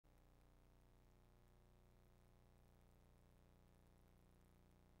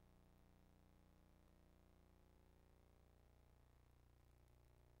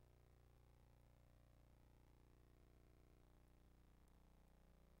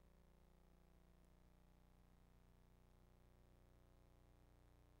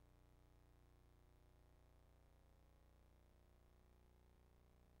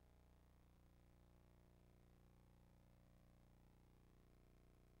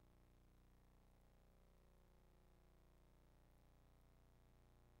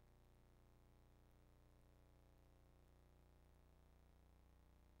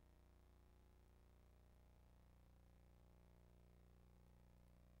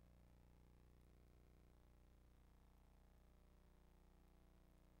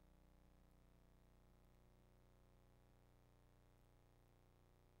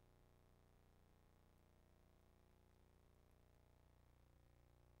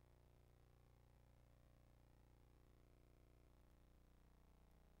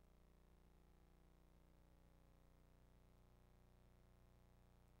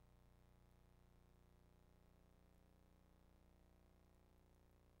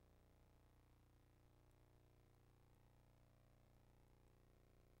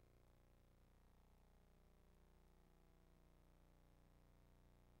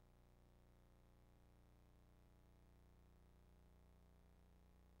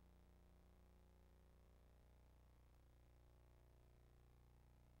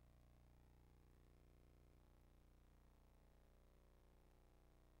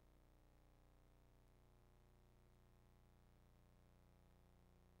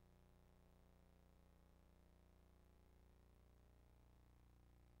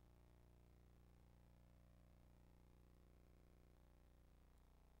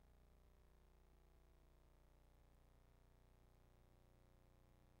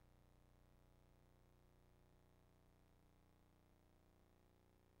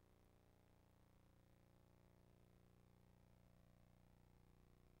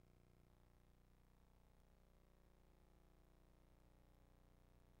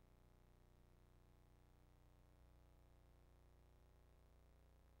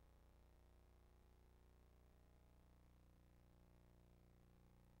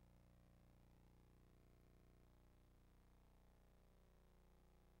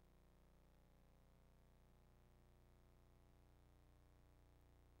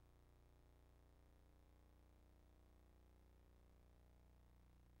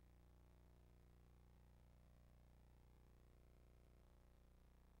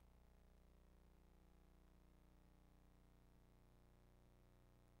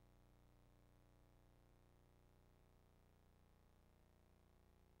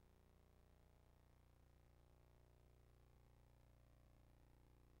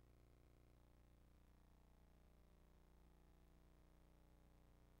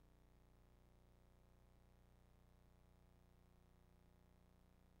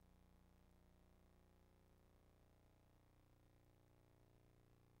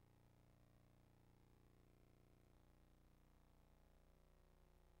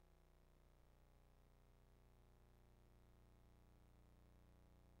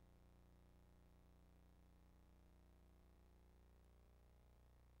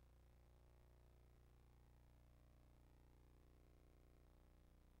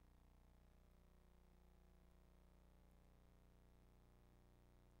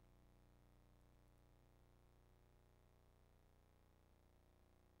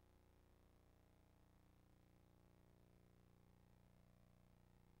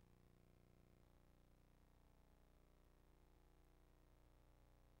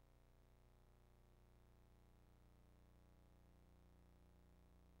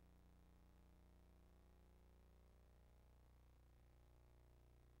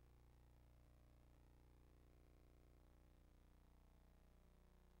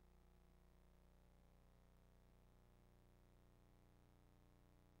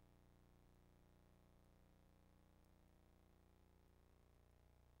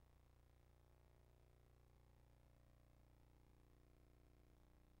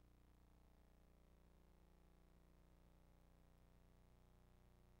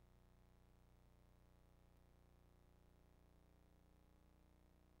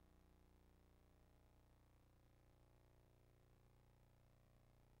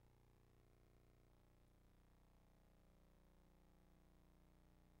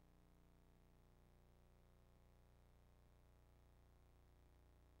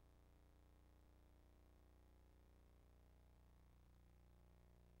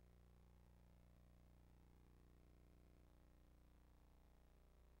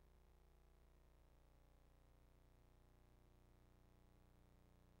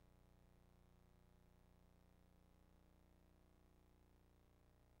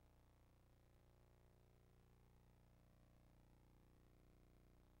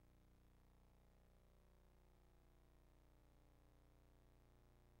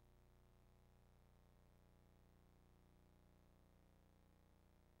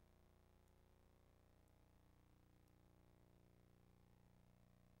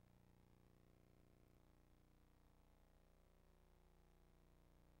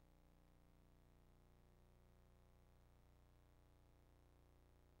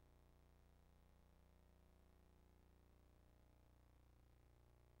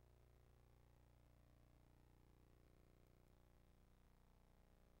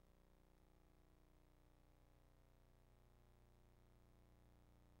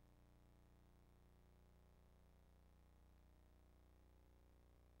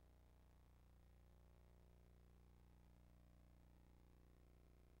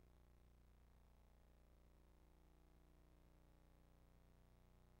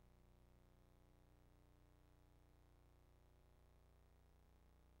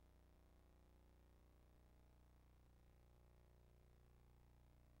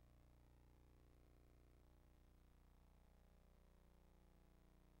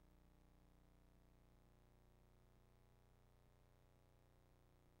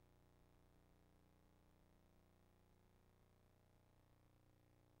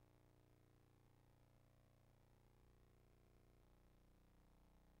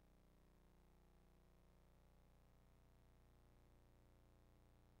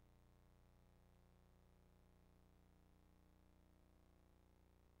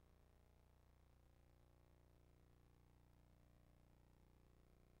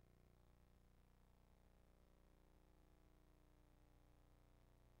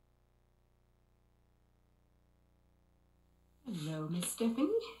Hello, Miss Stephanie.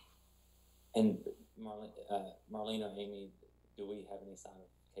 And Marlene or Amy, do we have any sign of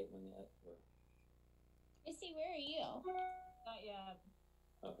Caitlin yet? Or? Missy, where are you? Not yet.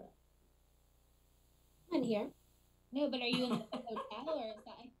 Okay. I'm here. No, but are you in the hotel or is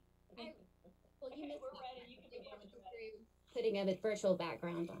that? Well, you missed we're ready. You can be putting a virtual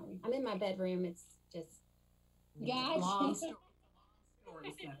background on. I'm in my bedroom. It's just. Gosh. Long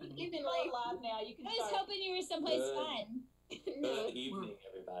story, Stephanie. You can go live now. You can. I was hoping you were someplace fun. No. Good evening,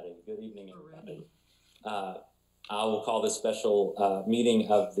 everybody. Good evening, everybody. I will call this special meeting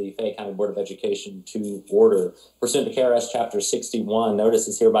of the Fayette County Board of Education to order. Pursuant to KRS Chapter 61, notice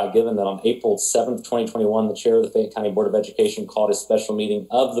is hereby given that on April 7th, 2021, the chair of the Fayette County Board of Education called a special meeting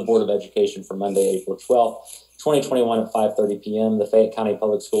of the Board of Education for Monday, April 12th, 2021 at 5:30 p.m. The Fayette County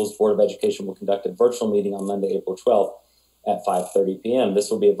Public Schools Board of Education will conduct a virtual meeting on Monday, April 12th at 5:30 p.m. This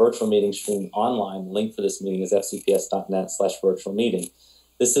will be a virtual meeting streamed online. The link for this meeting is fcps.net/virtual meeting.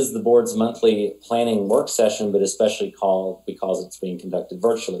 This is the board's monthly planning work session, but especially called because it's being conducted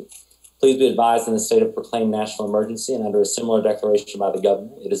virtually. Please be advised, in the state of proclaimed national emergency and under a similar declaration by the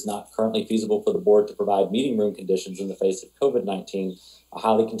governor, it is not currently feasible for the board to provide meeting room conditions in the face of COVID-19, a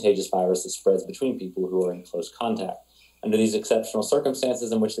highly contagious virus that spreads between people who are in close contact. Under these exceptional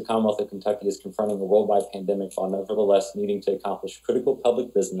circumstances in which the Commonwealth of Kentucky is confronting a worldwide pandemic while nevertheless needing to accomplish critical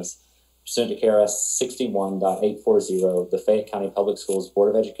public business, pursuant to KRS 61.840, the Fayette County Public Schools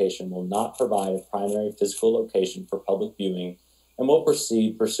Board of Education will not provide a primary physical location for public viewing and will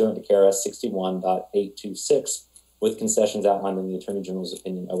proceed pursuant to KRS 61.826 with concessions outlined in the Attorney General's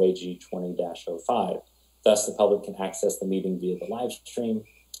opinion OAG 20-05. Thus, the public can access the meeting via the live stream,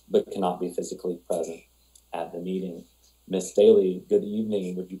 but cannot be physically present at the meeting. Ms. Daly, good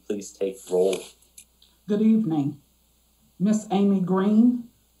evening. Would you please take roll? Good evening. Miss Amy Green.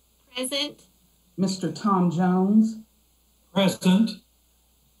 Present. Mr. Tom Jones. Present.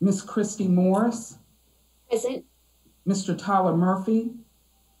 Miss Christy Morris. Present. Mr. Tyler Murphy.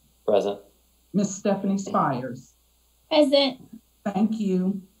 Present. Miss Stephanie Spires. Present. Thank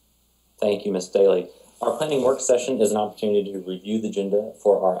you. Thank you, Ms. Daly. Our planning work session is an opportunity to review the agenda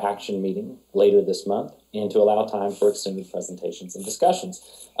for our action meeting later this month and to allow time for extended presentations and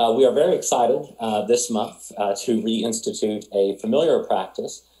discussions. We are very excited this month to reinstitute a familiar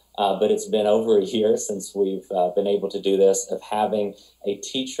practice, but it's been over a year since we've been able to do this, of having a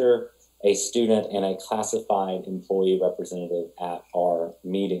teacher, a student, and a classified employee representative at our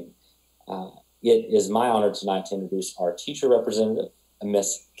meeting. It is my honor tonight to introduce our teacher representative,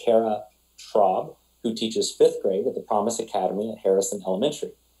 Miss Kara Traub, who teaches 5th grade at the Promise Academy at Harrison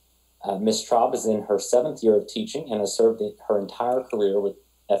Elementary. Ms. Traub is in her 7th year of teaching and has served her entire career with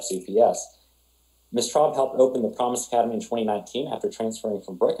FCPS. Ms. Traub helped open the Promise Academy in 2019 after transferring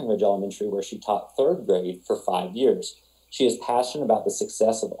from Breckenridge Elementary, where she taught 3rd grade for 5 years. She is passionate about the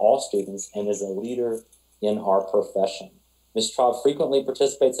success of all students and is a leader in our profession. Ms. Traub frequently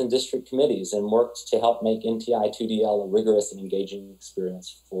participates in district committees and worked to help make NTI 2DL a rigorous and engaging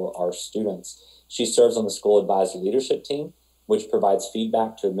experience for our students. She serves on the school advisory leadership team, which provides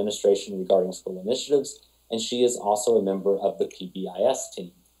feedback to administration regarding school initiatives, and she is also a member of the PBIS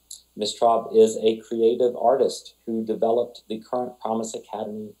team. Ms. Traub is a creative artist who developed the current Promise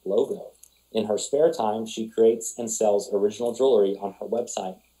Academy logo. In her spare time, she creates and sells original jewelry on her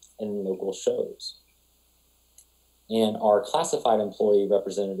website and in local shows. And our classified employee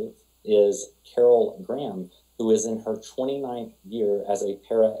representative is Carol Graham, who is in her 29th year as a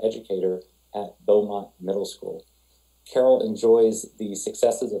para-educator at Beaumont Middle School. Carol enjoys the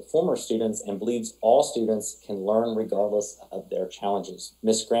successes of former students and believes all students can learn regardless of their challenges.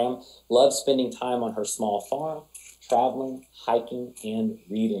 Ms. Graham loves spending time on her small farm, traveling, hiking, and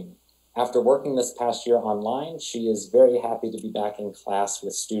reading. After working this past year online, she is very happy to be back in class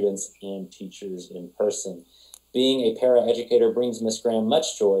with students and teachers in person. Being a para-educator brings Ms. Graham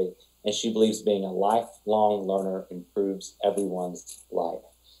much joy, and she believes being a lifelong learner improves everyone's life.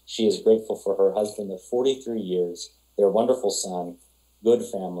 She is grateful for her husband of 43 years, their wonderful son, good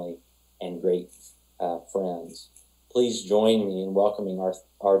family, and great friends. Please join me in welcoming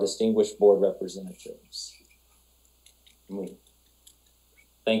our distinguished board representatives.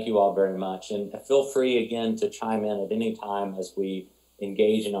 Thank you all very much. And feel free again to chime in at any time as we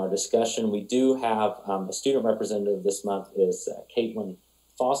engage in our discussion. We do have a student representative this month is Caitlin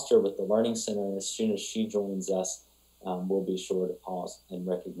Foster with the Learning Center. And as soon as she joins us, we'll be sure to pause and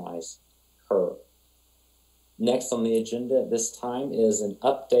recognize her. Next on the agenda at this time is an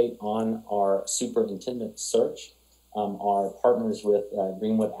update on our superintendent search. Our partners with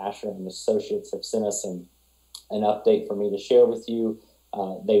Greenwood, Asher and Associates have sent us an update for me to share with you.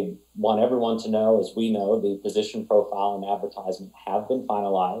 They want everyone to know, as we know, the position profile and advertisement have been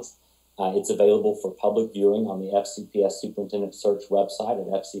finalized. It's available for public viewing on the FCPS Superintendent Search website at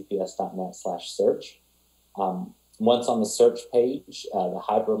fcps.net/search. Once on the search page, the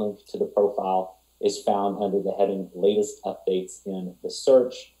hyperlink to the profile is found under the heading Latest Updates in the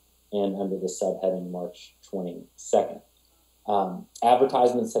Search and under the subheading March 22nd.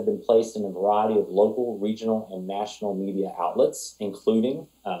 Advertisements have been placed in a variety of local, regional, and national media outlets, including,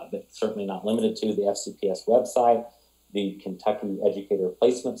 but certainly not limited to, the FCPS website, the Kentucky Educator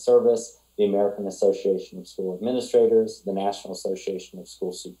Placement Service, the American Association of School Administrators, the National Association of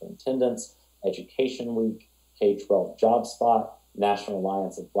School Superintendents, Education Week, K-12 Job Spot, National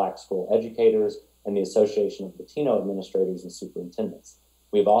Alliance of Black School Educators, and the Association of Latino Administrators and Superintendents.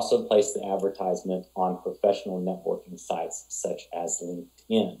 We've also placed the advertisement on professional networking sites such as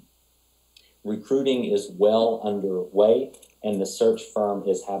LinkedIn. Recruiting is well underway, and the search firm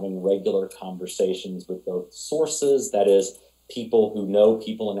is having regular conversations with both sources, that is, people who know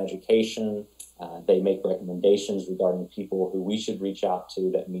people in education. They make recommendations regarding people who we should reach out to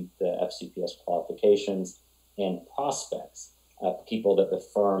that meet the FCPS qualifications, and prospects, people that the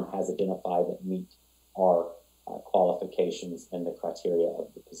firm has identified that meet our qualifications and the criteria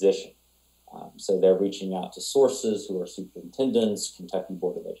of the position. So they're reaching out to sources who are superintendents, Kentucky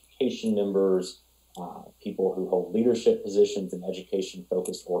Board of Education members, people who hold leadership positions in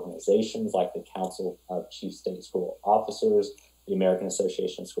education-focused organizations like the Council of Chief State School Officers, the American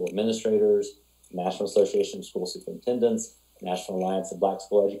Association of School Administrators, National Association of School Superintendents, National Alliance of Black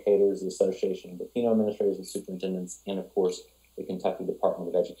School Educators, the Association of Latino Administrators and Superintendents, and of course, the Kentucky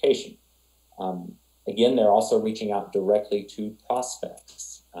Department of Education. Again, they're also reaching out directly to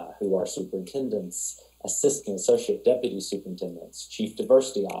prospects who are superintendents, assistant, associate deputy superintendents, chief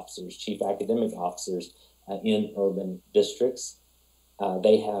diversity officers, chief academic officers in urban districts.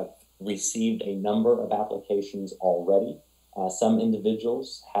 They have received a number of applications already. Some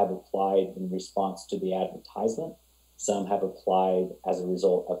individuals have applied in response to the advertisement. Some have applied as a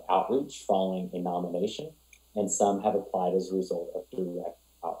result of outreach following a nomination, and some have applied as a result of direct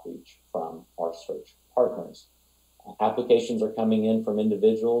outreach from our search partners. Applications are coming in from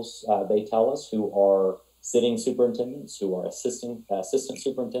individuals, they tell us, who are sitting superintendents, who are assistant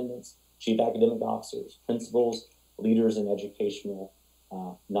superintendents, chief academic officers, principals, leaders in educational,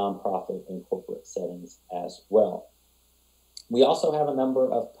 nonprofit, and corporate settings as well. We also have a number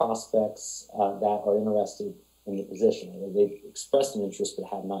of prospects that are interested in the position. They've expressed an interest but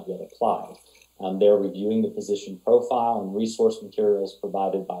have not yet applied. They're reviewing the position profile and resource materials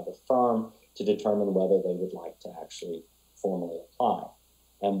provided by the firm to determine whether they would like to actually formally apply.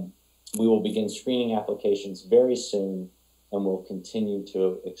 And we will begin screening applications very soon, and we'll continue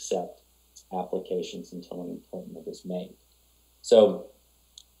to accept applications until an appointment is made. So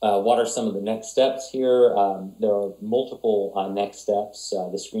what are some of the next steps here? There are multiple next steps.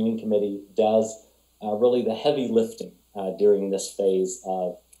 The screening committee does really the heavy lifting during this phase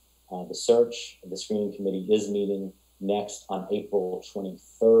of the search. The screening committee is meeting next on April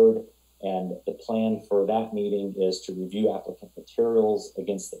 23rd, and the plan for that meeting is to review applicant materials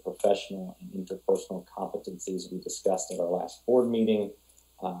against the professional and interpersonal competencies we discussed at our last board meeting,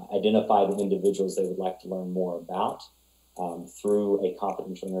 identify the individuals they would like to learn more about through a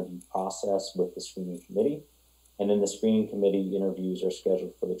confidential interview process with the screening committee. And then the screening committee interviews are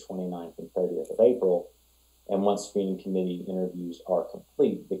scheduled for the 29th and 30th of April. And once screening committee interviews are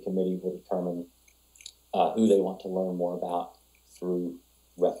complete, the committee will determine who they want to learn more about through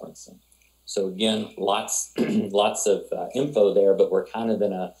referencing. So again, lots of info there, but we're kind of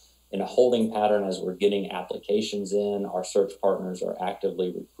in a holding pattern as we're getting applications in. Our search partners are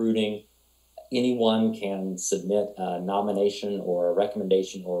actively recruiting. Anyone can submit a nomination or a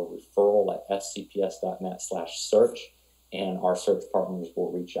recommendation or a referral at fcps.net/search, and our search partners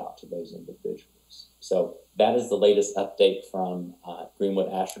will reach out to those individuals. So that is the latest update from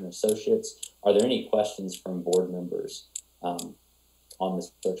Greenwood Asher & Associates. Are there any questions from board members on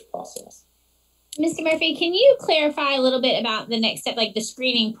this search process? Mr. Murphy, can you clarify a little bit about the next step, like the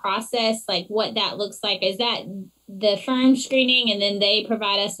screening process, like what that looks like? Is that the firm screening and then they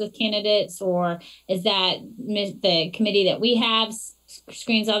provide us with candidates, or is that the committee that we have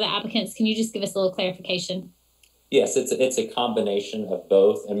screens all the applicants? Can you just give us a little clarification? Yes, it's a combination of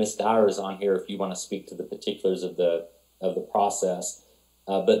both, and Ms. Dyer is on here if you want to speak to the particulars of the process.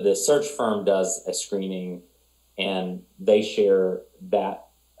 But the search firm does a screening, and they share that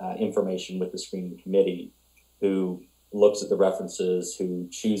information with the screening committee, who looks at the references, who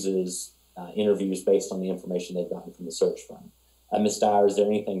chooses interviews based on the information they've gotten from the search firm. Ms. Dyer, is there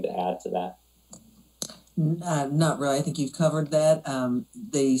anything to add to that? Not really. I think you've covered that.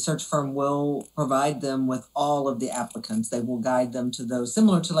 The search firm will provide them with all of the applicants. They will guide them to those,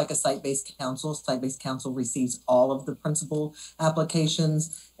 similar to like a site-based council. Site-based council receives all of the principal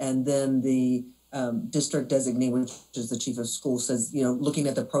applications, and then the district designee, which is the chief of school, says, you know, looking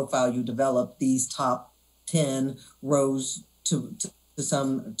at the profile you develop, these top 10 rows to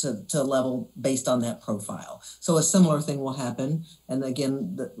a level based on that profile. So a similar thing will happen. And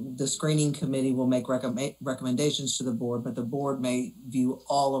again, the screening committee will make recommendations to the board, but the board may view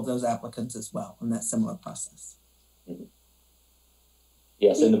all of those applicants as well in that similar process. Mm-hmm.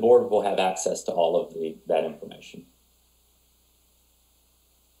 Yes, and the board will have access to all of that information.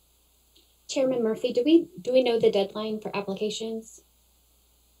 Chairman Murphy, do we know the deadline for applications?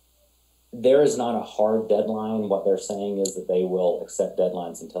 There is not a hard deadline. What they're saying is that they will accept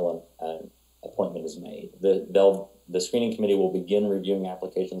deadlines until an appointment is made. The screening committee will begin reviewing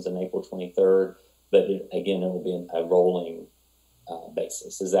applications on April 23rd, but again, it will be a rolling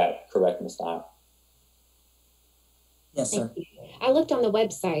basis. Is that correct, Ms. Dye? Yes, sir. I looked on the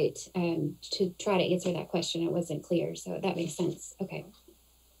website to try to answer that question. It wasn't clear, so that makes sense. Okay.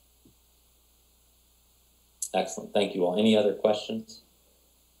 Excellent. Thank you all. Any other questions?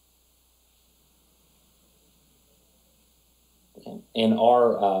 Okay. And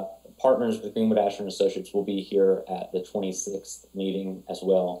our partners with Greenwood Asher and Associates will be here at the 26th meeting as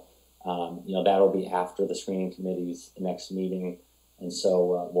well. You know, that'll be after the screening committee's next meeting. And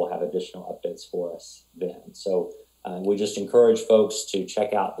so we'll have additional updates for us then. So we just encourage folks to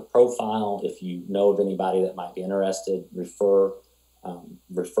check out the profile. If you know of anybody that might be interested, refer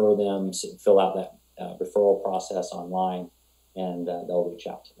them, fill out that referral process online, and they'll reach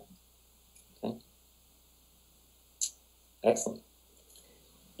out to them. Okay. Excellent.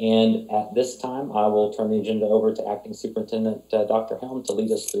 And at this time, I will turn the agenda over to Acting Superintendent Dr. Helm to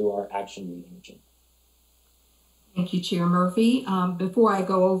lead us through our action meeting agenda. Thank you, Chair Murphy. Before I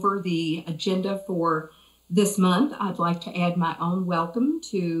go over the agenda for this month, I'd like to add my own welcome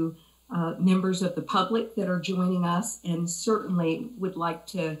to members of the public that are joining us, and certainly would like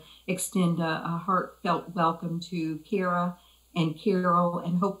to extend a heartfelt welcome to Kara and Carol,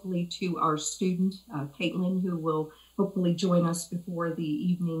 and hopefully to our student, Caitlin, who will hopefully join us before the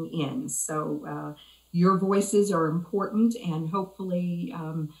evening ends. So your voices are important, and hopefully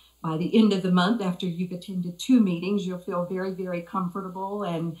by the end of the month, after you've attended 2 meetings, you'll feel very, very comfortable.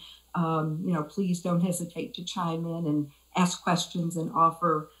 And you know, please don't hesitate to chime in and ask questions and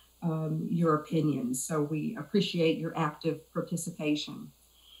offer your opinions. So we appreciate your active participation.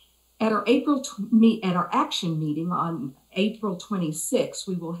 At our action meeting on April 26th,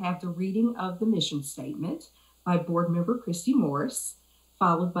 we will have the reading of the mission statement by Board Member Christy Morris,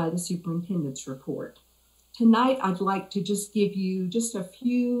 followed by the superintendent's report. Tonight, I'd like to just give you just a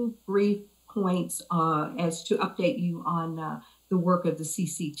few brief points as to update you on the work of the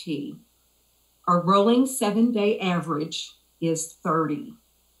CCT. Our rolling 7-day average is 30.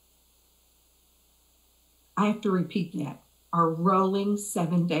 I have to repeat that. Our rolling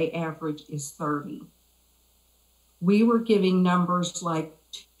 7-day average is 30. We were giving numbers like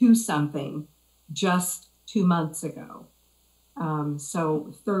 2 something just 2 months ago.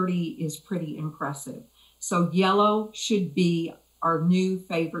 So 30 is pretty impressive. So yellow should be our new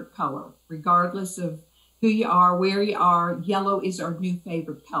favorite color, regardless of who you are, where you are. Yellow is our new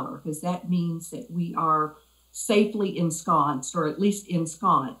favorite color, because that means that we are safely ensconced, or at least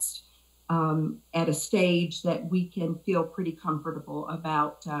ensconced, at a stage that we can feel pretty comfortable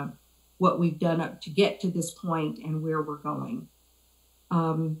about what we've done up to get to this point and where we're going.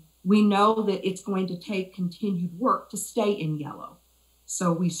 We know that it's going to take continued work to stay in yellow.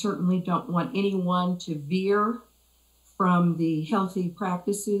 So we certainly don't want anyone to veer from the healthy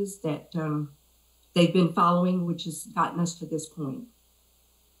practices that they've been following, which has gotten us to this point.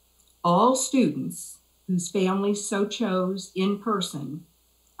 All students whose families so chose in person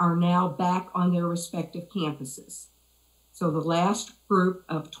are now back on their respective campuses. So the last group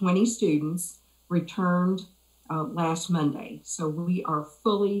of 20 students returned last Monday. So we are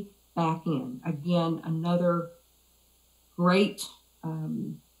fully back in. Again, another great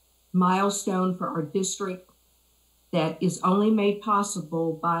milestone for our district that is only made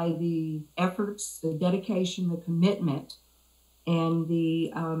possible by the efforts, the dedication, the commitment, and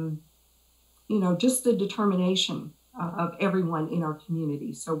the, just the determination of everyone in our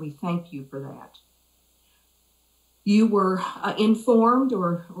community. So we thank you for that. You were informed,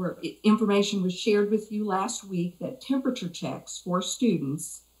 or information was shared with you last week, that temperature checks for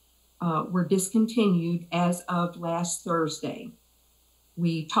students were discontinued as of last Thursday.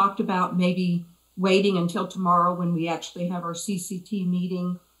 We talked about maybe waiting until tomorrow when we actually have our CCT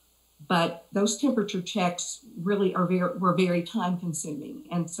meeting, But those temperature checks really were very time consuming.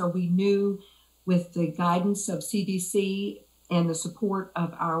 And so we knew with the guidance of CDC and the support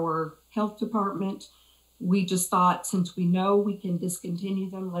of our health department, we just thought, since we know we can discontinue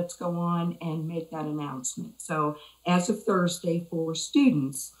them, let's go on and make that announcement. So as of Thursday for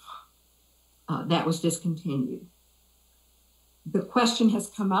students, that was discontinued. The question has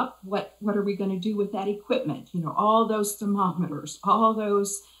come up, what are we going to do with that equipment? You know, all those thermometers, all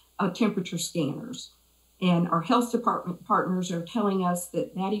those temperature scanners. And our health department partners are telling us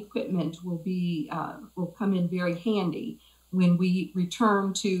that that equipment will come in very handy when we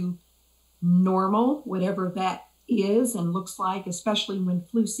return to normal, whatever that is and looks like, especially when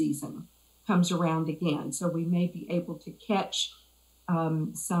flu season comes around again. So we may be able to catch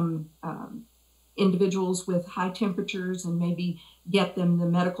some individuals with high temperatures and maybe get them the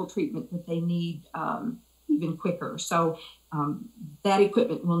medical treatment that they need even quicker. So that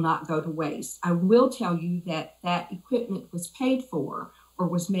equipment will not go to waste. I will tell you that that equipment was paid for or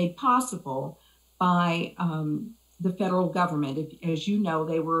was made possible by the federal government. As you know,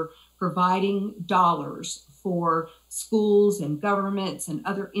 they were providing dollars for schools and governments and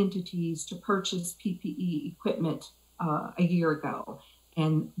other entities to purchase PPE equipment a year ago.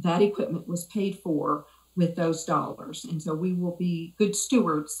 And that equipment was paid for with those dollars. And so we will be good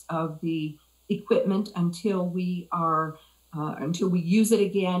stewards of the equipment until we use it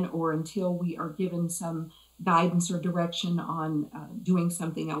again, or until we are given some guidance or direction on doing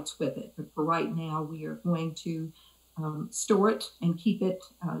something else with it. But for right now, we are going to store it and keep it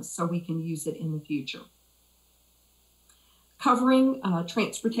so we can use it in the future. Covering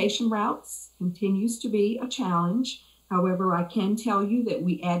transportation routes continues to be a challenge. However, I can tell you that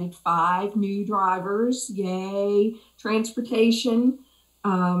we added 5 new drivers, yay, transportation,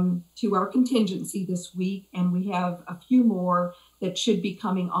 to our contingency this week. And we have a few more that should be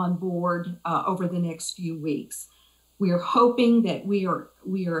coming on board over the next few weeks. We are hoping that we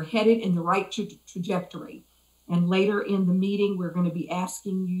are headed in the right trajectory. And later in the meeting, we're going to be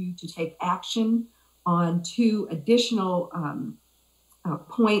asking you to take action on 2 additional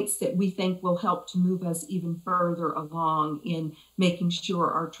points that we think will help to move us even further along in making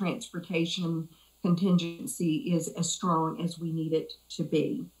sure our transportation contingency is as strong as we need it to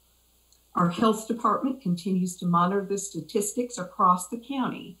be. Our health department continues to monitor the statistics across the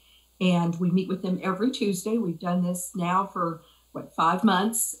county, and we meet with them every Tuesday. We've done this now for 5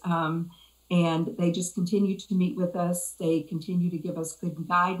 months, and they just continue to meet with us. They continue to give us good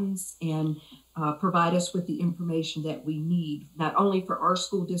guidance and provide us with the information that we need, not only for our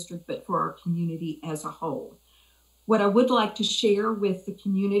school district, but for our community as a whole. What I would like to share with the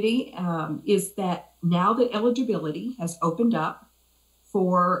community is that now that eligibility has opened up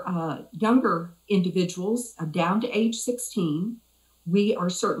for younger individuals down to age 16, we are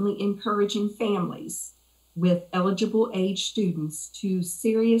certainly encouraging families with eligible age students to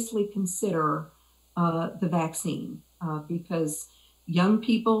seriously consider the vaccine because young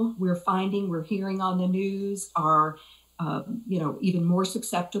people, we're hearing on the news, are even more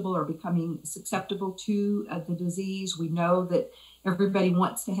susceptible or becoming susceptible to the disease. We know that everybody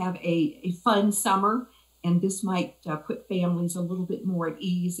wants to have a fun summer, and this might put families a little bit more at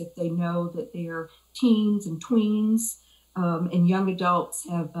ease if they know that their teens and tweens and young adults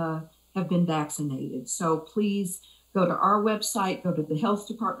have been vaccinated. So please go to our website, go to the health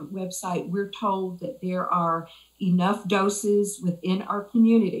department website. We're told that there are enough doses within our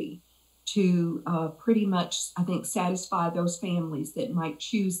community to pretty much, I think, satisfy those families that might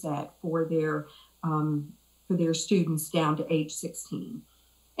choose that for their students down to age 16.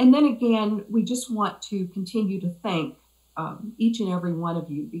 And then again, we just want to continue to thank each and every one of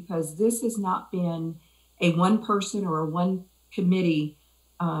you, because this has not been a one person or a one committee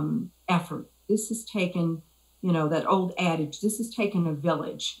effort. This has taken, that old adage, this has taken a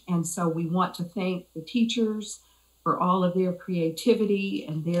village. And so we want to thank the teachers for all of their creativity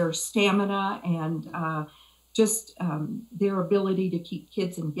and their stamina and just their ability to keep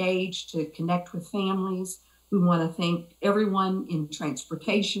kids engaged, to connect with families. We want to thank everyone in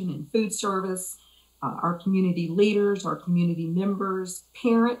transportation and food service, our community leaders, our community members,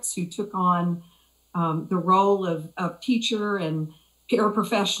 parents who took on the role of teacher and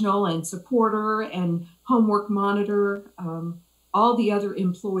paraprofessional and supporter and homework monitor, all the other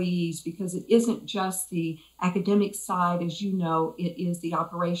employees, because it isn't just the academic side, as you know, it is the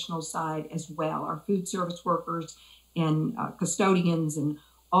operational side as well. Our food service workers and custodians and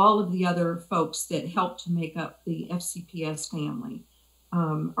all of the other folks that help to make up the FCPS family.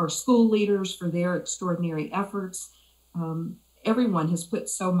 Our school leaders for their extraordinary efforts. Everyone has put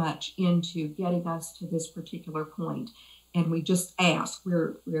so much into getting us to this particular point. And we just ask,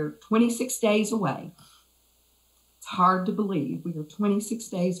 we're 26 days away. It's hard to believe. We are 26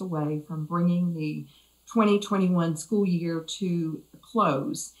 days away from bringing the 2021 school year to a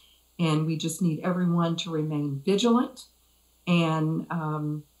close. And we just need everyone to remain vigilant and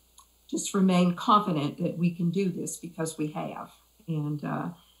just remain confident that we can do this, because we have. And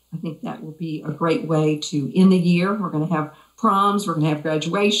I think that will be a great way to end the year. We're going to have proms, we're going to have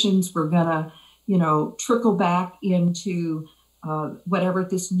graduations, we're going to, trickle back into whatever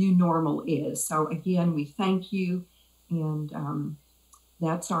this new normal is. So again, we thank you, and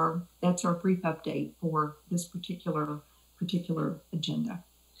that's our brief update for this particular agenda.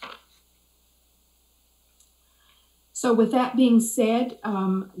 So with that being said,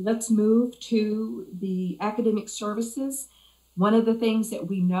 let's move to the academic services. One of the things that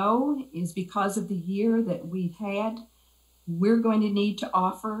we know is, because of the year that we've had, we're going to need to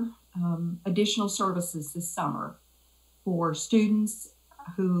offer additional services this summer for students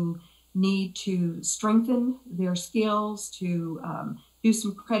who need to strengthen their skills, to do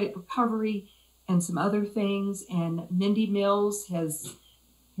some credit recovery and some other things. And Mindy Mills has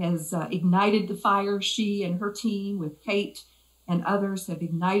ignited the fire. She and her team with Kate and others have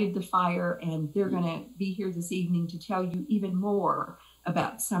ignited the fire, and they're going to be here this evening to tell you even more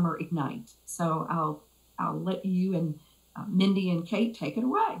about Summer Ignite. So I'll let you and Mindy and Kate take it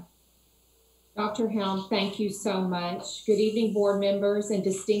away. Dr. Helm, thank you so much. Good evening, board members and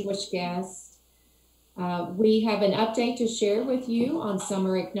distinguished guests. We have an update to share with you on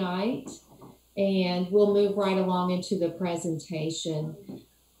Summer Ignite, and we'll move right along into the presentation.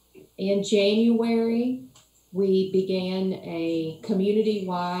 In January, we began a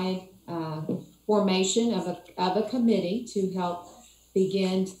community-wide formation of a committee to help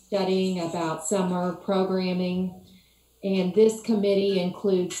begin studying about summer programming. And this committee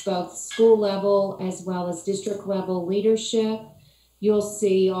includes both school level as well as district level leadership. You'll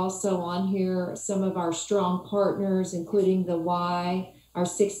see also on here some of our strong partners, including the Y, our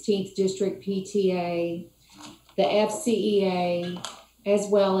 16th district PTA, the FCEA, as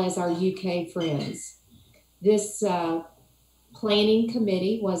well as our UK friends. This planning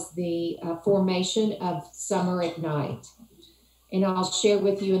committee was the formation of Summer Ignite. And I'll share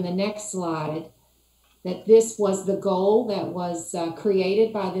with you in the next slide that this was the goal that was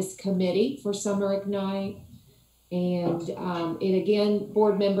created by this committee for Summer Ignite. And again,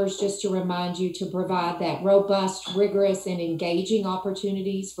 board members, just to remind you to provide that robust, rigorous, and engaging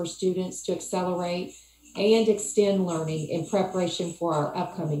opportunities for students to accelerate and extend learning in preparation for our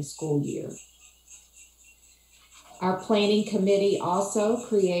upcoming school year. Our planning committee also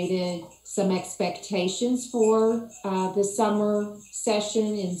created some expectations for the summer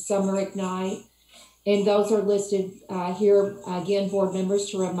session in Summer Ignite. And those are listed here, again, board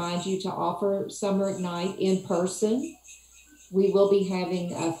members, to remind you to offer Summer Ignite in person. We will be having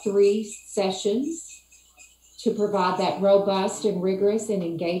 3 sessions to provide that robust and rigorous and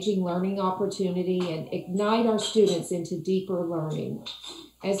engaging learning opportunity and ignite our students into deeper learning,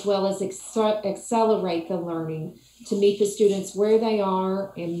 as well as accelerate the learning to meet the students where they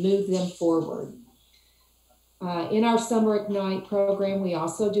are and move them forward. In our Summer Ignite program, we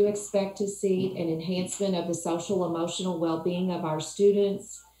also do expect to see an enhancement of the social emotional well-being of our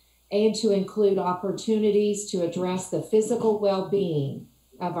students, and to include opportunities to address the physical well-being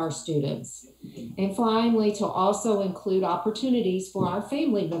of our students. And finally, to also include opportunities for our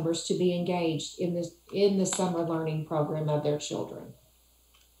family members to be engaged in the summer learning program of their children.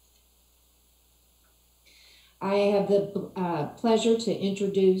 I have the pleasure to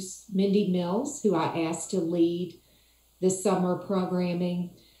introduce Mindy Mills, who I asked to lead the summer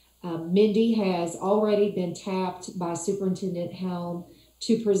programming. Mindy has already been tapped by Superintendent Helm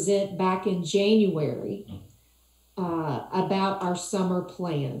to present back in January about our summer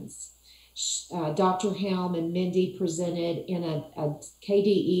plans. Dr. Helm and Mindy presented in a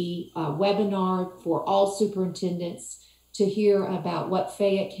KDE webinar for all superintendents to hear about what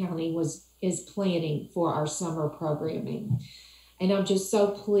Fayette County is planning for our summer programming. And I'm just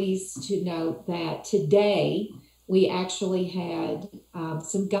so pleased to note that today we actually had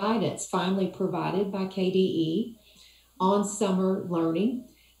some guidance finally provided by KDE on summer learning.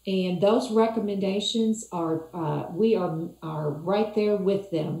 And those recommendations we are right there with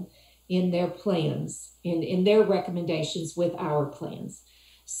them in their plans, in their recommendations with our plans.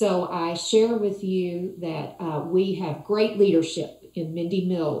 So I share with you that we have great leadership in Mindy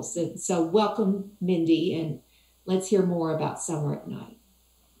Mills. And so welcome, Mindy, and let's hear more about Summer Ignite.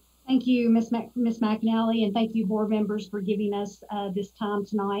 Thank you, Ms. McAnally, and thank you, board members, for giving us this time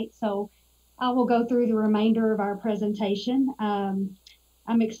tonight. So I will go through the remainder of our presentation.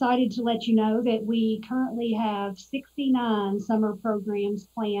 I'm excited to let you know that we currently have 69 summer programs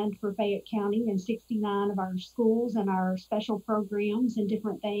planned for Fayette County and 69 of our schools and our special programs and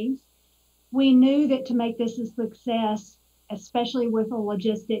different things. We knew that to make this a success, especially with the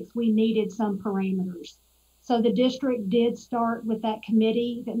logistics, we needed some parameters. So the district did start with that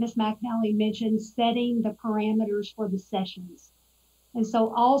committee that Ms. McNally mentioned, setting the parameters for the sessions. And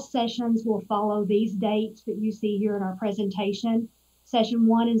so all sessions will follow these dates that you see here in our presentation. Session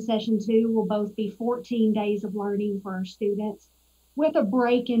 1 and Session 2 will both be 14 days of learning for our students with a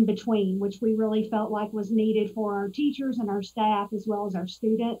break in between, which we really felt like was needed for our teachers and our staff as well as our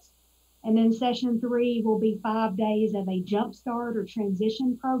students. And then Session 3 will be 5 days of a jumpstart or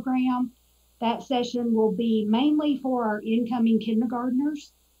transition program. That session will be mainly for our incoming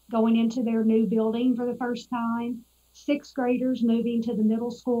kindergartners going into their new building for the first time, 6th graders moving to the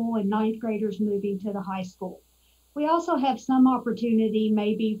middle school, and 9th graders moving to the high school. We also have some opportunity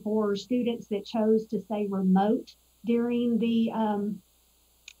maybe for students that chose to stay remote during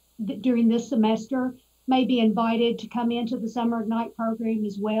during this semester may be invited to come into the Summer Ignite program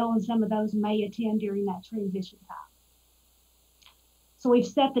as well, and some of those may attend during that transition time. So we've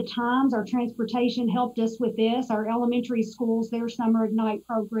set the times. Our transportation helped us with this. Our elementary schools, their Summer Ignite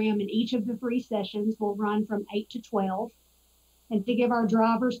program in each of the 3 sessions will run from 8 to 12. And to give our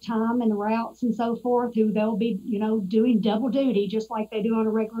drivers time and routes and so forth, who they'll be, doing double duty, just like they do on a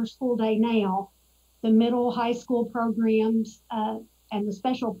regular school day now, the middle high school programs and the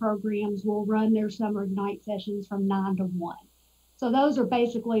special programs will run their Summer Ignite sessions from 9 to 1. So those are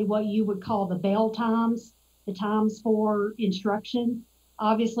basically what you would call the bell times, the times for instruction.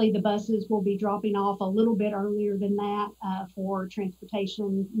 Obviously, the buses will be dropping off a little bit earlier than that for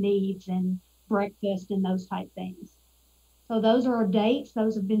transportation needs and breakfast and those type things. So those are our dates.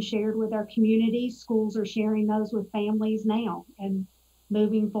 Those have been shared with our community. Schools are sharing those with families now and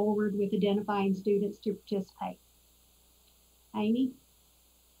moving forward with identifying students to participate. Amy?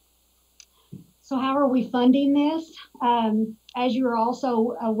 So how are we funding this? As you're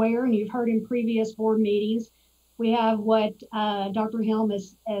also aware, and you've heard in previous board meetings, we have what Dr. Helm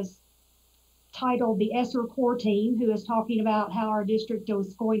has titled the ESSER Core Team, who is talking about how our district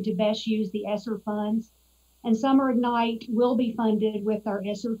is going to best use the ESSER funds. And Summer Ignite will be funded with our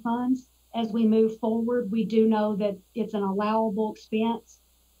ESSER funds. As we move forward, we do know that it's an allowable expense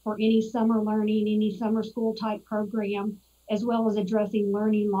for any summer learning, any summer school type program, as well as addressing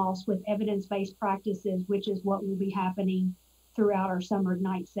learning loss with evidence-based practices, which is what will be happening throughout our Summer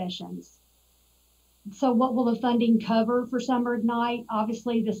Ignite sessions. So what will the funding cover for Summer Ignite?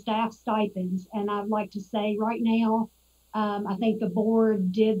 Obviously the staff stipends. And I'd like to say right now, I think the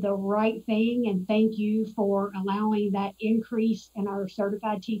board did the right thing, and thank you for allowing that increase in our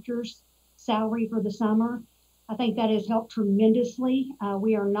certified teachers' salary for the summer. I think that has helped tremendously.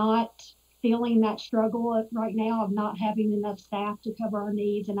 We are not feeling that struggle right now of not having enough staff to cover our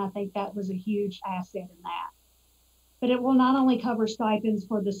needs, and I think that was a huge asset in that. But it will not only cover stipends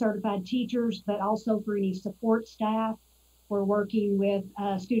for the certified teachers, but also for any support staff. We're working with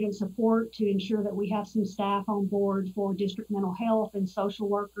student support to ensure that we have some staff on board for district mental health and social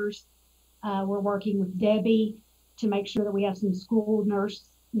workers. We're working with Debbie to make sure that we have some school nurse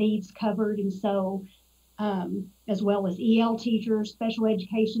needs covered. And so, as well as EL teachers, special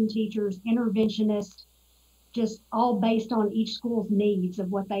education teachers, interventionists, just all based on each school's needs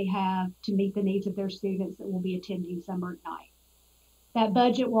of what they have to meet the needs of their students that will be attending Summer Ignite. That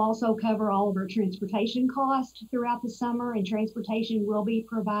budget will also cover all of our transportation costs throughout the summer, and transportation will be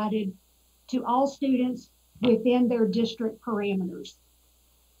provided to all students within their district parameters,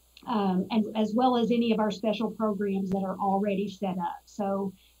 and as well as any of our special programs that are already set up.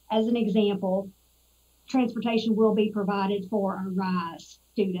 So as an example, transportation will be provided for our RISE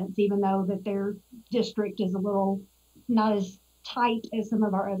students, even though that their district is a little not as tight as some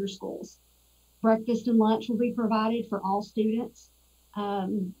of our other schools. Breakfast and lunch will be provided for all students.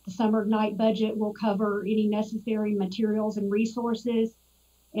 The Summer Ignite budget will cover any necessary materials and resources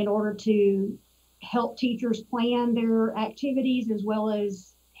in order to help teachers plan their activities, as well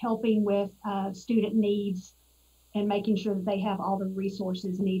as helping with student needs and making sure that they have all the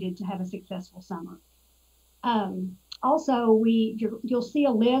resources needed to have a successful summer. Also, you'll see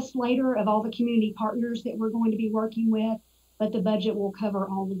a list later of all the community partners that we're going to be working with, but the budget will cover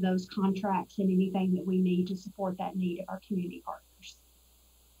all of those contracts and anything that we need to support that need of our community partners.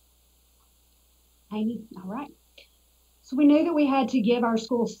 Amy, all right. So we knew that we had to give our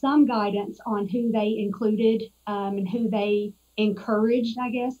schools some guidance on who they included and who they encouraged, I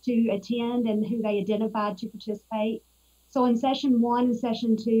guess, to attend and who they identified to participate. So in session 1 and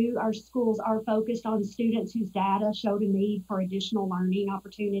session 2, our schools are focused on students whose data showed a need for additional learning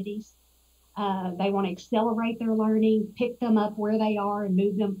opportunities. They want to accelerate their learning, pick them up where they are and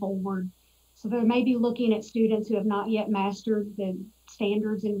move them forward. So they may be looking at students who have not yet mastered the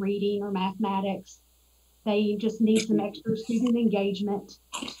standards in reading or mathematics. They just need some extra student engagement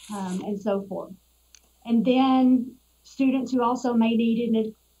and so forth. And then students who also may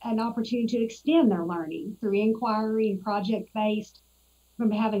need an opportunity to extend their learning through inquiry and project-based,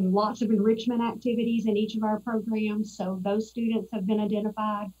 from having lots of enrichment activities in each of our programs. So those students have been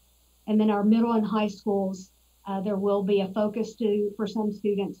identified. And then our middle and high schools, there will be a focus for some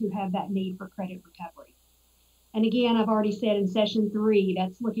students who have that need for credit recovery. And again, I've already said in session 3,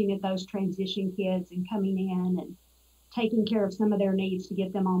 that's looking at those transition kids and coming in and taking care of some of their needs to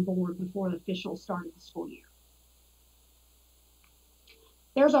get them on board before the official start of the school year.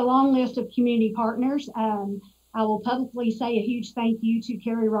 There's a long list of community partners. I will publicly say a huge thank you to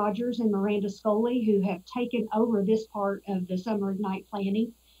Carrie Rogers and Miranda Scully, who have taken over this part of the Summer Ignite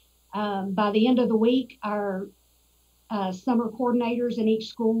planning. By the end of the week, our summer coordinators in each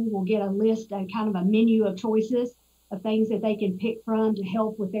school will get a list, a kind of a menu of choices of things that they can pick from to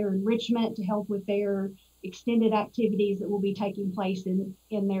help with their enrichment, to help with their extended activities that will be taking place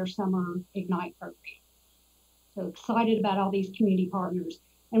in their Summer Ignite program. So excited about all these community partners.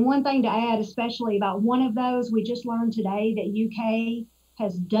 And one thing to add, especially about one of those, we just learned today that UK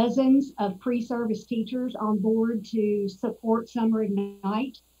has dozens of pre-service teachers on board to support Summer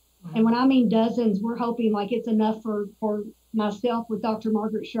Ignite. And when I mean dozens, we're hoping like it's enough for myself with Dr.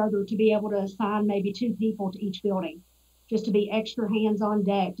 Margaret Schroeder to be able to assign maybe 2 people to each building, just to be extra hands on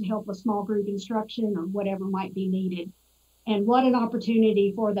deck to help with small group instruction or whatever might be needed. And what an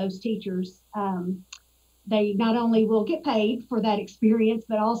opportunity for those teachers. They not only will get paid for that experience,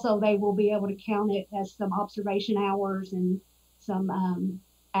 but also they will be able to count it as some observation hours and some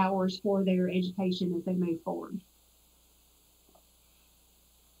hours for their education as they move forward.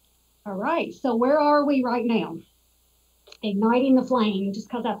 All right, so where are we right now? Igniting the flame, just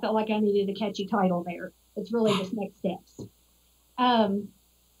because I felt like I needed a catchy title there. It's really just next steps.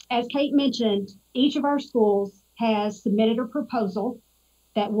 As Kate mentioned, each of our schools has submitted a proposal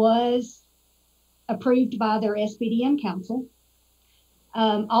that was approved by their SBDM council.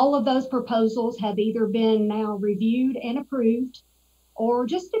 All of those proposals have either been now reviewed and approved, or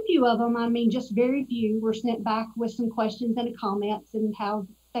just a few of them, I mean, just very few, were sent back with some questions and comments and how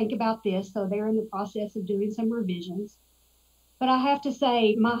think about this. So they're in the process of doing some revisions. But I have to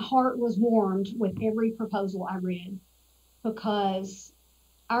say, my heart was warmed with every proposal I read, because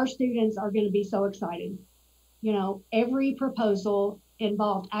our students are going to be so excited. You know, every proposal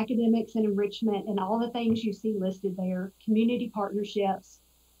involved academics and enrichment and all the things you see listed there, community partnerships,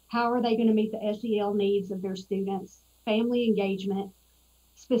 how are they going to meet the SEL needs of their students, family engagement,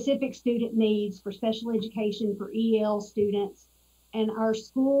 specific student needs for special education for EL students. And our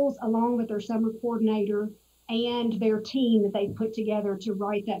schools, along with their summer coordinator and their team that they put together to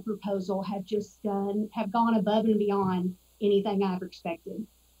write that proposal, have gone above and beyond anything I've expected.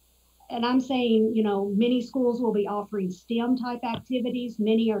 And I'm saying, you know, many schools will be offering STEM type activities.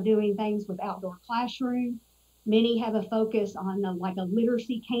 Many are doing things with outdoor classroom. Many have a focus on like a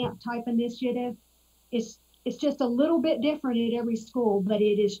literacy camp type initiative. It's just a little bit different at every school, but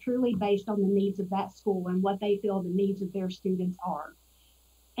it is truly based on the needs of that school and what they feel the needs of their students are.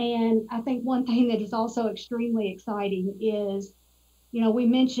 And I think one thing that is also extremely exciting is, you know, we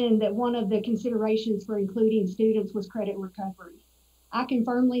mentioned that one of the considerations for including students was credit recovery. I can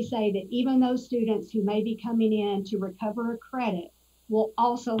firmly say that even those students who may be coming in to recover a credit will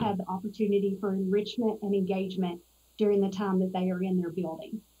also have the opportunity for enrichment and engagement during the time that they are in their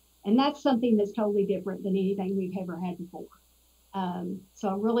building. And that's something that's totally different than anything we've ever had before. So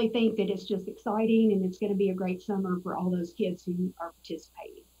I really think that it's just exciting, and it's going to be a great summer for all those kids who are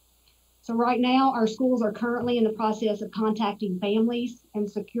participating. So right now, our schools are currently in the process of contacting families and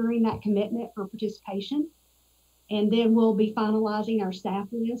securing that commitment for participation. And then we'll be finalizing our staff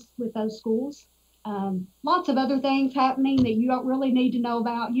list with those schools. Lots of other things happening that you don't really need to know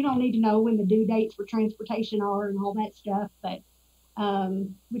about. You don't need to know when the due dates for transportation are and all that stuff, but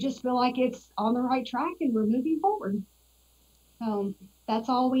we just feel like it's on the right track and we're moving forward. So that's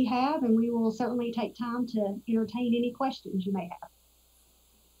all we have, and we will certainly take time to entertain any questions you may have.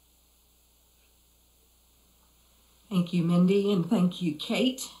 Thank you, Mindy, and thank you,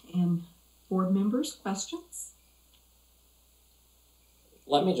 Kate, and board members. Questions?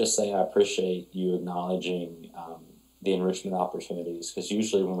 Let me just say I appreciate you acknowledging the enrichment opportunities, because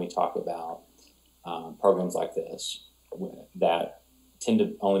usually when we talk about programs like this that tend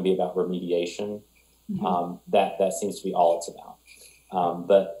to only be about remediation, That seems to be all it's about.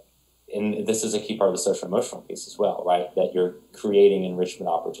 And this is a key part of the social emotional piece as well, right? That you're creating enrichment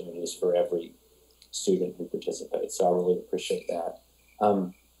opportunities for every student who participates. So I really appreciate that.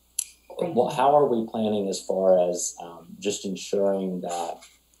 Well, how are we planning as far as just ensuring that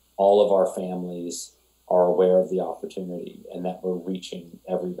all of our families are aware of the opportunity and that we're reaching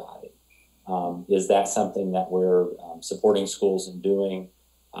everybody? Is that something that we're supporting schools in doing,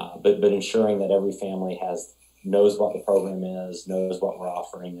 but ensuring that every family knows what the program is, knows what we're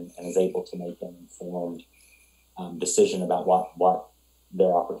offering, and is able to make an informed decision about what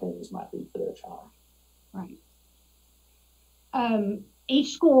their opportunities might be for their child? Right.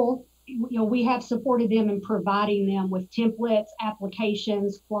 Each school, we have supported them in providing them with templates,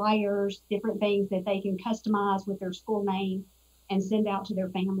 applications, flyers, different things that they can customize with their school name and send out to their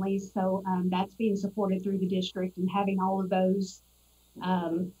families. So that's being supported through the district and having all of those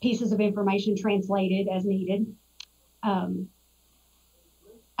pieces of information translated as needed. I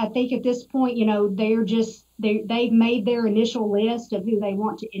think at this point, they've made their initial list of who they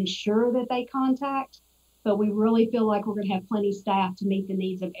want to ensure that they contact, but we really feel like we're going to have plenty of staff to meet the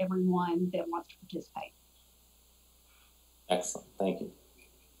needs of everyone that wants to participate. Excellent, thank you.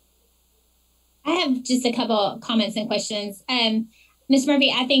 I have just a couple comments and questions. Ms.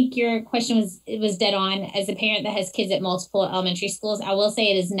 Murphy, I think your question was dead on. As a parent that has kids at multiple elementary schools, I will say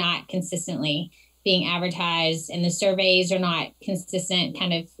it is not consistently being advertised, and the surveys are not consistent.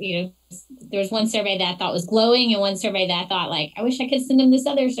 Kind of, there was one survey that I thought was glowing and one survey that I thought, like, I wish I could send them this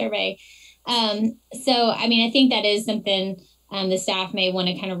other survey. So, I mean, I think that is something the staff may want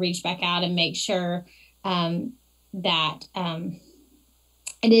to kind of reach back out and make sure that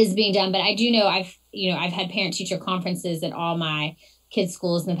it is being done. But I do know I've had parent-teacher conferences at all my kids'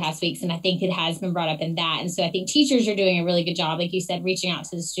 schools in the past weeks, and I think it has been brought up in that. And so I think teachers are doing a really good job, like you said, reaching out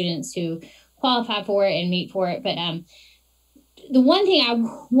to the students who qualify for it and meet for it. But the one thing I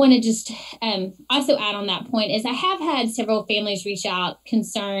want to just also add on that point is I have had several families reach out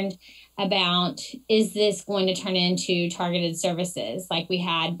concerned about, is this going to turn into targeted services like we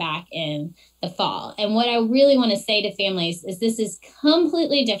had back in the fall? And what I really want to say to families is this is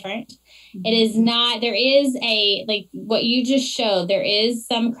completely different. It is not, there is like what you just showed, there is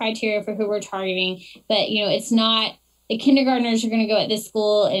some criteria for who we're targeting, but it's not the kindergartners are going to go at this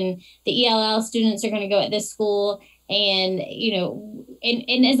school and the ELL students are going to go at this school. And,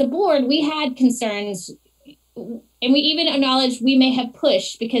 and as a board, we had concerns, and we even acknowledged we may have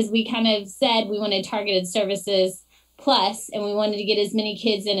pushed because we kind of said we wanted targeted services plus, and we wanted to get as many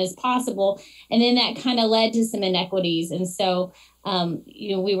kids in as possible. And then that kind of led to some inequities. And so,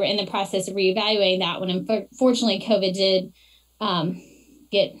 we were in the process of reevaluating that one. Unfortunately, COVID did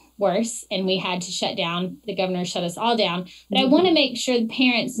get worse and we had to shut down. The governor shut us all down. But I want to make sure the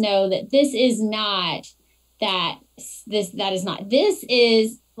parents know that this is not this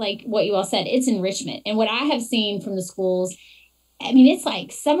is like what you all said, it's enrichment. And what I have seen from the schools, I mean, it's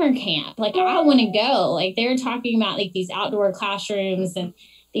like summer camp. Like, I want to go. Like, they're talking about like these outdoor classrooms and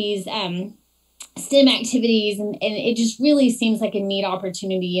these STEM activities. And it just really seems like a neat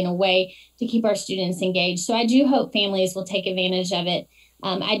opportunity in a way to keep our students engaged. So I do hope families will take advantage of it.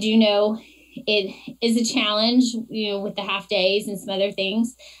 I do know it is a challenge, with the half days and some other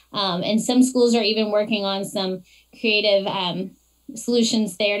things. And some schools are even working on some creative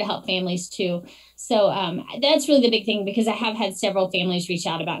solutions there to help families too. So that's really the big thing, because I have had several families reach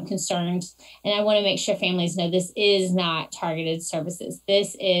out about concerns, and I want to make sure families know this is not targeted services.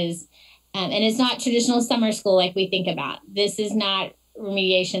 This is, and it's not traditional summer school like we think about. This is not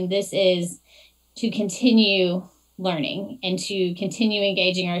remediation. This is to continue learning and to continue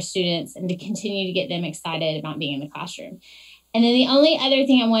engaging our students and to continue to get them excited about being in the classroom. And then the only other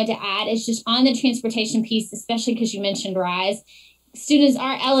thing I wanted to add is just on the transportation piece, especially because you mentioned RISE, students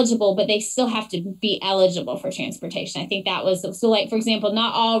are eligible, but they still have to be eligible for transportation. I think that was, so like, for example,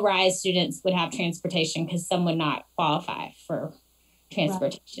 not all RISE students would have transportation because some would not qualify for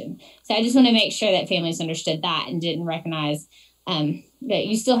transportation. Right. So I just want to make sure that families understood that and didn't recognize that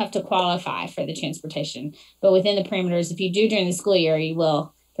you still have to qualify for the transportation, but within the parameters, if you do during the school year, you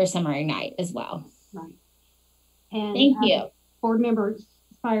will for Summer Ignite as well. Right. And thank you. Board member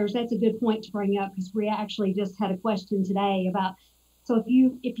Spires, that's a good point to bring up, because we actually just had a question today about, so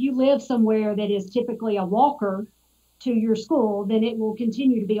if you live somewhere that is typically a walker to your school, then it will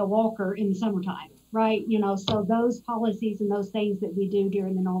continue to be a walker in the summertime, right? So those policies and those things that we do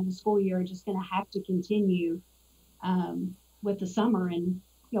during the normal school year are just going to have to continue with the summer. And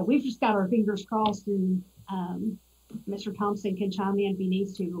we've just got our fingers crossed, and Mr. Thompson can chime in if he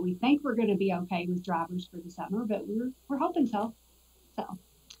needs to, but we think we're going to be okay with drivers for the summer, but we're hoping so.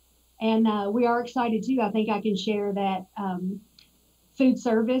 And we are excited too. I think I can share that food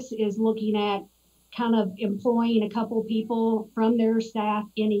service is looking at kind of employing a couple people from their staff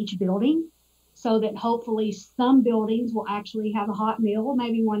in each building, so that hopefully some buildings will actually have a hot meal,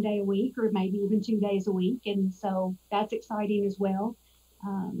 maybe 1 day a week or maybe even 2 days a week. And so that's exciting as well.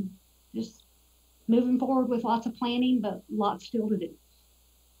 Just moving forward with lots of planning, but lots still to do.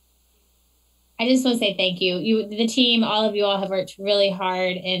 I just want to say thank you. The team, all of you all have worked really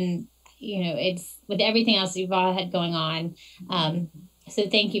hard, and it's with everything else you've all had going on. So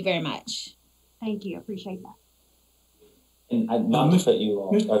thank you very much. Thank you. I appreciate that. And not to put you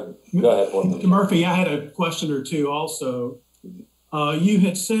all. Go ahead, Board Member. Mr. Murphy, I had a question or two also. You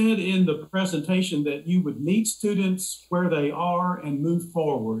had said in the presentation that you would meet students where they are and move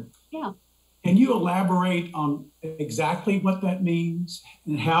forward. Yeah. Can you elaborate on exactly what that means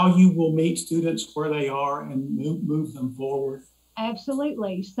and how you will meet students where they are and move them forward?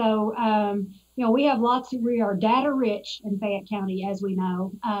 Absolutely. So, we have we are data rich in Fayette County, as we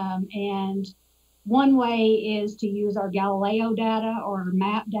know. And one way is to use our Galileo data or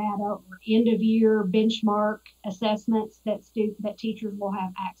MAP data or end of year benchmark assessments that teachers will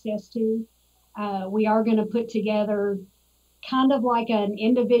have access to. We are going to put together kind of like an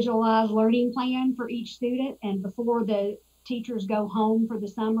individualized learning plan for each student. And before the teachers go home for the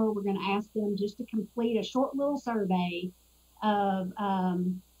summer, we're going to ask them just to complete a short little survey of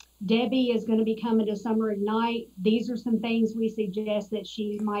Debbie is going to be coming to Summer Ignite. These are some things we suggest that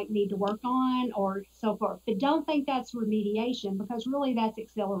she might need to work on, or so forth. But don't think that's remediation, because really that's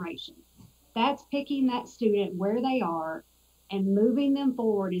acceleration. That's picking that student where they are and moving them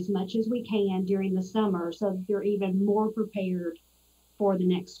forward as much as we can during the summer so that they're even more prepared for the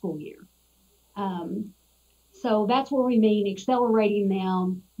next school year. So that's what we mean, accelerating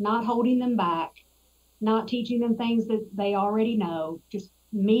them, not holding them back, not teaching them things that they already know, just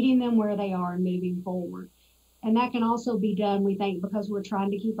meeting them where they are and moving forward. And that can also be done, we think, because we're trying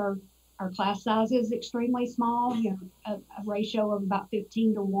to keep our class sizes extremely small, a ratio of about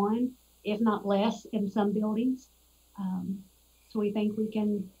 15-1, if not less in some buildings. So we think we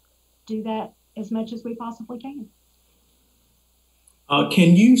can do that as much as we possibly can.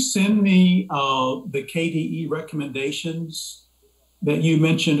 Can you send me the KDE recommendations that you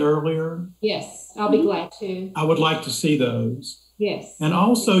mentioned earlier? Yes, I'll be glad to. I would like to see those. Yes. And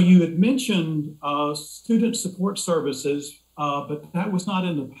also you had mentioned student support services, but that was not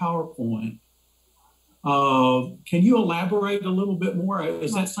in the PowerPoint. Can you elaborate a little bit more?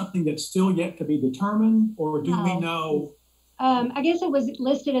 Is that something that's still yet to be determined, or do we know? I guess it was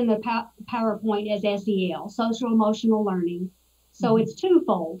listed in the PowerPoint as SEL, social emotional learning. So it's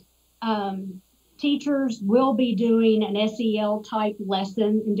twofold. Teachers will be doing an SEL type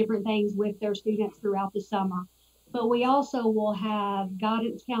lesson and different things with their students throughout the summer. But we also will have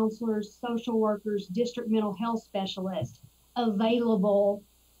guidance counselors, social workers, district mental health specialists available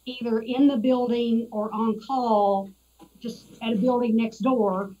either in the building or on call, just at a building next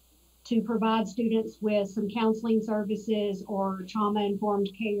door, to provide students with some counseling services or trauma-informed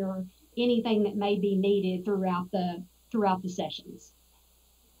care, anything that may be needed throughout the sessions.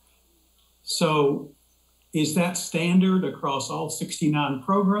 So is that standard across all 69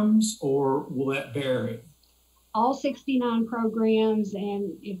 programs, or will that vary? All 69 programs,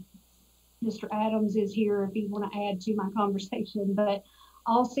 and if Mr. Adams is here, if you want to add to my conversation, but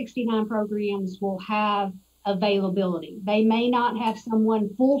all 69 programs will have availability. They may not have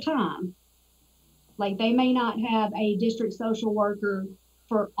someone full-time, like they may not have a district social worker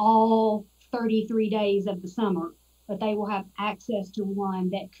for all 33 days of the summer, but they will have access to one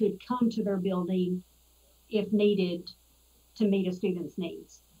that could come to their building if needed to meet a student's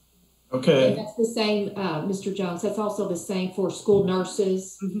needs. Okay. And that's the same, Mr. Jones, that's also the same for school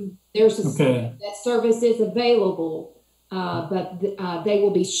nurses. Mm-hmm. There's that service is available, but they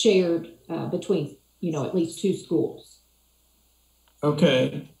will be shared between, at least 2 schools.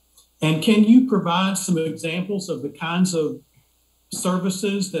 Okay. And can you provide some examples of the kinds of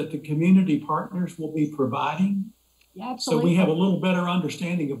services that the community partners will be providing? Yeah, absolutely. So we have a little better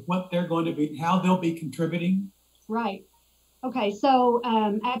understanding of what they're going to be, how they'll be contributing? Right. Okay, so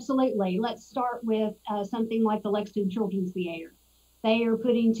absolutely. Let's start with something like the Lexington Children's Theater. They are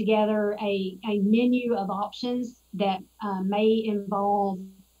putting together a menu of options that may involve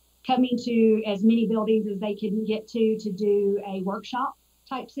coming to as many buildings as they can get to do a workshop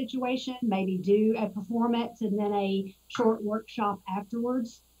type situation, maybe do a performance and then a short workshop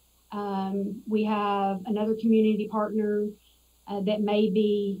afterwards. We have another community partner that may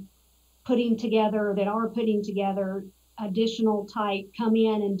be putting together additional type, come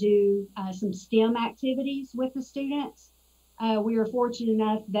in and do some STEM activities with the students. We are fortunate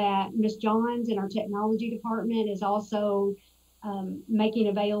enough that Ms. Johns in our technology department is also making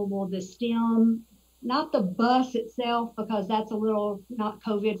available the STEM, not the bus itself, because that's a little not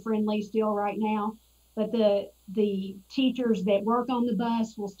COVID friendly still right now, but the teachers that work on the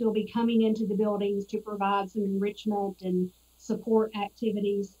bus will still be coming into the buildings to provide some enrichment and support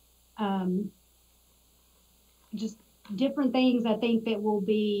activities. Just different things, I think, that will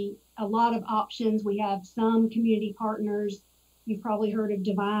be a lot of options. We have some community partners. You've probably heard of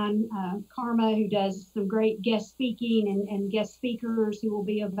Divine Karma, who does some great guest speaking and guest speakers who will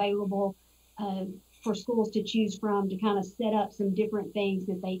be available for schools to choose from to kind of set up some different things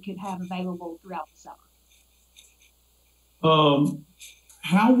that they could have available throughout the summer.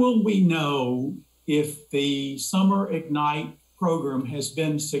 How will we know if the Summer Ignite program has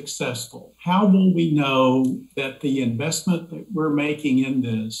been successful? How will we know that the investment that we're making in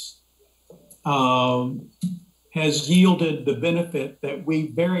this has yielded the benefit that we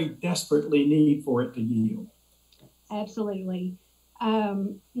very desperately need for it to yield? Absolutely.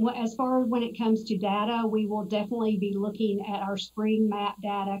 As far as when it comes to data, we will definitely be looking at our spring map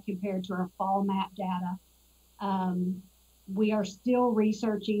data compared to our fall map data. We are still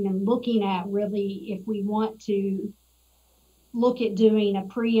researching and looking at really if we want to look at doing a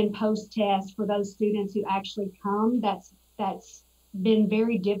pre and post test for those students who actually come. That's been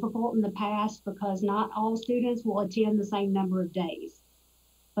very difficult in the past because not all students will attend the same number of days.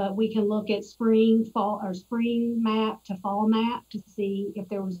 But we can look at spring, fall, or spring map to fall map to see if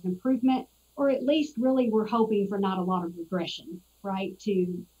there was an improvement, or at least really we're hoping for not a lot of regression, right?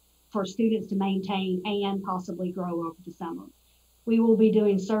 For students to maintain and possibly grow over the summer. We will be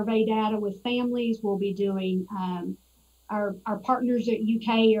doing survey data with families. We'll be doing, our partners at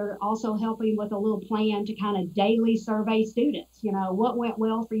UK are also helping with a little plan to kind of daily survey students. You know, what went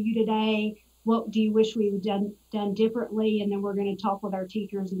well for you today? What do you wish we would done differently? And then we're going to talk with our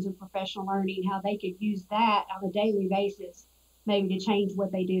teachers and some professional learning, how they could use that on a daily basis, maybe to change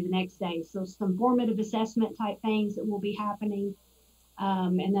what they do the next day. So some formative assessment type things that will be happening.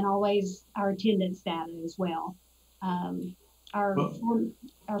 And then always our attendance data as well. Our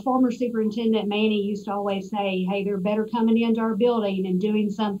former superintendent, Manny, used to always say, hey, they're better coming into our building and doing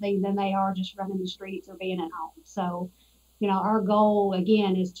something than they are just running the streets or being at home. So, you know, our goal,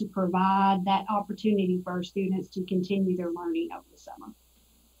 again, is to provide that opportunity for our students to continue their learning over the summer.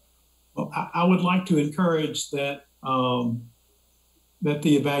 Well, I would like to encourage that that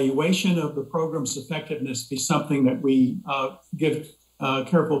the evaluation of the program's effectiveness be something that we give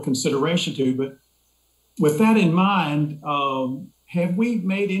careful consideration to. But with that in mind, have we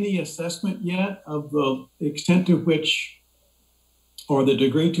made any assessment yet of the extent to which, or the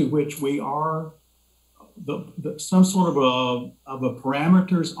degree to which we are some sort of a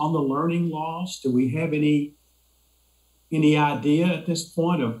parameters on the learning loss? Do we have any idea at this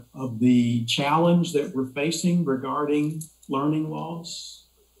point of the challenge that we're facing regarding learning loss?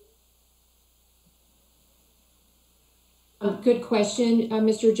 Good question,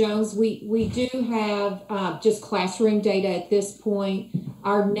 Mr. Jones. We do have just classroom data at this point.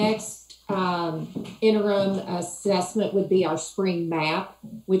 Our next interim assessment would be our spring map,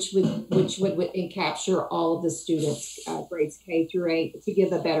 which would capture all of the students, grades K through 8, to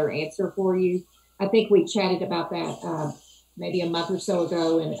give a better answer for you. I think we chatted about that maybe a month or so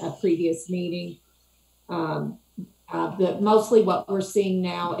ago in a previous meeting. Mostly what we're seeing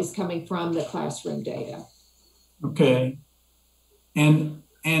now is coming from the classroom data. Okay.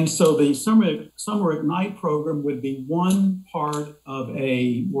 And so the Summer Ignite program would be one part of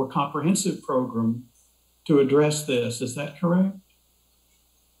a more comprehensive program to address this. Is that correct?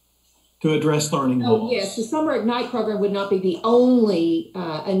 To address learning loss. Oh, yes. The Summer Ignite program would not be the only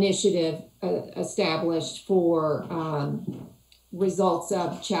initiative established for results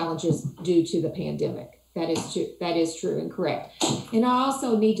of challenges due to the pandemic. That is true and correct. And I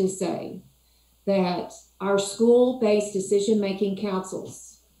also need to say that our school-based decision-making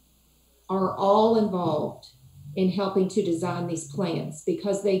councils are all involved in helping to design these plans,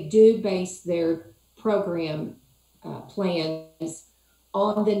 because they do base their program plans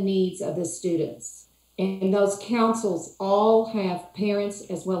on the needs of the students. And those councils all have parents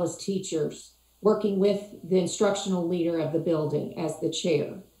as well as teachers working with the instructional leader of the building as the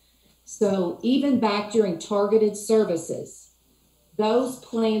chair. So even back during targeted services, those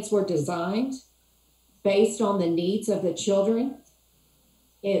plans were designed based on the needs of the children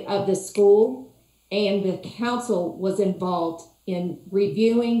of the school, and the council was involved in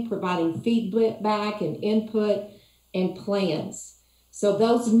reviewing, providing feedback and input and plans. So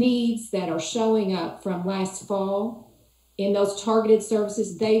those needs that are showing up from last fall in those targeted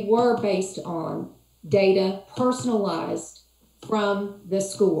services, they were based on data, personalized from the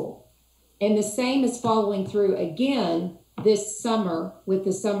school. And the same is following through again this summer with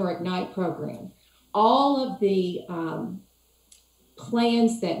the Summer Ignite program. All of the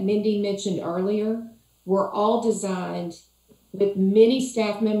plans that Mindy mentioned earlier were all designed with many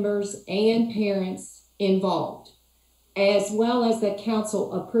staff members and parents involved, as well as the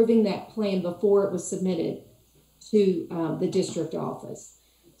council approving that plan before it was submitted to the district office.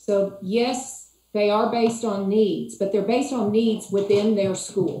 So yes, they are based on needs, but they're based on needs within their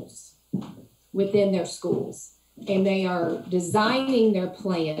schools, And they are designing their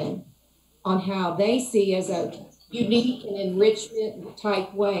plan on how they see as a unique and enrichment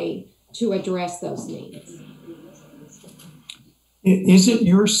type way to address those needs. Is it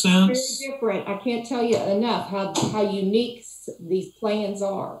your sense? Very different. I can't tell you enough how unique these plans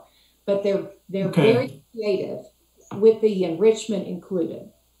are, but they're Okay. very creative with the enrichment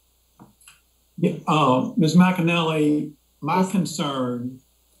included. Yeah, Ms. McAnally, my concern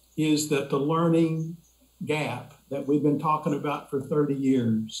is that the learning gap that we've been talking about for 30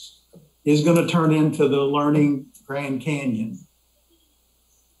 years is going to turn into the learning Grand Canyon.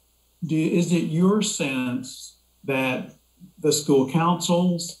 Is it your sense that the school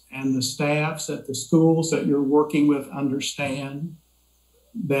councils and the staffs at the schools that you're working with understand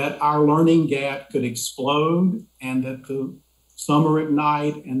that our learning gap could explode and that the Summer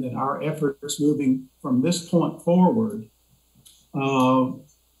Ignite and that our efforts moving from this point forward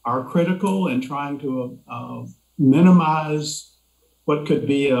are critical in trying to minimize what could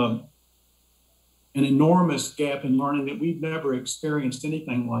be an enormous gap in learning that we've never experienced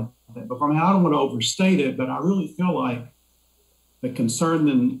anything like that. But I don't want to overstate it, but I really feel like the concern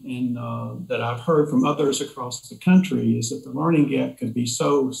that I've heard from others across the country is that the learning gap could be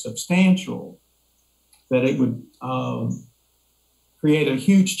so substantial that it would create a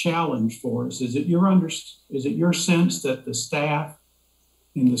huge challenge for us. Is it your sense that the staff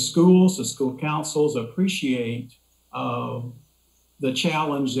in the schools, the school councils appreciate the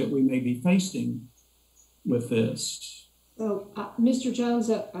challenge that we may be facing with this? So, Mr. Jones,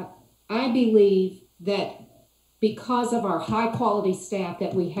 I believe that because of our high quality staff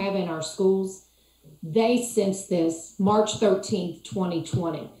that we have in our schools, they sense this March 13th,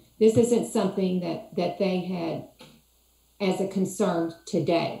 2020. This isn't something that they had as a concern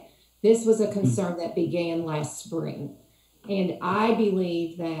today. This was a concern that began last spring. And I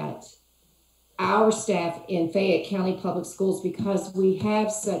believe that our staff in Fayette County Public Schools, because we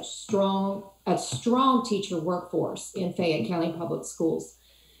have such a strong teacher workforce in Fayette County Public Schools,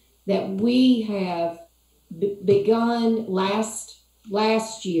 that we have begun last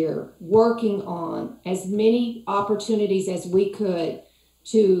year working on as many opportunities as we could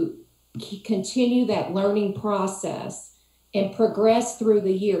to continue that learning process and progress through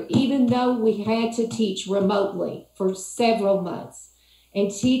the year, even though we had to teach remotely for several months.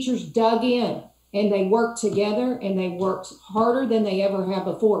 And teachers dug in and they worked together and they worked harder than they ever have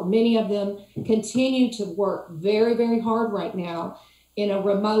before. Many of them continue to work very, very hard right now in a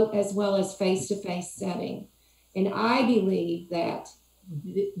remote as well as face-to-face setting. And I believe that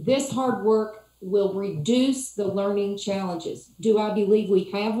this hard work will reduce the learning challenges. Do I believe we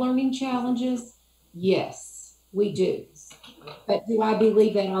have learning challenges? Yes, we do. But do I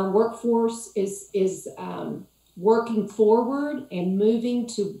believe that our workforce is working forward and moving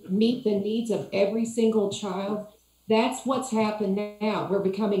to meet the needs of every single child? That's what's happened now. We're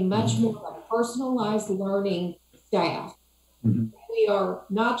becoming much more of a personalized learning staff. Mm-hmm. We are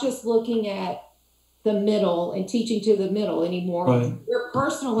not just looking at the middle and teaching to the middle anymore. Right. We're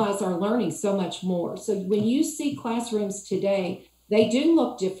personalized our learning so much more. So when you see classrooms today, they do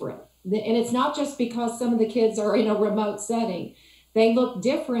look different. And it's not just because some of the kids are in a remote setting. They look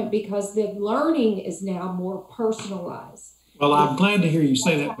different because the learning is now more personalized. Well, I'm glad to hear you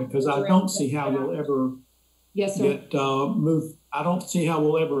say that, because I don't see how you'll ever get moved. I don't see how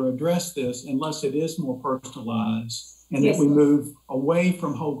we'll ever address this unless it is more personalized and that we move away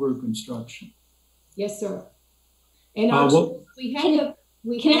from whole group instruction. Yes, sir. And we have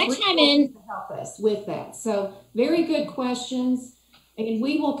I chime in to help us with that. So very good questions. And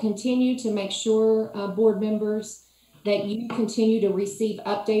we will continue to make sure, board members, that you continue to receive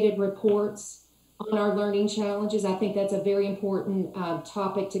updated reports on our learning challenges. I think that's a very important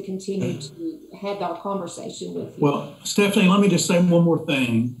topic to continue to have our conversation with you. Well, Stephanie, let me just say one more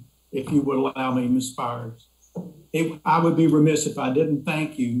thing, if you would allow me, Ms. Spires. I would be remiss if I didn't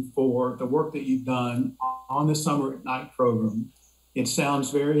thank you for the work that you've done on the Summer Ignite program. It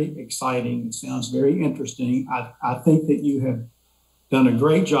sounds very exciting. It sounds very interesting. I think that you have done a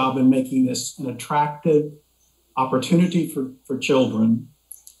great job in making this an attractive opportunity for children.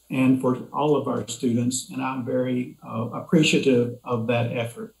 and for all of our students. And I'm very appreciative of that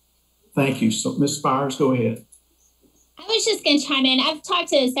effort. Thank you. So Ms. Spires, go ahead. I was just going to chime in. I've talked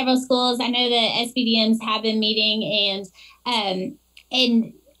to several schools. I know the SBDMs have been meeting, and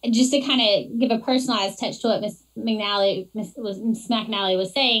just to kind of give a personalized touch to what Ms. McNally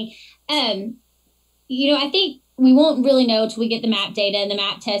was saying, I think we won't really know till we get the MAP data, and the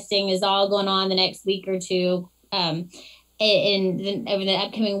MAP testing is all going on the next week or two over the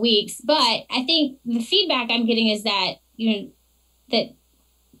upcoming weeks. But I think the feedback I'm getting is that, that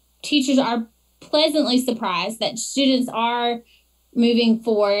teachers are pleasantly surprised that students are moving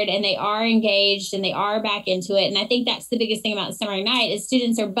forward and they are engaged and they are back into it. And I think that's the biggest thing about Summer Ignite is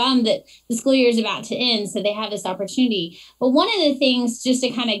students are bummed that the school year is about to end, so they have this opportunity. But one of the things, just to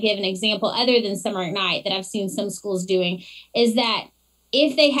kind of give an example other than Summer Ignite that I've seen some schools doing, is that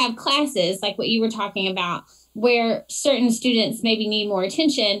if they have classes like what you were talking about, where certain students maybe need more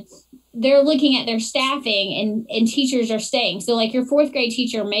attention, they're looking at their staffing and teachers are staying. So like your fourth grade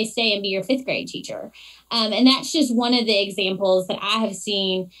teacher may stay and be your fifth grade teacher. And that's just one of the examples that I have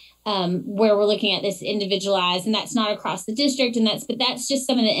seen where we're looking at this individualized, and that's not across the district. But that's just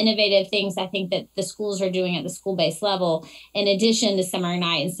some of the innovative things I think that the schools are doing at the school-based level, in addition to Summer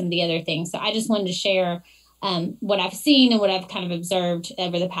Night and some of the other things. So I just wanted to share what I've seen and what I've kind of observed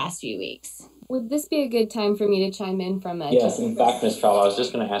over the past few weeks. Would this be a good time for me to chime in from a Yes, in fact, Ms. Trowell, I was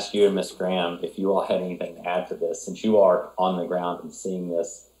just going to ask you and Ms. Graham if you all had anything to add to this, since you are on the ground and seeing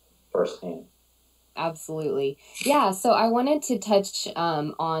this firsthand. Absolutely. Yeah, so I wanted to touch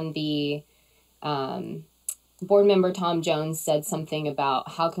on the board member Tom Jones said something about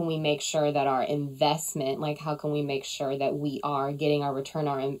how can we make sure that our investment, like how can we make sure that we are getting our return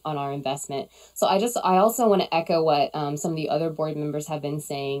on our investment. So I also want to echo what some of the other board members have been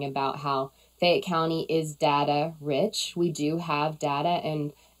saying about how Fayette County is data rich. We do have data,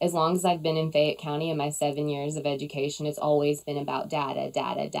 and as long as I've been in Fayette County in my 7 years of education, it's always been about data.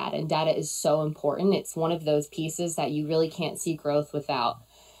 And data is so important. It's one of those pieces that you really can't see growth without.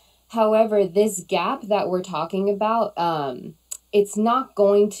 However, this gap that we're talking about, it's not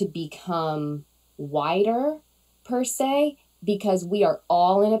going to become wider per se, because we are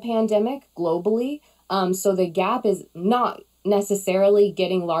all in a pandemic globally. So the gap is not necessarily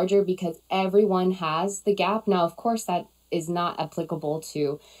getting larger because everyone has the gap. Now, of course, that is not applicable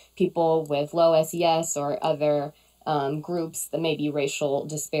to people with low SES or other groups that may be racial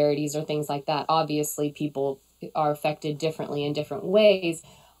disparities or things like that. Obviously, people are affected differently in different ways.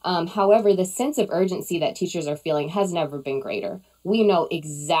 However, the sense of urgency that teachers are feeling has never been greater. We know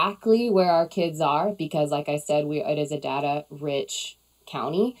exactly where our kids are because, like I said, it is a data-rich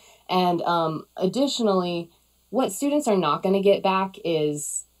county. And additionally, what students are not going to get back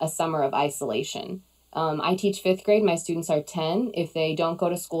is a summer of isolation. I teach fifth grade. My students are 10. If they don't go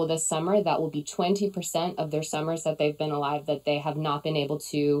to school this summer, that will be 20% of their summers that they've been alive that they have not been able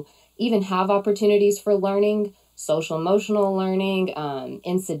to even have opportunities for learning, social emotional learning,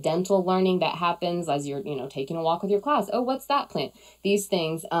 incidental learning that happens as you're, taking a walk with your class. Oh, what's that plant? These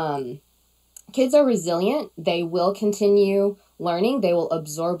things. Kids are resilient. They will continue learning. They will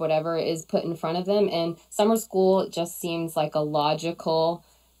absorb whatever is put in front of them. And summer school just seems like a logical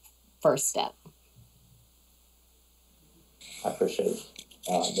first step. I appreciate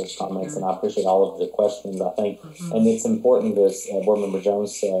those comments, and I appreciate all of the questions, I think. And it's important, as Board Member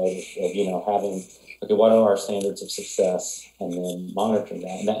Jones said, having, okay, what are our standards of success, and then monitoring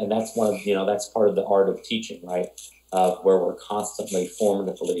that. And that's one of, that's part of the art of teaching, right? Where we're constantly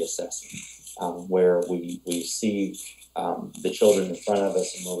formatively assessing, where we see the children in front of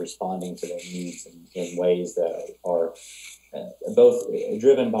us and we're responding to their needs in ways that are both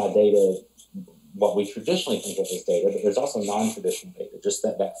driven by data, what we traditionally think of as data, but there's also non-traditional data, just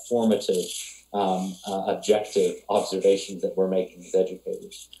that formative, objective observations that we're making as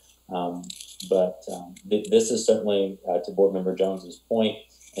educators. This is certainly, to Board Member Jones's point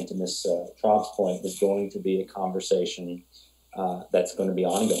and to Ms. Traub's point, is going to be a conversation that's going to be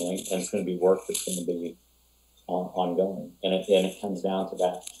ongoing, and it's going to be work that's going to be ongoing. And it comes down to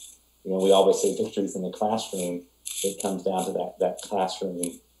that. We always say victories in the classroom. It comes down to that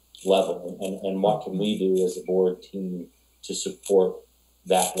classroom level, and what can we do as a board team to support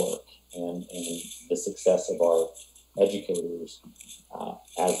that work and the success of our educators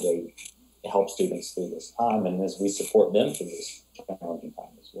as they help students through this time, and as we support them through this challenging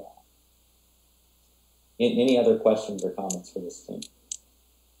time as well. Any other questions or comments for this team?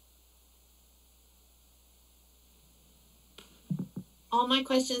 All my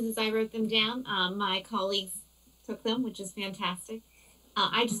questions, as I wrote them down, my colleagues took them, which is fantastic.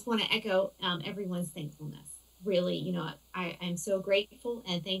 I just want to echo everyone's thankfulness. really, you know, I'm so grateful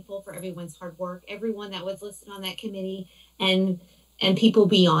and thankful for everyone's hard work, everyone that was listed on that committee, and people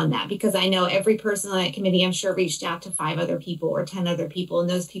beyond that, because I know every person on that committee, I'm sure, reached out to 5 other people or 10 other people, and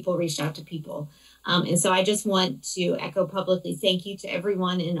those people reached out to people. And so I just want to echo publicly thank you to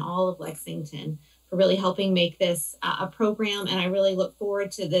everyone in all of Lexington for really helping make this a program. And I really look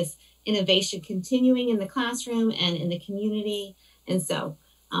forward to this innovation continuing in the classroom and in the community. And so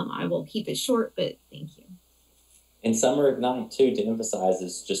I will keep it short, but thank you. And Summer Ignite, too, to emphasize,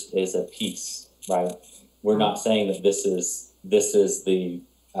 is a piece, right? We're not saying that this is the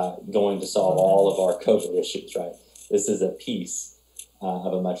going to solve all of our COVID issues, right? This is a piece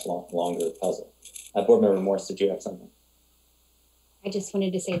of a much longer puzzle. Board Member Morse, did you have something? I just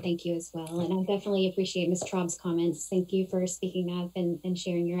wanted to say thank you as well. And I definitely appreciate Ms. Traub's comments. Thank you for speaking up and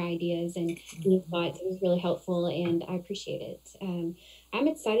sharing your ideas and your thoughts. It was really helpful and I appreciate it. I'm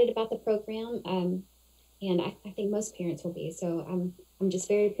excited about the program and I think most parents will be. So I'm just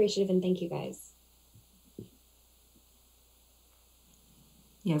very appreciative and thank you guys.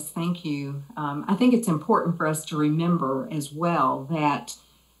 Yes, thank you. I think it's important for us to remember as well that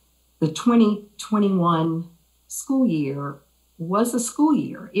the 2021 school year was a school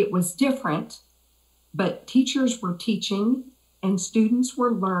year. It was different, but teachers were teaching and students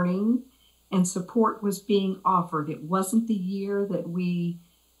were learning and support was being offered. It wasn't the year that we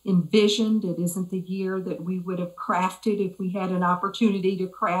envisioned. It isn't the year that we would have crafted if we had an opportunity to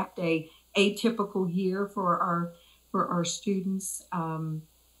craft a atypical year for our students.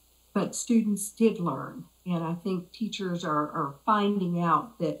 But students did learn. And I think teachers are finding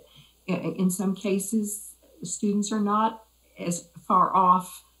out that in some cases, students are not as far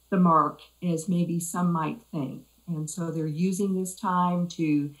off the mark as maybe some might think. And so they're using this time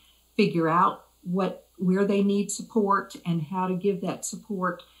to figure out where they need support and how to give that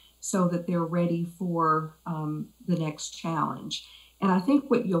support so that they're ready for the next challenge. And I think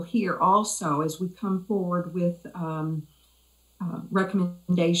what you'll hear also as we come forward with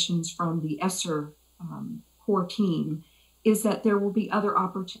recommendations from the ESSER core team is that there will be other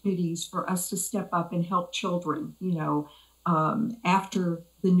opportunities for us to step up and help children, you know, after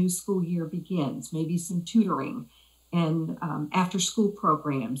the new school year begins, maybe some tutoring and after school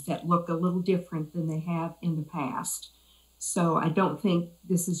programs that look a little different than they have in the past. So I don't think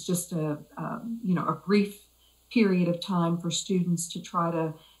this is just a brief period of time for students to try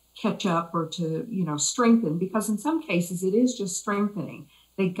to catch up or to, you know, strengthen, because in some cases it is just strengthening.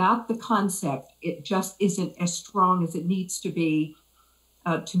 They got the concept. It just isn't as strong as it needs to be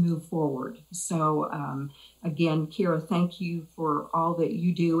to move forward. So again, Kira, thank you for all that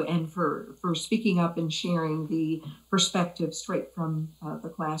you do and for speaking up and sharing the perspective straight from the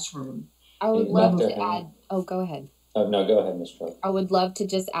classroom. I would love to add, oh, go ahead. Oh, no, go ahead, Ms. Traub. I would love to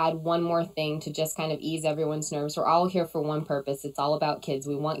just add one more thing to just kind of ease everyone's nerves. We're all here for one purpose. It's all about kids.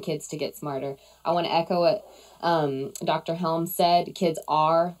 We want kids to get smarter. I want to echo what Dr. Helm said. Kids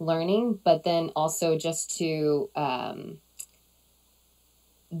are learning, but then also just to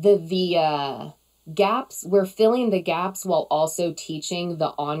the gaps, we're filling the gaps while also teaching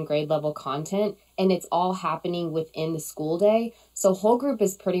the on grade level content, and it's all happening within the school day. So whole group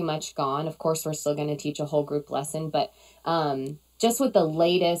is pretty much gone. Of course, we're still going to teach a whole group lesson, but just with the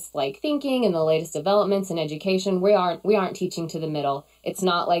latest like thinking and the latest developments in education, we aren't teaching to the middle. It's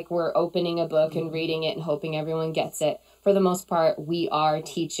not like we're opening a book and reading it and hoping everyone gets it. For the most part, we are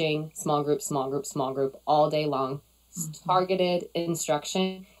teaching small group, small group, small group all day long. Targeted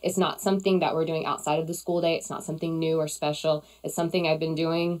instruction. It's not something that we're doing outside of the school day. It's not something new or special. It's something I've been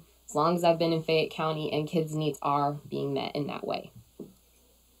doing as long as I've been in Fayette County, and kids' needs are being met in that way.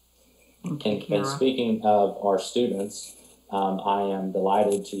 And speaking of our students, I am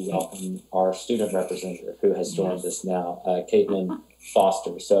delighted to welcome our student representative who has joined us now, Caitlin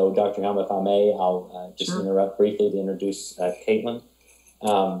Foster. So Dr. Helm, if I may, I'll just interrupt briefly to introduce Caitlin.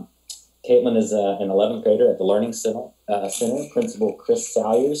 Caitlin is an 11th grader at the Learning Center. Principal Chris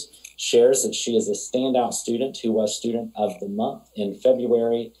Salyers shares that she is a standout student who was Student of the Month in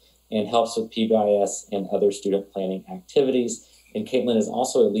February and helps with PBIS and other student planning activities. And Caitlin is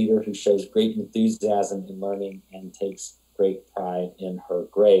also a leader who shows great enthusiasm in learning and takes great pride in her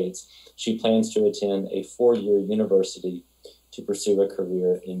grades. She plans to attend a 4-year university to pursue a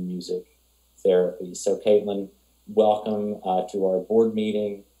career in music therapy. So Caitlin, welcome to our board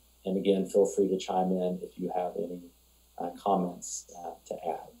meeting. And again, feel free to chime in if you have any comments to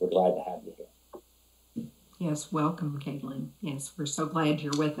add. We're glad to have you here. Yes, welcome, Caitlin. Yes, we're so glad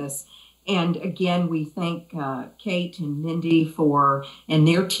you're with us. And again, we thank Kate and Mindy and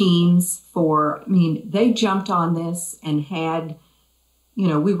their teams they jumped on this and had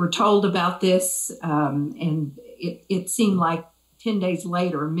we were told about this, and it seemed like 10 days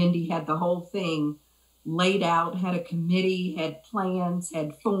later, Mindy had the whole thing laid out, had a committee, had plans,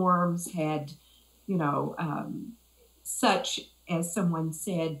 had forms, had, such as someone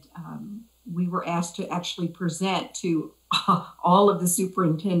said, we were asked to actually present to all of the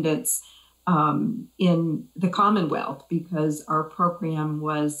superintendents in the Commonwealth, because our program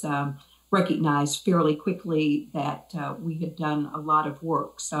was recognized fairly quickly that we had done a lot of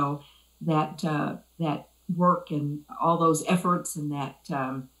work. So that work and all those efforts and that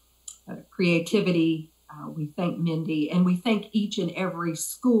creativity, we thank Mindy, and we thank each and every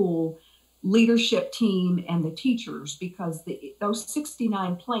school leadership team and the teachers, because those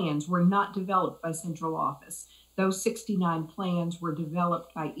 69 plans were not developed by central office. Those 69 plans were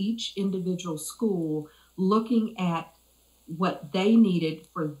developed by each individual school, looking at what they needed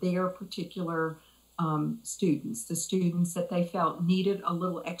for their particular students, the students that they felt needed a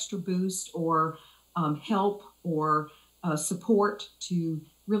little extra boost or help or support to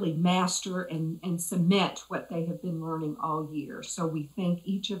really master and cement what they have been learning all year. So we thank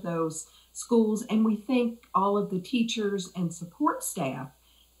each of those schools, and we thank all of the teachers and support staff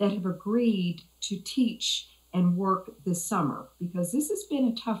that have agreed to teach and work this summer, because this has been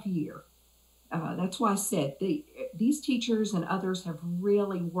a tough year. That's why I said these teachers and others have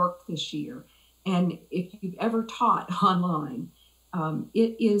really worked this year. And if you've ever taught online,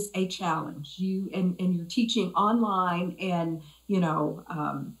 it is a challenge. And you're teaching online, and you've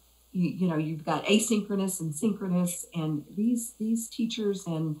got asynchronous and synchronous, and these teachers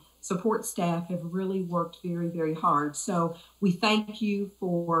and support staff have really worked very, very hard. So we thank you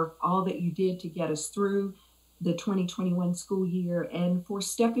for all that you did to get us through the 2021 school year, and for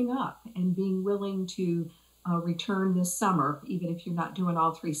stepping up and being willing to return this summer, even if you're not doing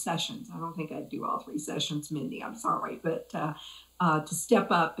all 3 sessions. I don't think I'd do all 3 sessions, Mindy, I'm sorry, but to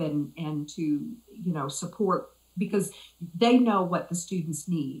step up and to, support, because they know what the students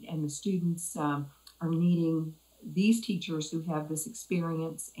need, and the students are needing these teachers who have this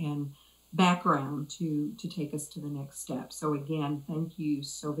experience and background to take us to the next step. So again, thank you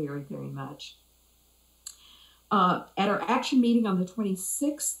so very, very much. At our action meeting on the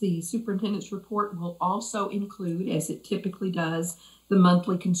 26th, the superintendent's report will also include, as it typically does, the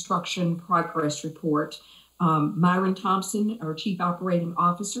monthly construction progress report. Myron Thompson, our Chief Operating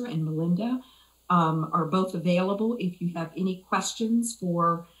Officer, and Melinda are both available if you have any questions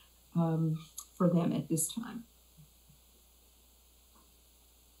for them at this time.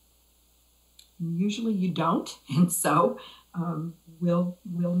 Usually you don't, and so we'll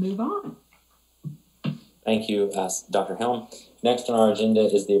move on. Thank you, Dr. Helm. Next on our agenda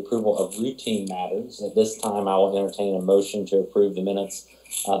is the approval of routine matters. At this time, I will entertain a motion to approve the minutes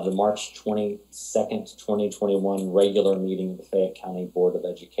of the March 22nd, 2021 regular meeting of the Fayette County Board of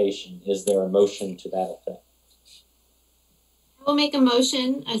Education. Is there a motion to that effect? I will make a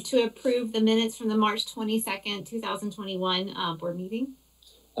motion to approve the minutes from the March 22nd, 2021 board meeting.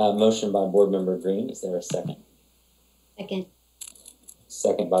 Motion by Board Member Green. Is there a second? Second.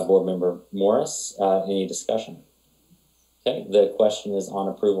 Second by Board Member Morris. Any discussion? Okay, the question is on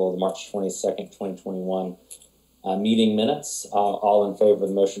approval of the March 22nd, 2021 meeting minutes. All in favor of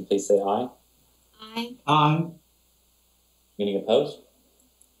the motion, please say aye. Aye. Aye. Any opposed?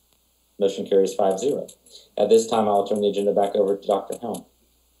 Motion carries 5-0. At this time, I'll turn the agenda back over to Dr. Helm.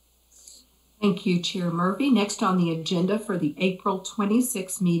 Thank you, Chair Murphy. Next on the agenda for the April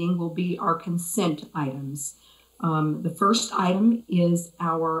 26th meeting will be our consent items. The first item is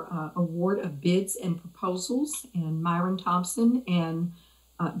our award of bids and proposals, and Myron Thompson and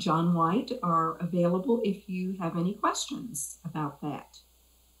John White are available if you have any questions about that.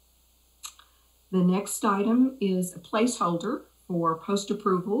 The next item is a placeholder for post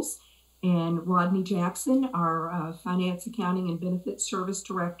approvals, and Rodney Jackson, our Finance, Accounting, and Benefits Service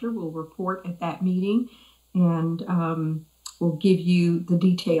Director, will report at that meeting, and will give you the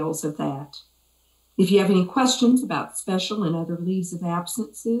details of that. If you have any questions about special and other leaves of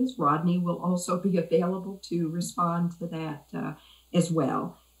absences, Rodney will also be available to respond to that as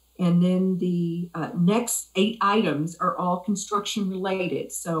well. And then the next 8 items are all construction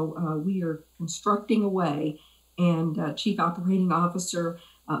related. So we are constructing away, and Chief Operating Officer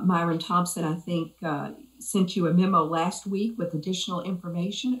Myron Thompson, I think, sent you a memo last week with additional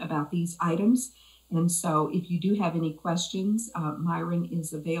information about these items. And so if you do have any questions, Myron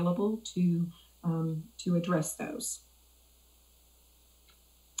is available to address those.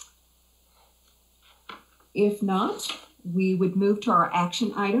 If not, we would move to our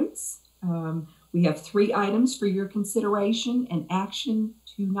action items. We have 3 items for your consideration and action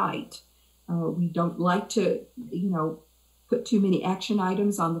tonight. We don't like to, put too many action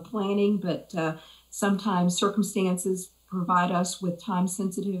items on the planning, but sometimes circumstances provide us with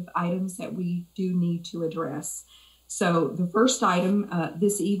time-sensitive items that we do need to address. So the first item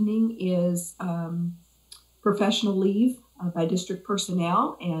this evening is professional leave by district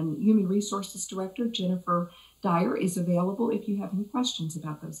personnel, and Human Resources Director Jennifer Dyer is available if you have any questions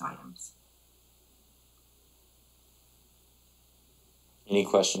about those items. Any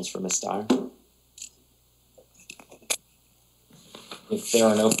questions for Ms. Dyer? If there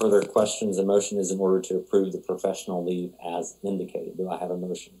are no further questions, a motion is in order to approve the professional leave as indicated. Do I have a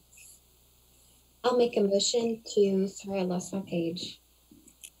motion? I'll make a motion to, sorry, I lost my page.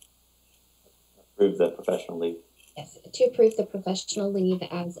 Approve the professional leave. Yes, to approve the professional leave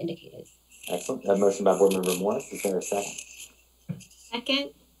as indicated. Excellent. A motion by Board Member Morris. Is there a second?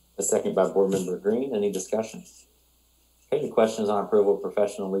 Second. A second by Board Member Green. Any discussion? Okay, the questions on approval of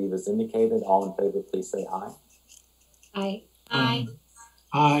professional leave as indicated. All in favor, please say aye. Aye. Aye.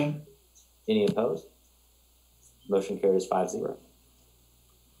 Aye. Any opposed? Motion carries 5-0.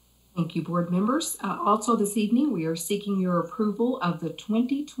 Thank you, board members. Also this evening, we are seeking your approval of the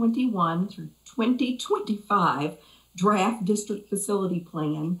 2021 through 2025 draft district facility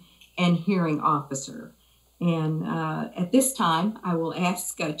plan and hearing officer. And at this time, I will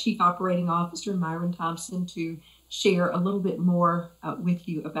ask Chief Operating Officer Myron Thompson to share a little bit more with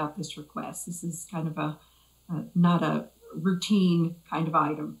you about this request. This is kind of not a routine kind of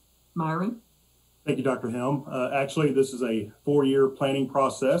item. Myron? Thank you, Dr. Helm. Actually, this is a 4-year planning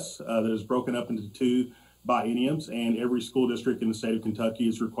process that is broken up into 2 bienniums, and every school district in the state of Kentucky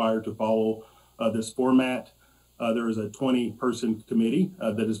is required to follow this format. There is a 20-person committee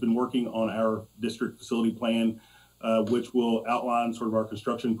that has been working on our district facility plan, which will outline sort of our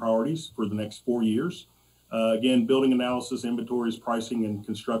construction priorities for the next 4 years. Again, building analysis, inventories, pricing, and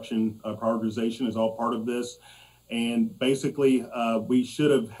construction prioritization is all part of this. And basically, we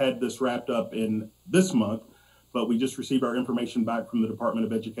should have had this wrapped up in this month, but we just received our information back from the Department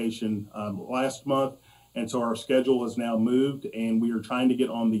of Education last month. And so our schedule has now moved, and we are trying to get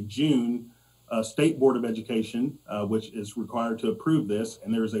on the June State Board of Education, which is required to approve this.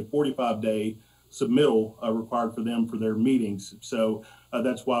 And there is a 45-day submittal required for them for their meetings. So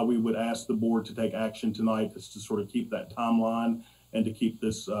that's why we would ask the board to take action tonight, is to sort of keep that timeline and to keep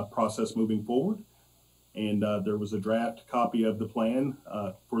this process moving forward. And there was a draft copy of the plan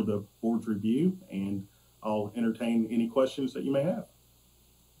for the board's review, and I'll entertain any questions that you may have.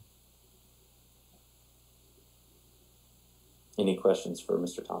 Any questions for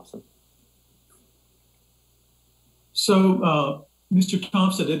Mr. Thompson? So, Mr.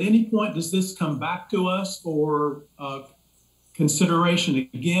 Thompson, at any point, does this come back to us for consideration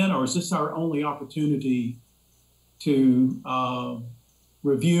again, or is this our only opportunity to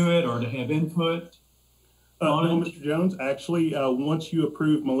review it or to have input? No, Mr. Jones, actually, once you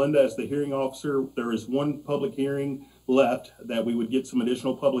approve Melinda as the hearing officer, there is one public hearing left that we would get some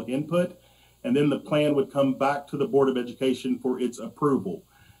additional public input, and then the plan would come back to the Board of Education for its approval.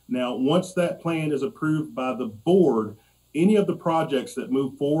 Now, once that plan is approved by the board, any of the projects that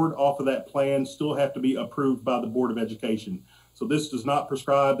move forward off of that plan still have to be approved by the Board of Education. So this does not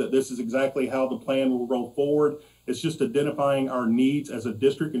prescribe that this is exactly how the plan will roll forward. It's just identifying our needs as a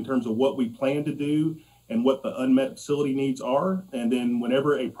district in terms of what we plan to do and what the unmet facility needs are. And then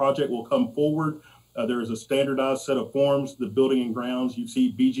whenever a project will come forward, there is a standardized set of forms, the building and grounds, you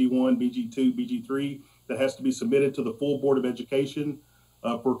see BG1, BG2, BG3, that has to be submitted to the full Board of Education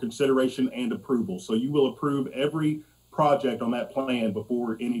for consideration and approval. So you will approve every project on that plan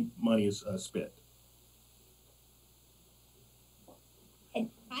before any money is spent.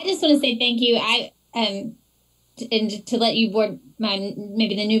 I just want to say thank you. And to let you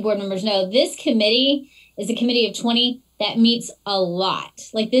maybe the new board members know, this committee is a committee of 20 that meets a lot.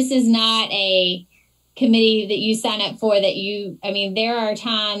 Like, this is not a committee that you sign up for there are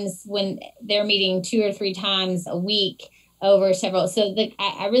times when they're meeting 2 or 3 times a week over several. So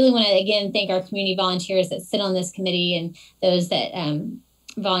I really want to, again, thank our community volunteers that sit on this committee and those that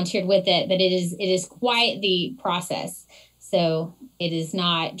volunteered with it, but it is quite the process. So it is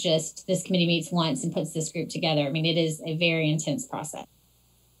not just this committee meets once and puts this group together. I mean, it is a very intense process.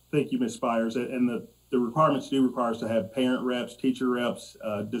 Thank you, Ms. Spires. And the requirements do require us to have parent reps, teacher reps,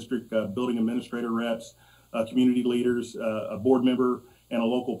 district building administrator reps, community leaders, a board member, and a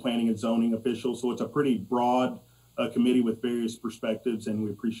local planning and zoning official. So it's a pretty broad committee with various perspectives, and we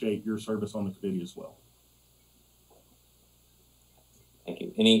appreciate your service on the committee as well. Thank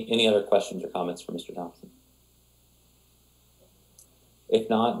you. Any other questions or comments for Mr. Thompson? If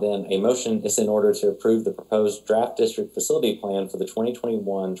not, then a motion is in order to approve the proposed draft district facility plan for the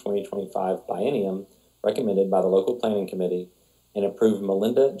 2021-2025 biennium recommended by the local planning committee, and approve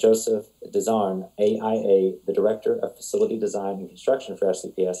Melinda Joseph Desarn, AIA, the Director of Facility Design and Construction for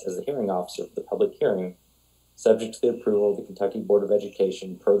SCPS, as the hearing officer for the public hearing, subject to the approval of the Kentucky Board of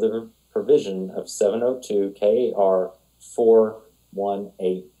Education per the provision of 702 KAR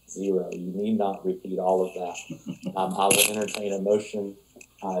 4180. You need not repeat all of that. I will entertain a motion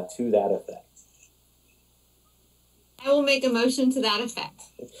to that effect. I will make a motion to that effect.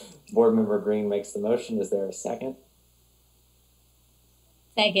 Board Member Green makes the motion. Is there a second?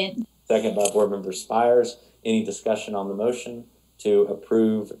 Second. Second by Board Member Spires. Any discussion on the motion to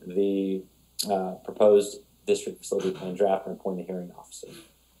approve the proposed district facility plan draft and appoint a hearing officer?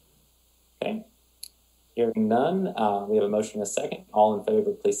 Okay. Hearing none, we have a motion and a second. All in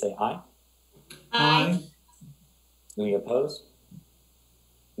favor, please say aye. Aye. Any opposed?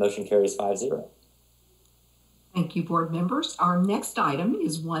 Motion carries 5-0. Thank you, board members. Our next item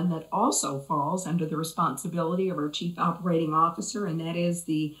is one that also falls under the responsibility of our Chief Operating Officer, and that is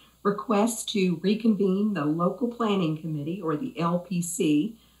the request to reconvene the Local Planning Committee, or the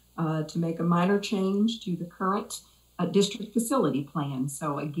LPC, to make a minor change to the current district facility plan.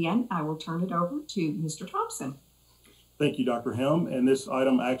 So again, I will turn it over to Mr. Thompson. Thank you, Dr. Helm. And this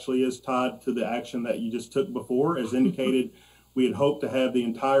item actually is tied to the action that you just took before. As indicated, we had hoped to have the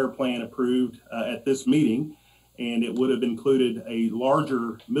entire plan approved at this meeting, and it would have included a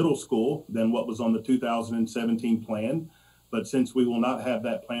larger middle school than what was on the 2017 plan. But since we will not have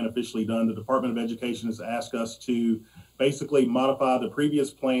that plan officially done, the Department of Education has asked us to basically modify the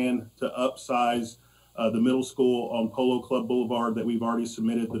previous plan to upsize the middle school on Polo Club Boulevard that we've already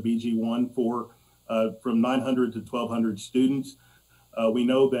submitted the BG1 for, from 900 to 1,200 students. We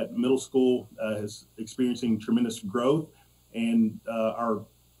know that middle school is experiencing tremendous growth, and our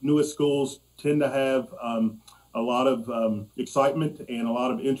newest schools tend to have a lot of excitement and a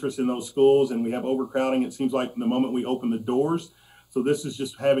lot of interest in those schools, and we have overcrowding, it seems like, the moment we open the doors. So this is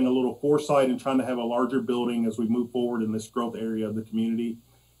just having a little foresight and trying to have a larger building as we move forward in this growth area of the community.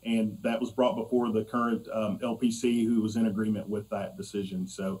 And that was brought before the current LPC, who was in agreement with that decision.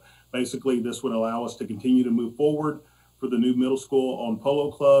 So basically, this would allow us to continue to move forward for the new middle school on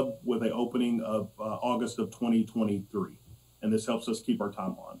Polo Club with an opening of August of 2023. And this helps us keep our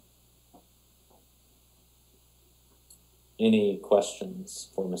timeline. Any questions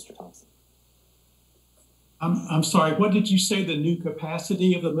for Mr. Thompson? I'm sorry, what did you say the new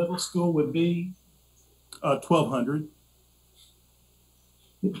capacity of the middle school would be? 1,200.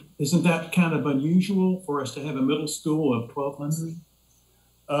 Isn't that kind of unusual for us to have a middle school of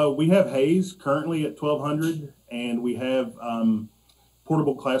 1,200? We have Hayes currently at 1,200, and we have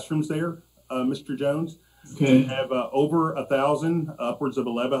portable classrooms there, Mr. Jones. Okay. We have over 1,000, upwards of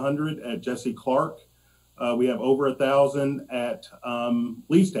 1,100 at Jesse Clark. We have over 1,000 at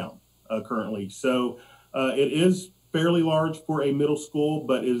Leestown currently. So it is fairly large for a middle school,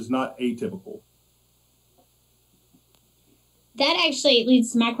 but it is not atypical. That actually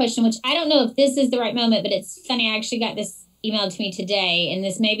leads to my question, which I don't know if this is the right moment, but it's funny. I actually got this emailed to me today, and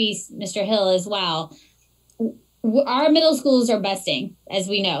this may be Mr. Hill as well. Our middle schools are busting, as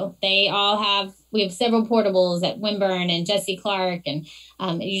we know. We have several portables at Wimburn and Jesse Clark, and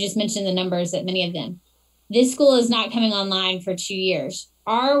you just mentioned the numbers at many of them. This school is not coming online for 2 years.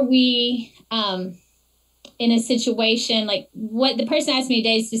 Are we in a situation like what the person asked me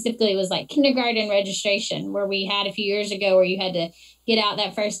today specifically was like kindergarten registration, where we had a few years ago where you had to get out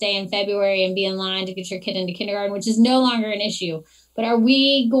that first day in February and be in line to get your kid into kindergarten, which is no longer an issue. But are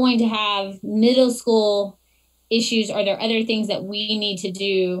we going to have middle school issues? Are there other things that we need to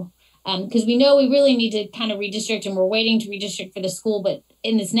do? Because we know we really need to kind of redistrict, and we're waiting to redistrict for the school. But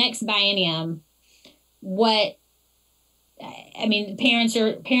in this next biennium,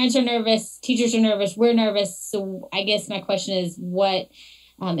 parents are nervous, teachers are nervous, we're nervous. So I guess my question is what,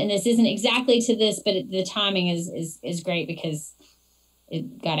 and this isn't exactly to this, but the timing is great because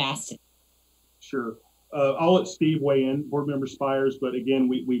it got asked. Sure. I'll let Steve weigh in, Board Member Spires, but again,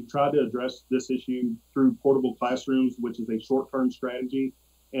 we've tried to address this issue through portable classrooms, which is a short-term strategy.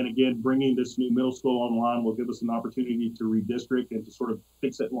 And again, bringing this new middle school online will give us an opportunity to redistrict and to sort of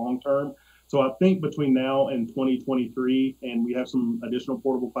fix it long-term. So I think between now and 2023, and we have some additional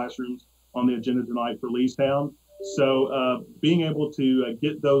portable classrooms on the agenda tonight for Leestown. So being able to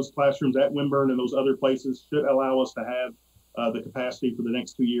get those classrooms at Wimburn and those other places should allow us to have the capacity for the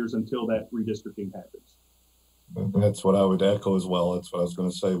next 2 years until that redistricting happens. That's what I would echo as well. That's what I was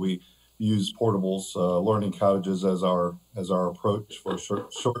going to say. We use portables, learning cottages as our approach for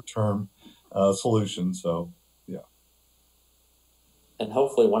short-term solution. So. And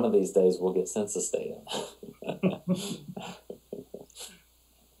hopefully one of these days we'll get census data.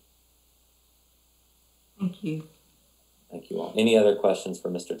 Thank you. Thank you all. Any other questions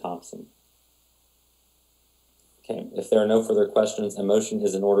for Mr. Thompson? Okay, if there are no further questions, a motion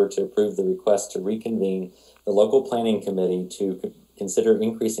is in order to approve the request to reconvene the local planning committee to consider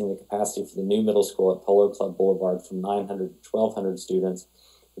increasing the capacity for the new middle school at Polo Club Boulevard from 900 to 1,200 students,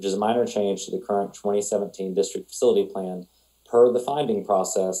 which is a minor change to the current 2017 district facility plan per the finding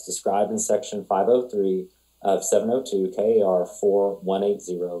process described in section 503 of 702 KAR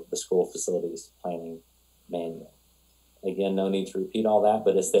 4180, the school facilities planning manual. Again, no need to repeat all that,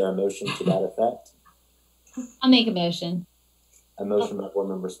 but is there a motion to that effect? I'll make a motion. A motion by Board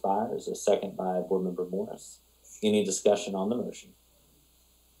Member Spires, a second by Board Member Morris. Any discussion on the motion?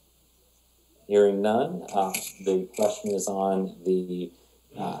 Hearing none, the question is on the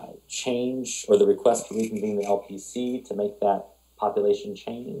change or the request to reconvene the LPC to make that population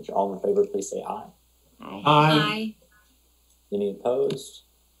change. All in favor, please say aye. Aye. Aye. Any opposed?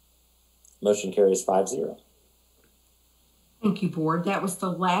 Motion carries 5-0. Thank you, Board. That was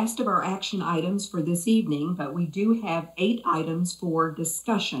the last of our action items for this evening, but we do have 8 items for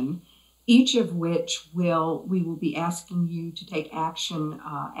discussion, each of which we will be asking you to take action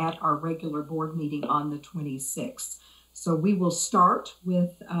at our regular board meeting on the 26th. So we will start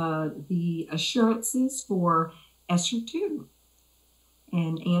with the assurances for ESSER 2.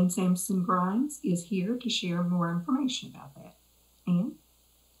 And Ann Sampson Grimes is here to share more information about that. Ann?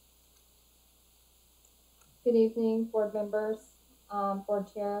 Good evening, board members,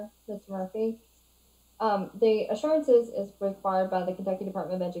 board chair, Mr. Murphy. The assurances is required by the Kentucky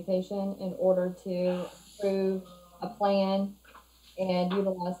Department of Education in order to approve a plan and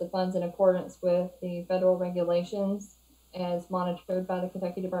utilize the funds in accordance with the federal regulations as monitored by the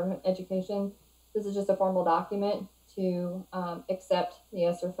Kentucky Department of Education. This is just a formal document to accept the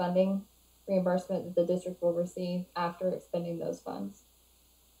ESSER funding reimbursement that the district will receive after expending those funds.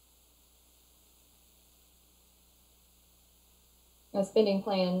 A spending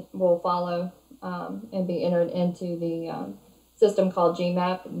plan will follow and be entered into the system called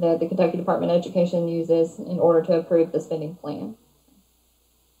GMAP that the Kentucky Department of Education uses in order to approve the spending plan.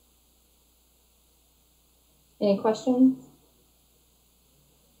 Any questions?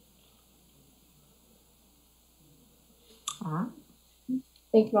 All right.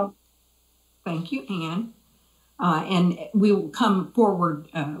 Thank you all. Thank you, Ann. And we will come forward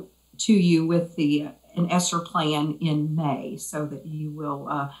to you with an ESSER plan in May, so that you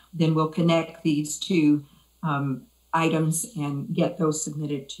will then we'll connect these two items and get those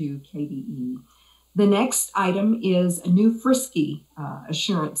submitted to KDE. The next item is a new Frisky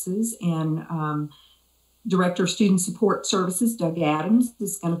assurances, and Director of Student Support Services, Doug Adams,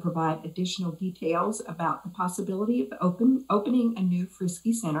 is going to provide additional details about the possibility of opening a new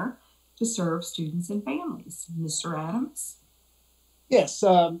Frisky Center to serve students and families. Mr. Adams? Yes,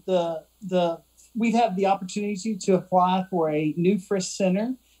 we've had the opportunity to apply for a new Frisk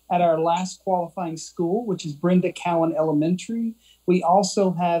Center at our last qualifying school, which is Brenda Cowan Elementary. We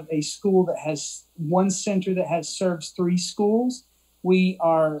also have a school that has one center that serves 3 schools. We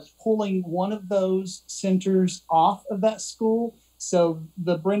are pulling one of those centers off of that school. So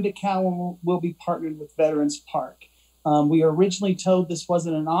the Brenda Cowan will be partnered with Veterans Park. We were originally told this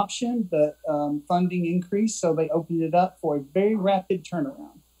wasn't an option, but funding increased, so they opened it up for a very rapid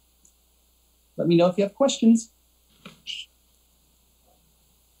turnaround. Let me know if you have questions.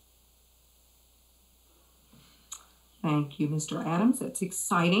 Thank you, Mr. Adams. That's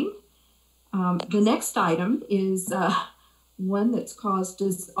exciting. The next item is one that's caused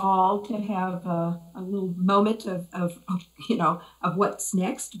us all to have a little moment of what's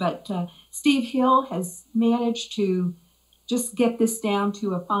next. But Steve Hill has managed to just get this down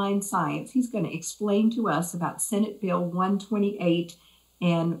to a fine science. He's going to explain to us about Senate Bill 128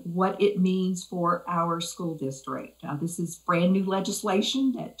 and what it means for our school district. This is brand new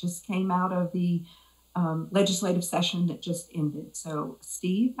legislation that just came out of the legislative session that just ended. So,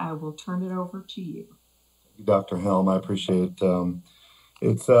 Steve, I will turn it over to you. Dr. Helm, I appreciate it.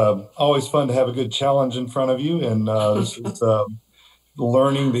 It's always fun to have a good challenge in front of you, and this is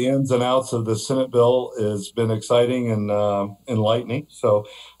learning the ins and outs of the Senate bill has been exciting and enlightening. So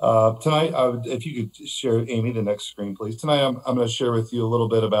tonight, if you could share, Amy, the next screen, please. Tonight, I'm going to share with you a little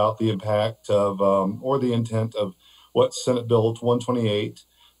bit about the impact of or the intent of what Senate Bill 128,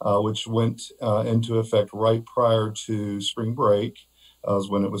 which went into effect right prior to spring break,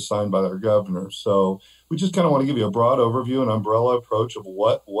 was when it was signed by our governor. So we just kind of want to give you a broad overview, an umbrella approach of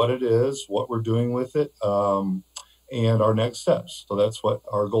what it is, what we're doing with it, and our next steps. So that's what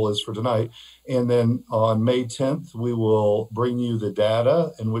our goal is for tonight. And then on May 10th, we will bring you the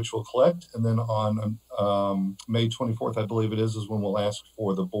data in which we'll collect. And then on May 24th, I believe it is when we'll ask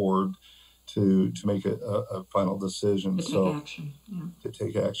for the board to make a final decision. To take action. Yeah. To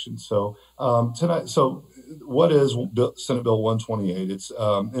take action. So tonight, so what is Senate Bill 128? It's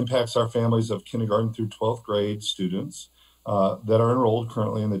impacts our families of kindergarten through 12th grade students that are enrolled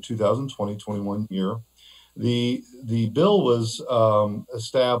currently in the 2020-21 year. The bill was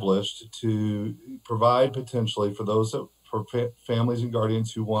established to provide potentially for those for families and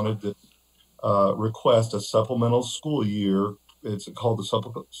guardians who wanted to request a supplemental school year. It's called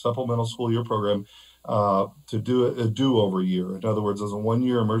the supplemental school year program to do a do-over year. In other words, there's a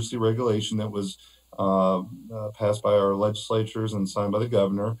 1-year emergency regulation that was passed by our legislatures and signed by the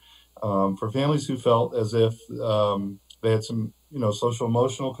governor for families who felt as if they had some, social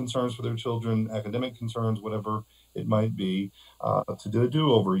emotional concerns for their children, academic concerns, whatever it might be, to do a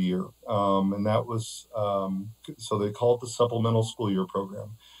do-over year. And that was, so they call it the supplemental school year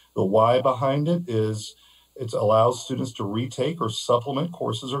program. The why behind it is it allows students to retake or supplement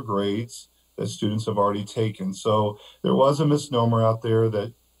courses or grades that students have already taken. So there was a misnomer out there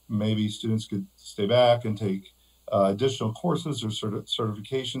that maybe students could stay back and take additional courses or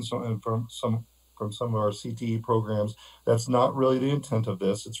certifications from some of our CTE programs. That's not really the intent of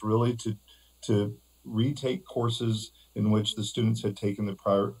this. It's really to retake courses in which the students had taken the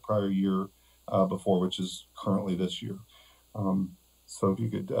prior year before, which is currently this year. So if you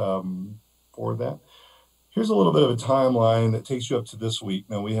could forward that. Here's a little bit of a timeline that takes you up to this week.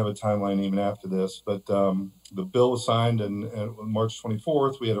 Now, we have a timeline even after this, but the bill was signed on March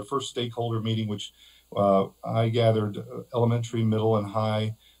 24th. We had a first stakeholder meeting, which I gathered elementary, middle, and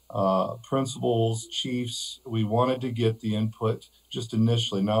high principals, chiefs. We wanted to get the input just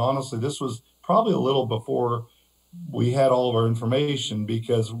initially. Now, honestly, this was probably a little before we had all of our information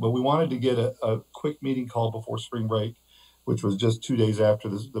but we wanted to get a quick meeting called before spring break, which was just 2 days after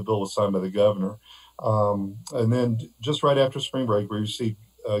the bill was signed by the governor. And then just right after spring break, we received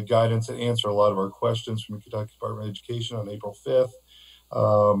guidance and answer a lot of our questions from the Kentucky Department of Education on April 5th.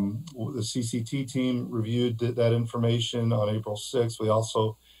 The CCT team reviewed that information on April 6th. We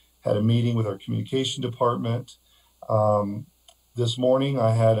also had a meeting with our communication department. This morning,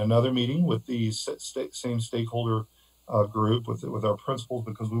 I had another meeting with the same stakeholder group with our principals,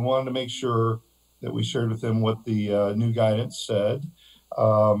 because we wanted to make sure that we shared with them what the new guidance said.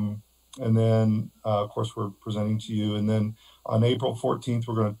 And then, of course, we're presenting to you. And then on April 14th,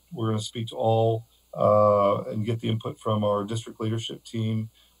 we're gonna speak to all and get the input from our district leadership team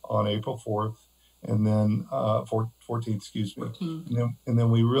on April 4th, and then 14th, excuse me. 14th. And then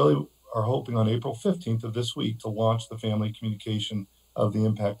we really are hoping on April 15th of this week to launch the family communication of the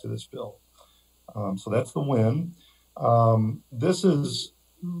impact of this bill. So that's the win. This is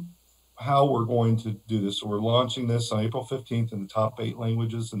how we're going to do this. So we're launching this on April 15th in the top 8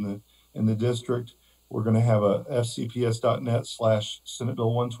 languages in the district. We're going to have a fcps.net/Senate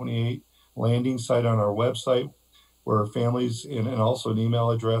Bill 128 landing site on our website, where families, and also an email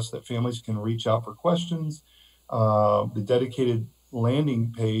address that families can reach out for questions. The dedicated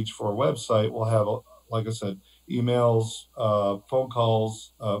landing page for our website will have, like I said, emails, phone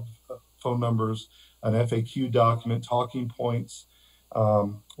calls, phone numbers, an FAQ document, talking points.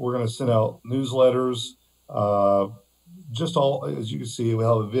 We're going to send out newsletters, just all, as you can see,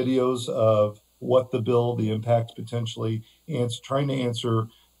 we'll have videos of what the impact potentially, trying to answer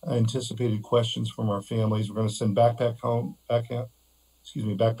anticipated questions from our families. We're going to send backpack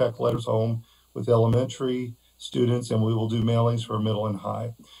letters home with elementary students, and we will do mailings for middle and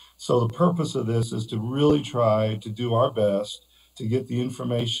high. So the purpose of this is to really try to do our best to get the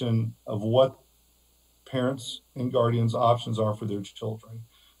information of what parents and guardians' options are for their children.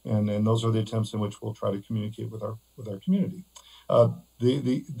 And those are the attempts in which we'll try to communicate with our community.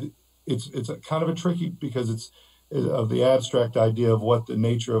 It's a kind of a tricky, because it's of the abstract idea of what the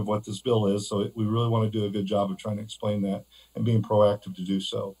nature of what this bill is. So we really want to do a good job of trying to explain that and being proactive to do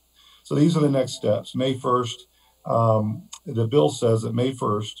so. So these are the next steps. May 1st, the bill says that May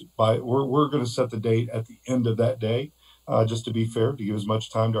 1st, we're going to set the date at the end of that day, just to be fair, to give as much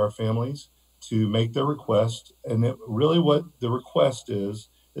time to our families to make their request. And really what the request is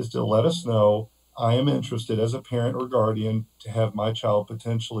to let us know, I am interested as a parent or guardian to have my child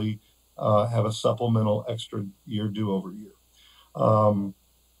potentially have a supplemental extra year do-over year.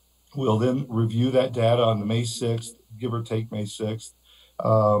 We'll then review that data on the May 6th, give or take May 6th,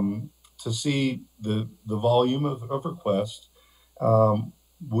 to see the volume of requests.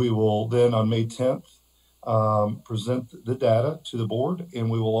 We will then on May 10th present the data to the board,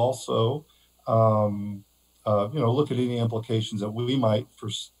 and we will also look at any implications that we might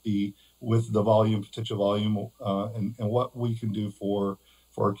foresee with the potential volume, and what we can do for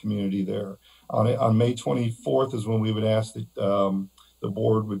our community there. On May 24th is when we would ask that the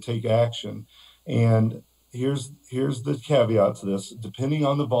board would take action. And here's the caveat to this: depending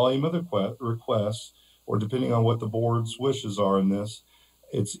on the volume of the requests, or depending on what the board's wishes are in this,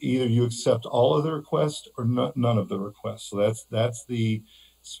 it's either you accept all of the requests or none of the requests. So that's the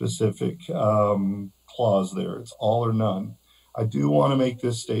specific clause there. It's all or none. I do want to make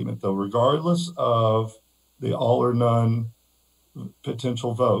this statement though: regardless of the all or none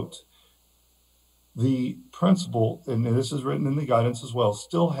potential vote, the principal, and this is written in the guidance as well,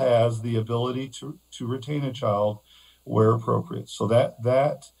 still has the ability to retain a child where appropriate. So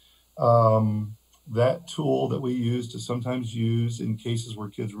that tool that we use to sometimes use in cases where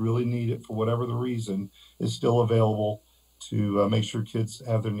kids really need it for whatever the reason is still available to make sure kids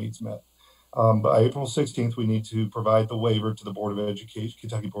have their needs met. By April 16th, we need to provide the waiver to the Board of Education,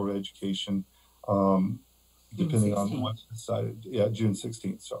 Kentucky Board of Education, depending on what's decided. Yeah, June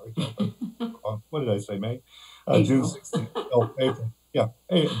 16th, sorry. What did I say, May? June 16th. Oh, April. Yeah,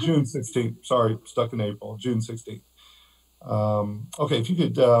 hey, June 16th. Sorry, stuck in April. June 16th. Okay, if you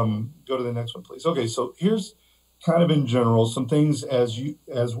could go to the next one, please. Okay, so here's kind of in general some things as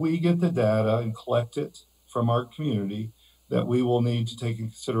we get the data and collect it from our community that we will need to take in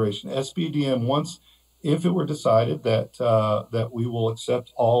consideration. SBDM, if it were decided that that we will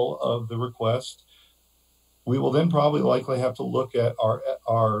accept all of the requests, we will then probably likely have to look at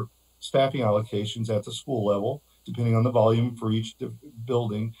our staffing allocations at the school level, depending on the volume for each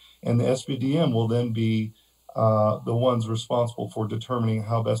building, and the SBDM will then be the ones responsible for determining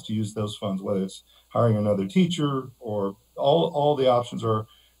how best to use those funds, whether it's hiring another teacher or all the options are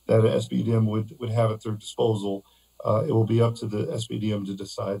that an SBDM would have at their disposal. It will be up to the SBDM to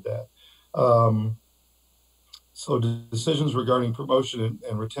decide that. So decisions regarding promotion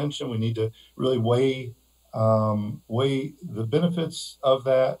and retention, we need to really weigh the benefits of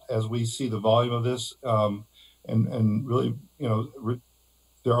that as we see the volume of this, and really,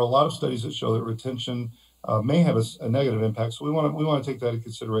 there are a lot of studies that show that retention may have a negative impact. So we want to take that into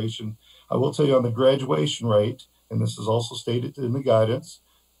consideration. I will tell you on the graduation rate, and this is also stated in the guidance,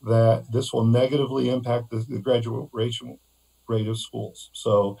 that this will negatively impact the graduation rate of schools.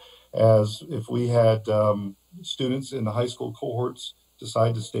 So as if we had students in the high school cohorts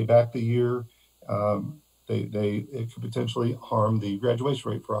decide to stay back the year, it could potentially harm the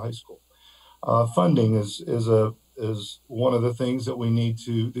graduation rate for a high school. Funding is one of the things that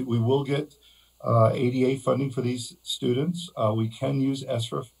we will get ADA funding for these students. We can use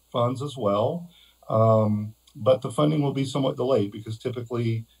ESSER funds as well, but the funding will be somewhat delayed because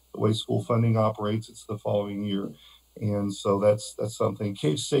typically the way school funding operates, it's the following year. And so that's something.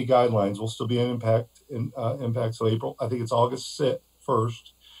 KHSA guidelines will still be an impact. So April, I think it's August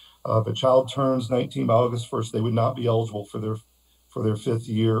 1st. If a child turns 19 by August 1st, they would not be eligible for their fifth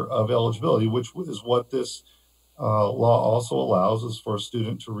year of eligibility, which is what this law also allows, is for a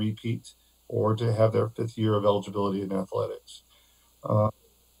student to repeat or to have their fifth year of eligibility in athletics.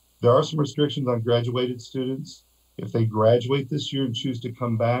 There are some restrictions on graduated students. If they graduate this year and choose to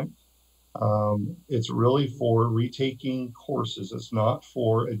come back, it's really for retaking courses. It's not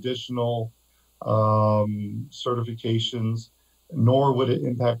for additional certifications, nor would it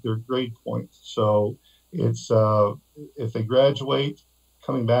impact their grade points. So it's if they graduate,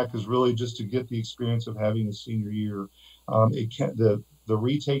 coming back is really just to get the experience of having a senior year. The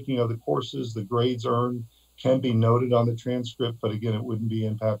retaking of the courses, the grades earned, can be noted on the transcript, but again, it wouldn't be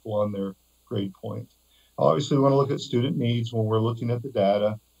impactful on their grade point. Obviously, we want to look at student needs when we're looking at the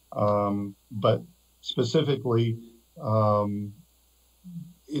data, but specifically,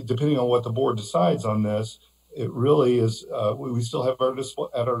 depending on what the board decides on this, it really is, we still have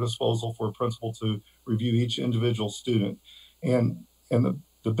at our disposal for a principal to review each individual student. And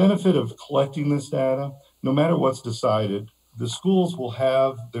the benefit of collecting this data, no matter what's decided, the schools will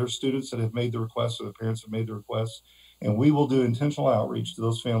have their students that have made the requests, or the parents have made the requests, and we will do intentional outreach to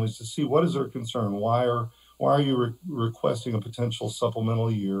those families to see what is their concern. Why are you requesting a potential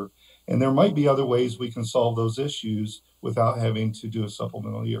supplemental year? And there might be other ways we can solve those issues without having to do a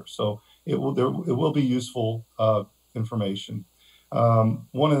supplemental year. So it will be useful information.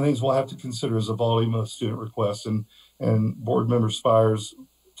 One of the things we'll have to consider is the volume of student requests, and Board Member Spires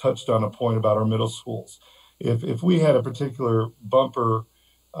touched on a point about our middle schools. If we had a particular bumper,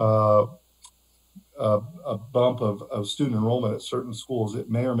 a bump of student enrollment at certain schools,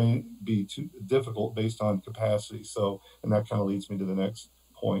 it may or may be too difficult based on capacity. So, and that kind of leads me to the next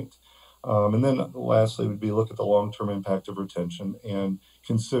point. And then lastly would be look at the long-term impact of retention and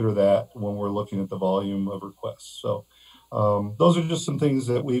consider that when we're looking at the volume of requests. So those are just some things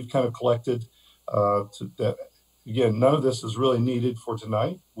that we've kind of collected that, again, none of this is really needed for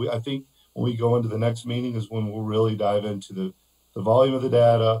tonight. I think when we go into the next meeting is when we'll really dive into the volume of the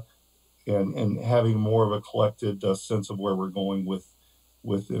data and having more of a collected sense of where we're going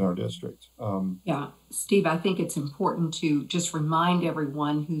within our district. Yeah, Steve, I think it's important to just remind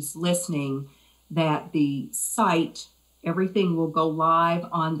everyone who's listening that the site, everything will go live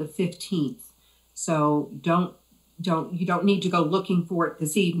on the 15th. So you don't need to go looking for it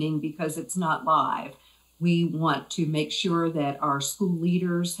this evening because it's not live. We want to make sure that our school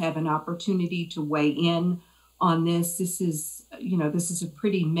leaders have an opportunity to weigh in on this. This is a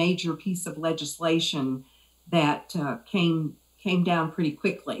pretty major piece of legislation that came down pretty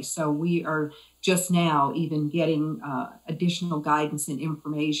quickly. So we are just now even getting additional guidance and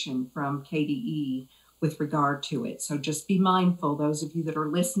information from KDE with regard to it. So just be mindful, those of you that are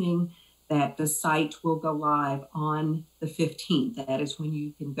listening, that the site will go live on the 15th. That is when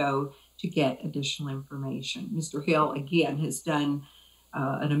you can go to get additional information. Mr. Hill, again, has done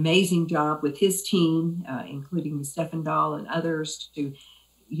an amazing job with his team, including Ms. Steffendahl and others,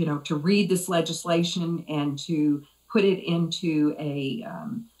 to read this legislation and to put it into a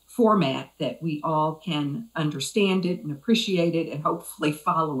format that we all can understand it and appreciate it and hopefully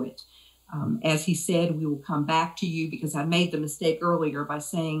follow it. As he said, we will come back to you because I made the mistake earlier by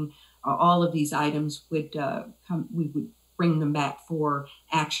saying all of these items we would bring them back for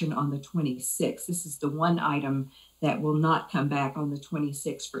action on the 26th. This is the one item that will not come back on the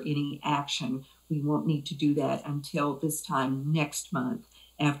 26th for any action. We won't need to do that until this time next month,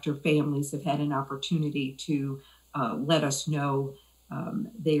 after families have had an opportunity to let us know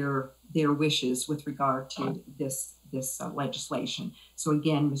their wishes with regard to this legislation. So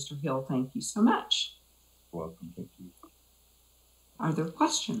again, Mr. Hill, thank you so much. You're welcome. Thank you. Are there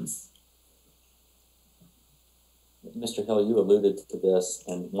questions? Mr. Hill, you alluded to this,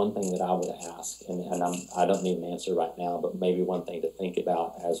 and one thing that I would ask, and I don't need an answer right now, but maybe one thing to think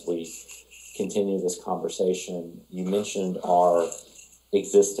about as we continue this conversation. You mentioned our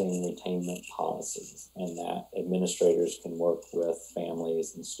existing retainment policies and that administrators can work with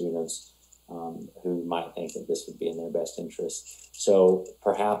families and students who might think that this would be in their best interest. So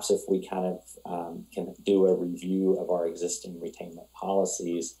perhaps if we kind of can do a review of our existing retainment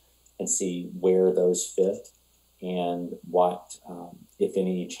policies and see where those fit and what, if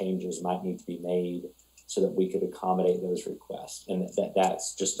any, changes might need to be made so that we could accommodate those requests. And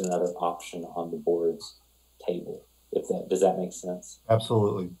that's just another option on the board's table. Does that make sense?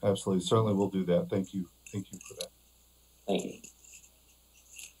 Absolutely. Certainly we'll do that. Thank you for that. Thank you.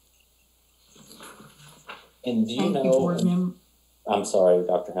 And do you know, I'm sorry,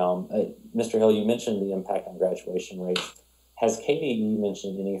 Dr. Helm, Mr. Hill, you mentioned the impact on graduation rates. Has KDE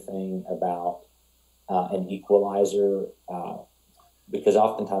mentioned anything about an equalizer? Because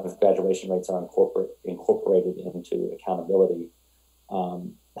oftentimes graduation rates are incorporated into accountability.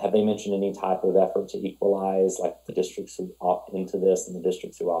 Have they mentioned any type of effort to equalize, like the districts who opt into this and the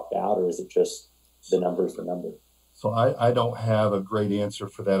districts who opt out, or is it just the number's the number? So I don't have a great answer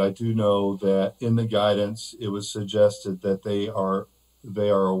for that. I do know that in the guidance, it was suggested that they are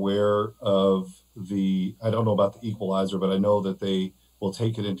aware of I don't know about the equalizer, but I know that they will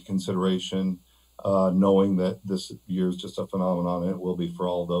take it into consideration, knowing that this year is just a phenomenon and it will be for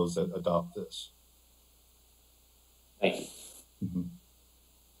all those that adopt this. Thank you. Mm-hmm.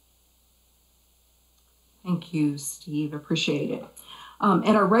 Thank you, Steve. Appreciate it.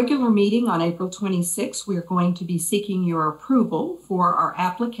 At our regular meeting on April 26th, we're going to be seeking your approval for our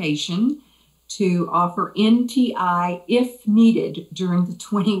application to offer NTI if needed during the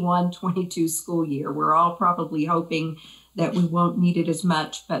 21-22 school year. We're all probably hoping that we won't need it as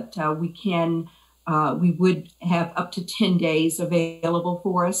much, but we would have up to 10 days available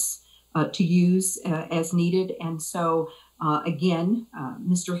for us to use as needed. And so again,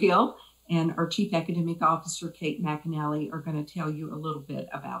 Mr. Hill and our Chief Academic Officer, Kate McAnally, are going to tell you a little bit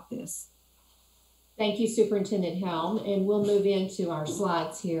about this. Thank you, Superintendent Helm, and we'll move into our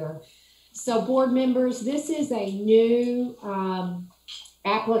slides here. So board members, this is a new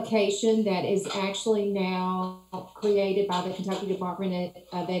application that is actually now created by the Kentucky Department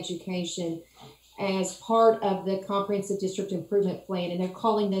of Education as part of the Comprehensive District Improvement Plan, and they're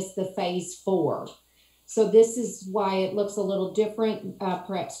calling this the Phase 4. So this is why it looks a little different,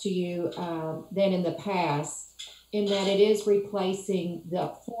 perhaps to you, than in the past, in that it is replacing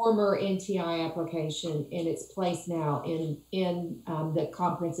the former NTI application in its place now in the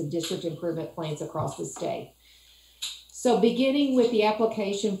Comprehensive District Improvement Plans across the state. So beginning with the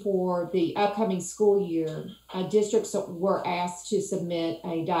application for the upcoming school year, districts were asked to submit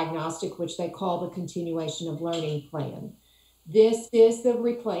a diagnostic, which they call the Continuation of Learning Plan. This is the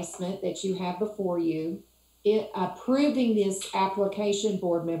replacement that you have before you. Approving this application,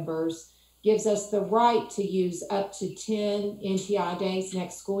 board members, gives us the right to use up to 10 NTI days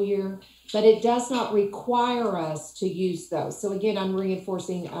next school year, but it does not require us to use those. So again, I'm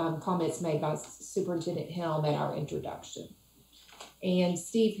reinforcing comments made by Superintendent Helm at our introduction. And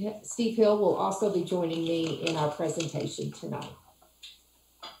Steve Hill will also be joining me in our presentation tonight.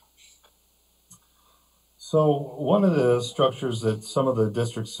 So one of the structures that some of the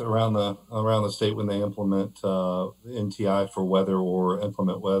districts around the state, when they implement NTI for weather or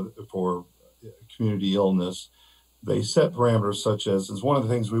implement weather for community illness, they set parameters such as one of the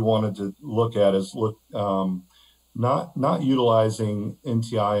things we wanted to look at is not utilizing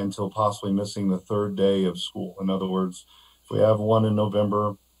NTI until possibly missing the third day of school. In other words, if we have one in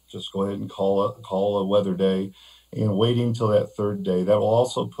November, just go ahead and call a weather day, and waiting till that third day. That will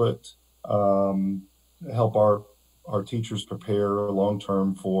also put help our teachers prepare long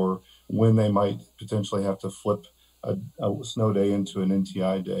term for when they might potentially have to flip a snow day into an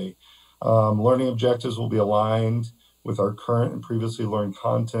NTI day. Learning objectives will be aligned with our current and previously learned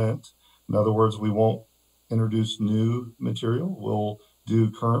content. In other words, we won't introduce new material. We'll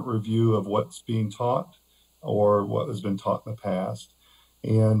do current review of what's being taught or what has been taught in the past.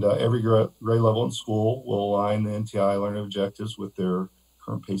 And every grade level in school will align the NTI learning objectives with their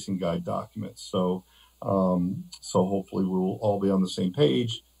current pacing guide documents. So hopefully we'll all be on the same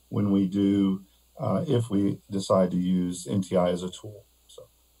page when we do, if we decide to use NTI as a tool.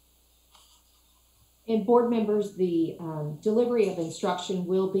 And board members, the delivery of instruction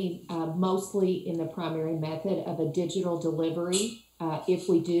will be mostly in the primary method of a digital delivery. If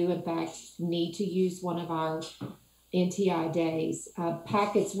we do, in fact, need to use one of our NTI days,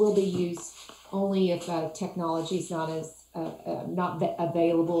 packets will be used only if technology is not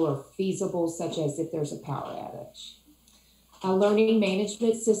available or feasible, such as if there's a power outage. A learning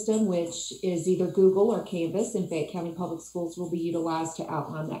management system, which is either Google or Canvas in Fayette County Public Schools, will be utilized to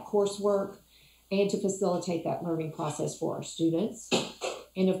outline that coursework and to facilitate that learning process for our students.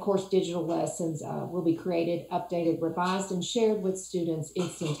 And of course, digital lessons will be created, updated, revised, and shared with students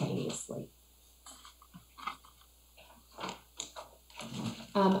instantaneously.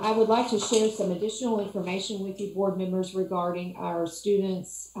 I would like to share some additional information with you, board members, regarding our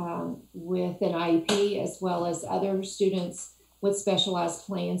students with an IEP, as well as other students with specialized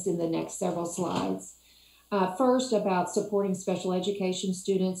plans in the next several slides. First, about supporting special education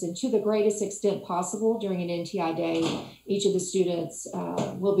students, and to the greatest extent possible during an NTI day, each of the students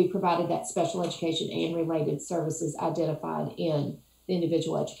will be provided that special education and related services identified in the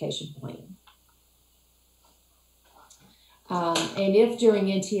individual education plan. And if during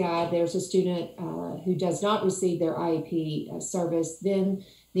NTI there's a student who does not receive their IEP service, then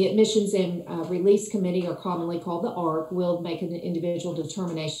the Admissions and Release Committee, or commonly called the ARC, will make an individual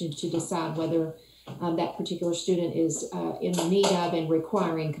determination to decide whether that particular student is in need of and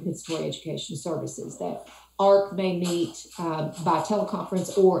requiring compensatory education services. That ARC may meet by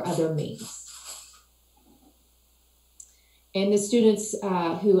teleconference or other means. And the students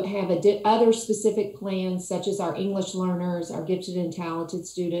who have other specific plans, such as our English learners, our gifted and talented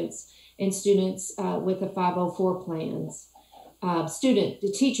students, and students with the 504 plans,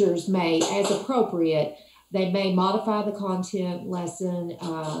 the teachers may, as appropriate, they may modify the content lesson.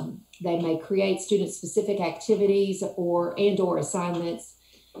 They may create student-specific activities or assignments.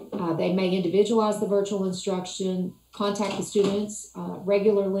 They may individualize the virtual instruction, contact the students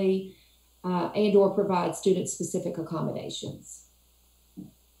regularly, and or provide student-specific accommodations.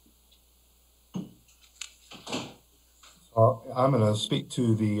 I'm going to speak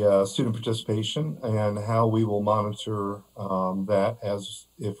to the student participation and how we will monitor that as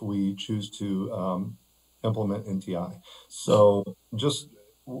if we choose to implement NTI. So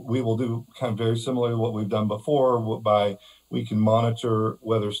we will do kind of very similar to what we've done before. We can monitor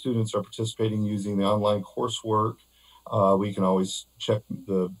whether students are participating using the online coursework. We can always check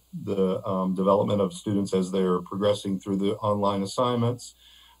the development of students as they're progressing through the online assignments.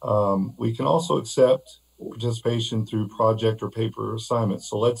 We can also accept participation through project or paper assignments.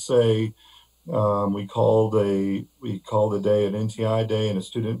 So let's say we called a day an NTI day, and a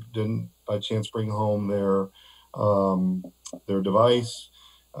student didn't by chance bring home their device.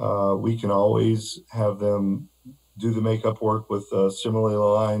 We can always have them do the makeup work with similarly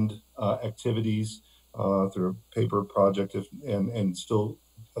aligned activities through a paper project and still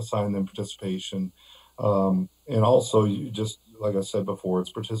assign them participation. And also, just like I said before,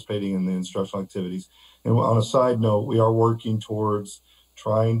 it's participating in the instructional activities. And on a side note, we are working towards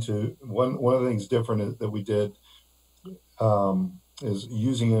trying to, one of the things different that we did is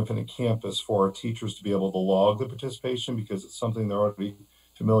using Infinite Campus for our teachers to be able to log the participation, because it's something they're already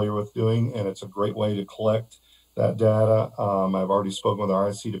familiar with doing, and it's a great way to collect that data. I've already spoken with our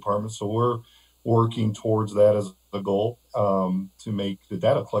IC department, so we're working towards that as a goal to make the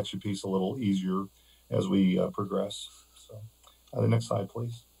data collection piece a little easier as we progress. So the next slide,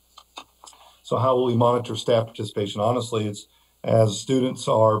 please. So how will we monitor staff participation? Honestly, it's as students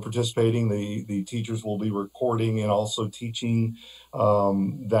are participating, the teachers will be recording and also teaching.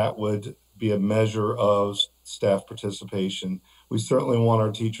 That would be a measure of staff participation. We certainly want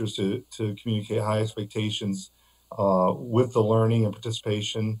our teachers to communicate high expectations with the learning and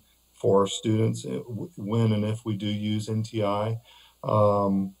participation for our students when and if we do use NTI.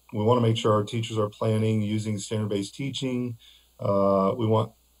 We want to make sure our teachers are planning using standard-based teaching. We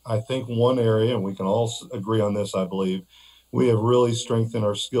want, I think, one area, and we can all agree on this, I believe, we have really strengthened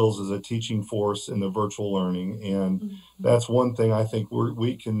our skills as a teaching force in the virtual learning. And that's one thing I think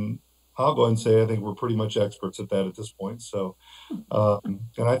we can, I'll go ahead and say, I think we're pretty much experts at that at this point. So,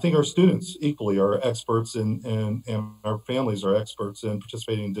 and I think our students equally are experts and our families are experts in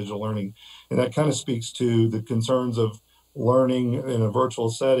participating in digital learning. And that kind of speaks to the concerns of learning in a virtual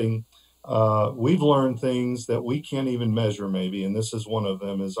setting. We've learned things that we can't even measure maybe, and this is one of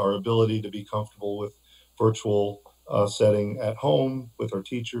them, is our ability to be comfortable with virtual setting at home with our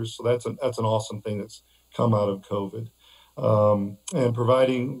teachers. So that's an awesome thing that's come out of COVID. And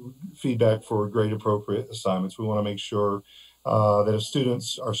providing feedback for grade appropriate assignments. We want to make sure that if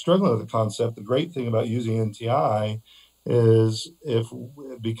students are struggling with the concept, the great thing about using NTI is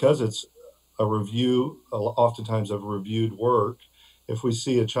because it's a review, oftentimes of reviewed work, if we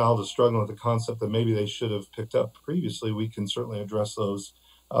see a child is struggling with the concept that maybe they should have picked up previously, we can certainly address those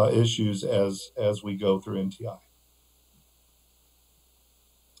issues as we go through NTI.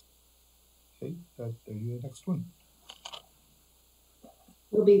 Okay, the next one.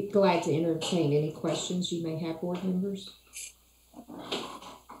 We'll be glad to entertain any questions you may have, board members.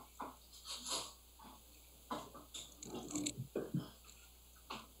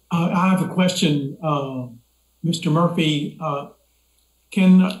 I have a question, Mr. Murphy.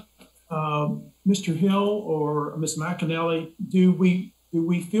 Can Mr. Hill or Ms. McAnally, do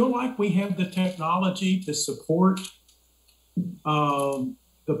we feel like we have the technology to support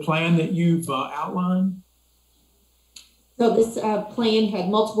the plan that you've outlined? So this plan had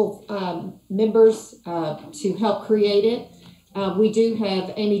multiple members to help create it. We do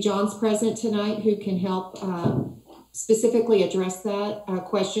have Amy Johns present tonight who can help specifically address that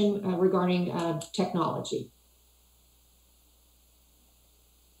question regarding technology.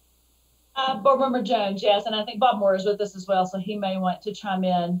 Board Member Jones, yes, and I think Bob Moore is with us as well, so he may want to chime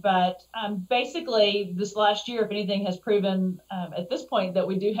in. But basically, this last year, if anything, has proven at this point that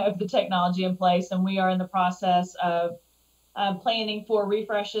we do have the technology in place, and we are in the process of planning for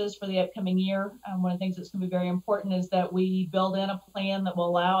refreshes for the upcoming year. One of the things that's going to be very important is that we build in a plan that will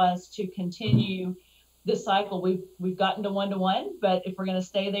allow us to continue this cycle. We've gotten to one-to-one, but if we're going to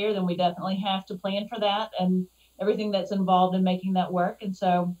stay there, then we definitely have to plan for that and everything that's involved in making that work. And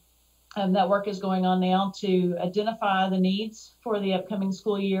so that work is going on now to identify the needs for the upcoming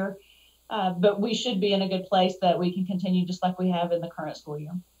school year. But we should be in a good place that we can continue just like we have in the current school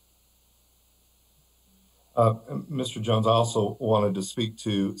year. Mr. Jones, I also wanted to speak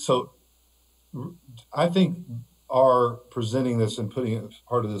to, so I think our presenting this and putting it as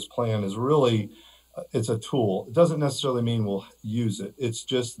part of this plan is really, it's a tool. It doesn't necessarily mean we'll use it. It's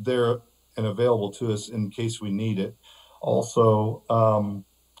just there and available to us in case we need it. Also,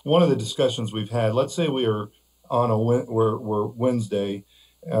 one of the discussions we've had, let's say we are on we're Wednesday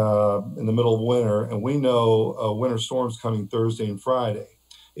in the middle of winter, and we know a winter storm's coming Thursday and Friday.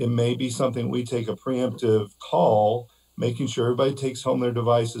 It may be something we take a preemptive call, making sure everybody takes home their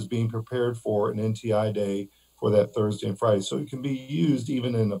devices, being prepared for an NTI day for that Thursday and Friday. So it can be used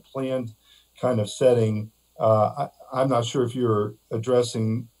even in a planned kind of setting. I'm not sure if you're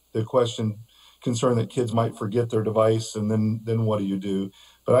addressing the concern that kids might forget their device and then what do you do?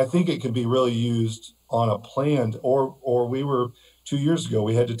 But I think it can be really used on a planned, or we were 2 years ago,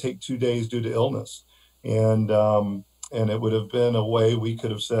 we had to take 2 days due to illness. And it would have been a way we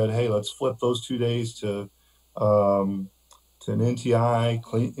could have said, hey, let's flip those 2 days to an NTI,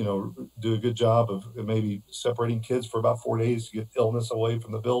 do a good job of maybe separating kids for about 4 days to get illness away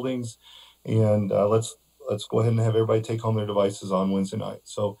from the buildings. And let's go ahead and have everybody take home their devices on Wednesday night.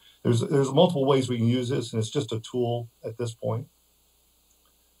 So there's multiple ways we can use this, and it's just a tool at this point.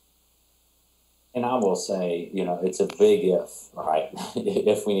 And I will say, it's a big if, right?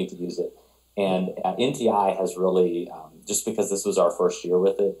 If we need to use it. And NTI has really, just because this was our first year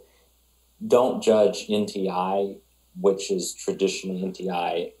with it, don't judge NTI, which is traditional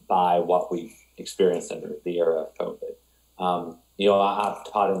NTI, by what we've experienced under the era of COVID.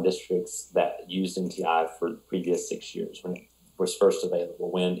 I've taught in districts that used NTI for the previous 6 years when it was first available,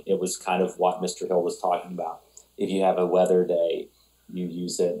 when it was kind of what Mr. Hill was talking about. If you have a weather day, you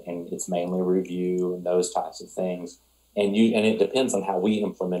use it, and it's mainly review and those types of things. And it depends on how we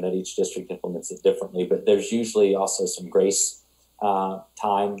implement it. Each district implements it differently, but there's usually also some grace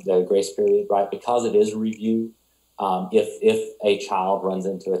time, the grace period, right? Because it is a review. If a child runs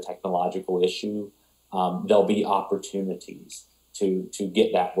into a technological issue, there'll be opportunities to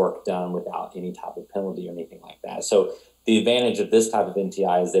get that work done without any type of penalty or anything like that. So the advantage of this type of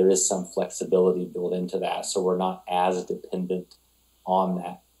NTI is there is some flexibility built into that, so we're not as dependent on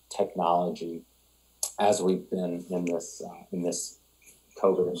that technology as we've been in this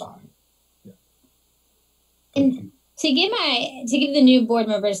COVID environment. And to give the new board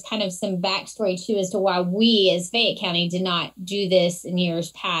members kind of some backstory too as to why we as Fayette County did not do this in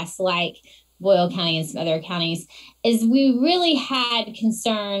years past, like Boyle County and some other counties, is we really had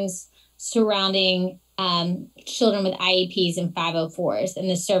concerns surrounding children with IEPs and 504s and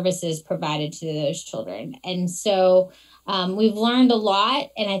the services provided to those children. And so we've learned a lot,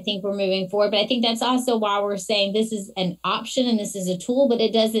 and I think we're moving forward. But I think that's also why we're saying this is an option and this is a tool, but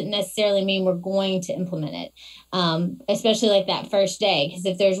it doesn't necessarily mean we're going to implement it, especially like that first day. Because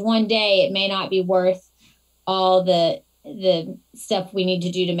if there's one day, it may not be worth all the stuff we need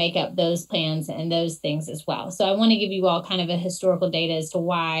to do to make up those plans and those things as well. So I want to give you all kind of a historical data as to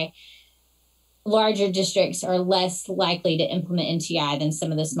why larger districts are less likely to implement NTI than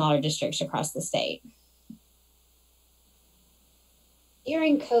some of the smaller districts across the state.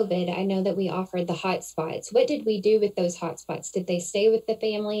 During COVID, I know that we offered the hotspots. What did we do with those hotspots? Did they stay with the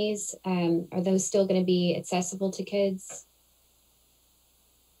families? Are those still going to be accessible to kids?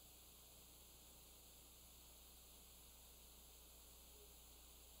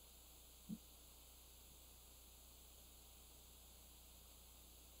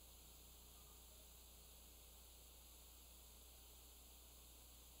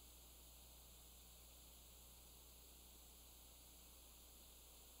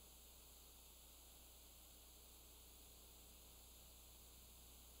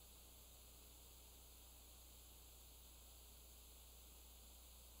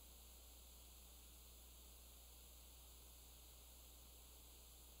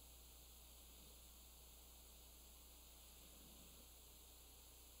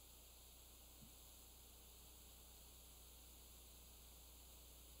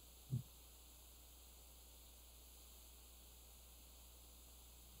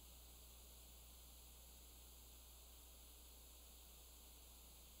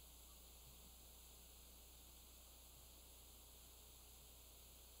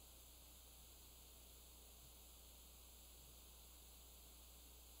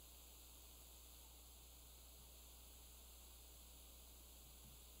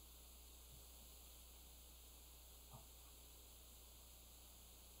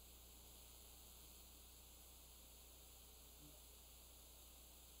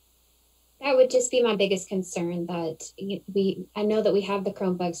 That would just be my biggest concern, that I know that we have the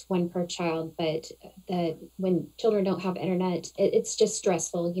Chromebooks, one per child, but when children don't have internet, it's just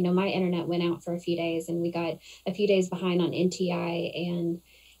stressful. My internet went out for a few days and we got a few days behind on NTI, and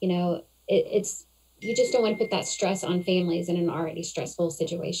it's you just don't want to put that stress on families in an already stressful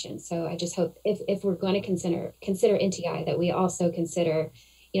situation. So I just hope if we're going to consider NTI, that we also consider,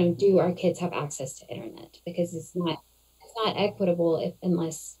 do our kids have access to internet? Because it's not equitable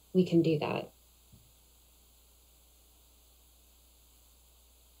unless we can do that.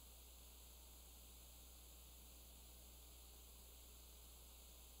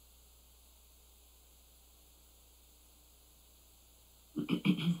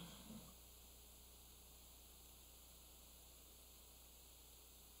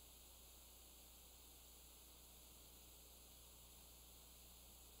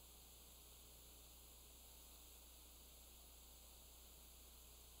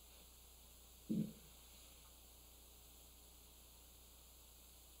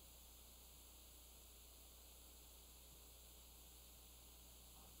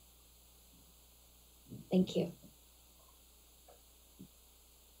 Thank you.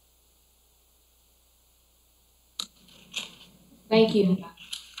 Thank you.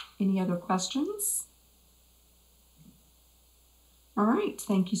 Any other questions? All right,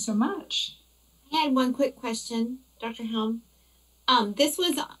 thank you so much. I had one quick question, Dr. Helm. This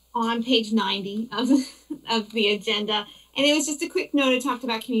was on page 90 of the agenda, and it was just a quick note. It talked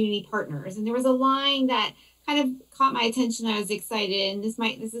about community partners, and there was a line that kind of caught my attention. I was excited, and this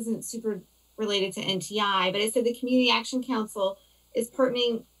isn't super related to NTI, but it said the Community Action Council is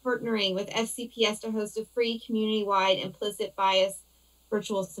partnering with FCPS to host a free community-wide implicit bias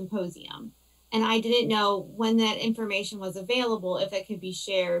virtual symposium. And I didn't know when that information was available, if it could be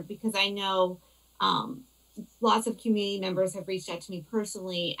shared, because I know lots of community members have reached out to me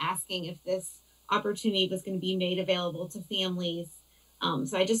personally asking if this opportunity was going to be made available to families.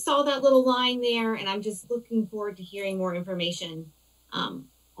 So I just saw that little line there, and I'm just looking forward to hearing more information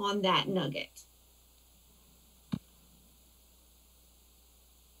on that nugget.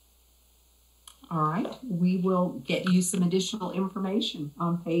 All right, we will get you some additional information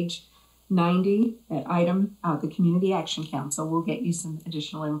on page 90, that item, the Community Action Council will get you some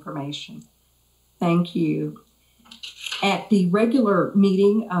additional information. Thank you. At the regular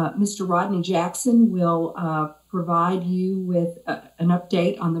meeting, Mr. Rodney Jackson will provide you with an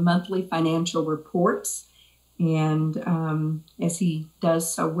update on the monthly financial reports, and as he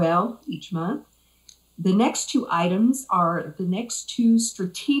does so well each month. The next two items are the next two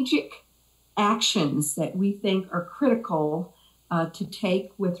strategic actions that we think are critical to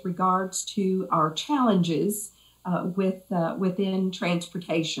take with regards to our challenges within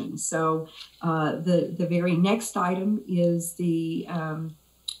transportation. So the very next item is the,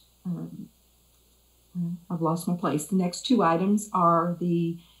 I've lost my place. The next two items are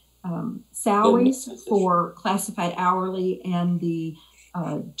the salaries for classified hourly and the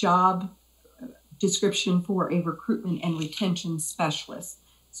job description for a recruitment and retention specialist.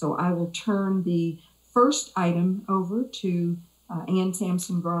 So I will turn the first item over to Ann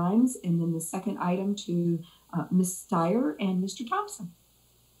Sampson Grimes, and then the second item to Ms. Steyer and Mr. Thompson.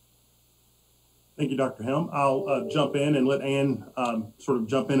 Thank you, Dr. Helm. I'll jump in and let Ann sort of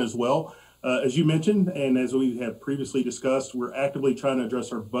jump in as well. As you mentioned, and as we have previously discussed, we're actively trying to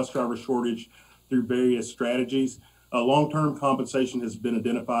address our bus driver shortage through various strategies. Long-term compensation has been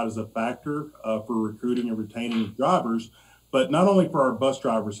identified as a factor for recruiting and retaining drivers. But not only for our bus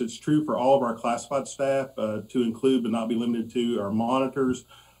drivers, it's true for all of our classified staff, to include but not be limited to our monitors,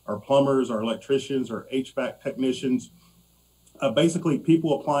 our plumbers, our electricians, our HVAC technicians. Basically,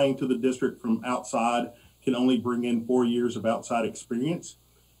 people applying to the district from outside can only bring in 4 years of outside experience.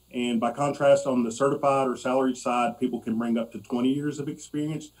 And by contrast, on the certified or salaried side, people can bring up to 20 years of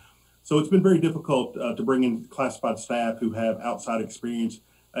experience. So it's been very difficult to bring in classified staff who have outside experience,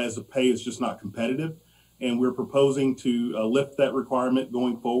 as the pay is just not competitive. And we're proposing to lift that requirement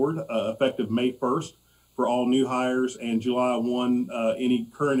going forward, effective May 1st for all new hires, and July 1, any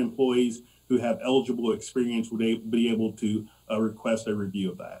current employees who have eligible experience would be able to request a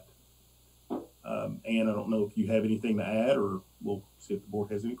review of that. And I don't know if you have anything to add, or we'll see if the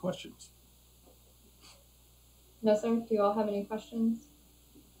board has any questions. No, sir. Do you all have any questions?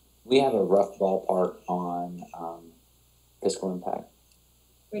 We have a rough ballpark on fiscal impact.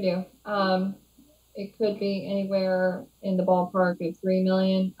 We do. It could be anywhere in the ballpark of 3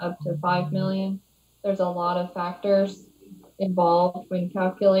 million up to 5 million. There's a lot of factors involved when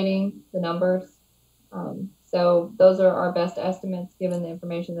calculating the numbers. So those are our best estimates given the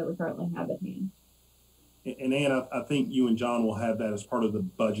information that we currently have at hand. And Ann, I think you and John will have that as part of the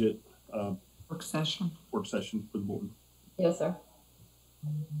budget work session for the board. Yes, sir.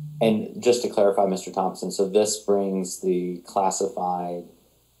 And just to clarify, Mr. Thompson, so this brings the classified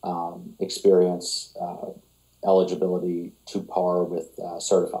experience eligibility to par with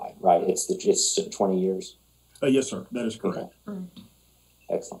certified, right? It's 20 years. Yes, sir. That is correct. Okay.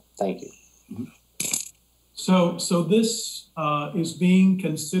 Excellent. Thank you. Mm-hmm. So this is being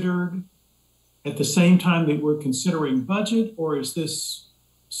considered at the same time that we're considering budget, or is this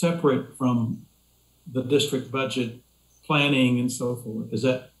separate from the district budget planning and so forth? Is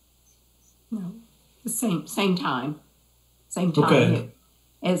that? No, the same time. Same time. Okay.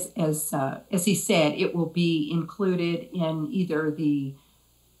 As he said, it will be included in either the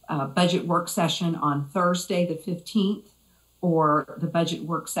budget work session on Thursday, the 15th, or the budget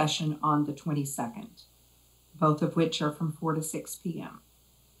work session on the 22nd, both of which are from 4 to 6 p.m.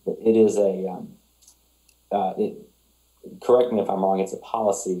 It is correct me if I'm wrong, it's a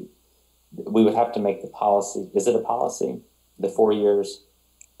policy. We would have to make the policy. Is it a policy, the 4 years,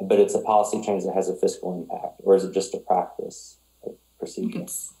 but it's a policy change that has a fiscal impact, or is it just a practice? Procedure. I think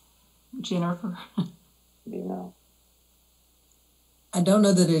it's Jennifer. Do you know? I don't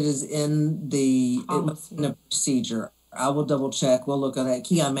know that it is in the procedure. I will double check. We'll look at that.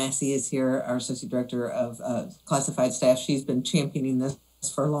 Keon Massey is here, our Associate Director of Classified Staff. She's been championing this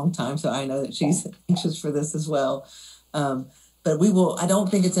for a long time, so I know that she's anxious for this as well. But we will, I don't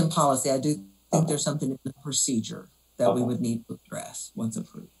think it's in policy. I do think there's something in the procedure that we would need to address once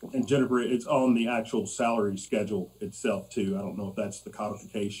approved. And Jennifer, it's on the actual salary schedule itself too. I don't know if that's the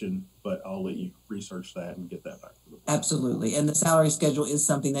codification, but I'll let you research that and get that back. Absolutely. And the salary schedule is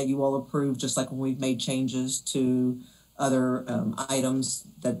something that you all approve, just like when we've made changes to other items,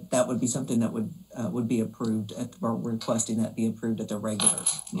 that would be something that would be approved or requesting that be approved at the regular.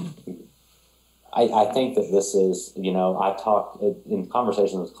 I think that this is, I talk in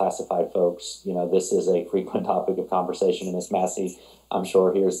conversations with classified folks, this is a frequent topic of conversation, and Ms. Massey, I'm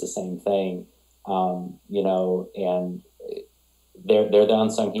sure, hears the same thing, and they're the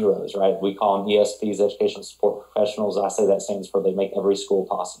unsung heroes, right? We call them ESPs, educational support professionals. I say that stands for they make every school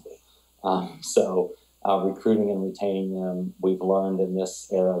possible. So recruiting and retaining them, we've learned in this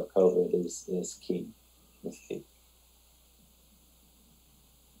era of COVID is key. It's key.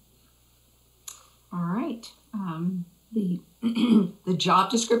 All right. The the job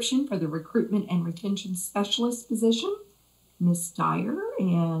description for the recruitment and retention specialist position, Ms. Dyer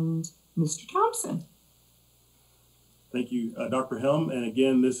and Mr. Thompson. Thank you, Dr. Helm. And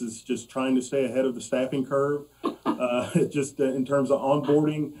again, this is just trying to stay ahead of the staffing curve. Just in terms of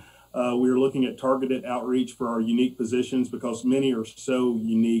onboarding, we're looking at targeted outreach for our unique positions because many are so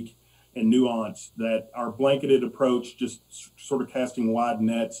unique and nuanced that our blanketed approach, just sort of casting wide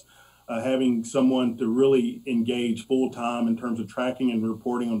nets, having someone to really engage full time in terms of tracking and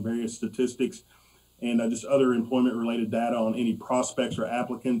reporting on various statistics and just other employment related data on any prospects or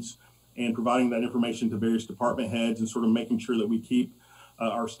applicants, and providing that information to various department heads and sort of making sure that we keep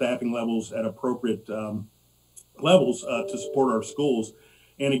our staffing levels at appropriate levels to support our schools.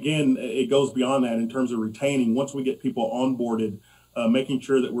 And again, it goes beyond that in terms of retaining. Once we get people onboarded, making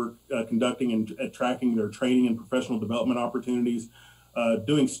sure that we're conducting and tracking their training and professional development opportunities,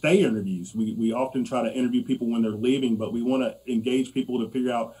 doing stay interviews. We often try to interview people when they're leaving, but we want to engage people to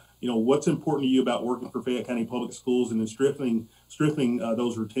figure out, what's important to you about working for Fayette County Public Schools, and then strengthening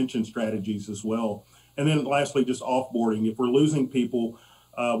those retention strategies as well. And then lastly, just offboarding. If we're losing people,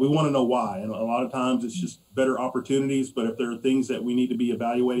 we want to know why. And a lot of times it's just better opportunities, but if there are things that we need to be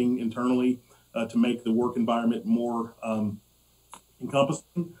evaluating internally to make the work environment more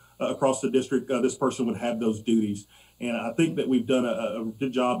encompassing across the district, this person would have those duties. And I think that we've done a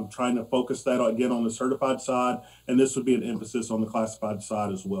good job of trying to focus that again on the certified side, and this would be an emphasis on the classified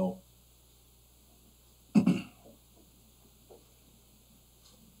side as well.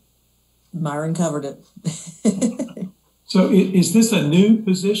 Myron covered it. So is this a new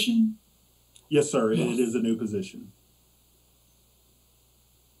position? Yes, sir. Yes. It is a new position.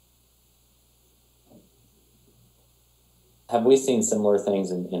 Have we seen similar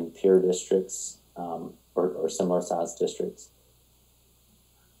things in peer districts or similar sized districts?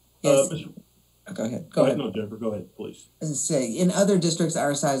 Yes. Go ahead. Go ahead. No, Jennifer, go ahead, please. As I say, in other districts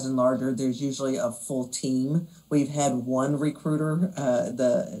our size and larger, there's usually a full team. We've had one recruiter,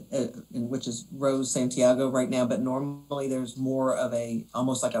 which is Rose Santiago right now, but normally there's more of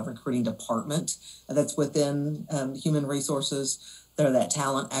almost like a recruiting department that's within human resources. They're that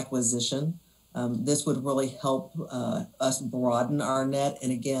talent acquisition. This would really help us broaden our net.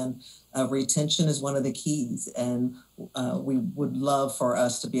 And again, retention is one of the keys. And we would love for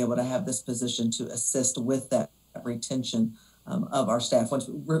us to be able to have this position to assist with that retention of our staff. Once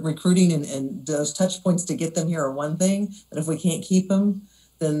recruiting and those touch points to get them here are one thing, but if we can't keep them,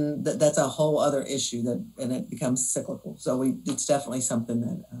 then that's a whole other issue and it becomes cyclical. So it's definitely something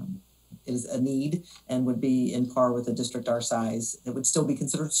that is a need and would be in par with a district our size. It would still be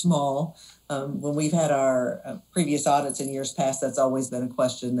considered small. When we've had our previous audits in years past, that's always been a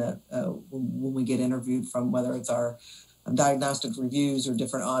question that when we get interviewed from, whether it's our diagnostic reviews or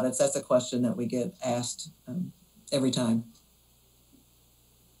different audits, that's a question that we get asked every time.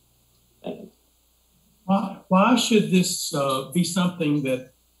 Why should this be something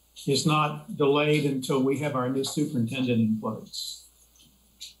that is not delayed until we have our new superintendent in place?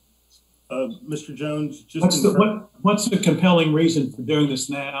 Mr. Jones, what's the compelling reason for doing this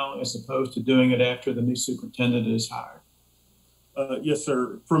now as opposed to doing it after the new superintendent is hired? Yes,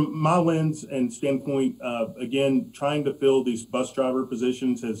 sir. From my lens and standpoint, again, trying to fill these bus driver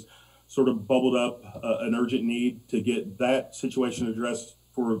positions has sort of bubbled up an urgent need to get that situation addressed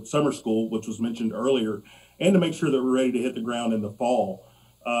for summer school, which was mentioned earlier, and to make sure that we're ready to hit the ground in the fall.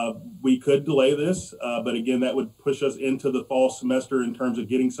 We could delay this, but again, that would push us into the fall semester in terms of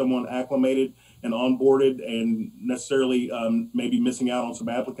getting someone acclimated and onboarded and necessarily maybe missing out on some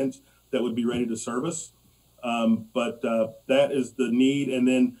applicants that would be ready to service. But that is the need. And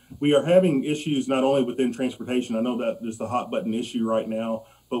then we are having issues not only within transportation. I know that there's the hot button issue right now,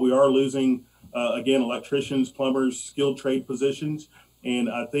 but we are losing, again, electricians, plumbers, skilled trade positions. And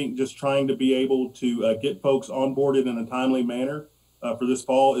I think just trying to be able to get folks onboarded in a timely manner for this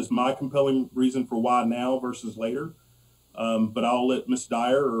fall is my compelling reason for why now versus later. But I'll let Ms.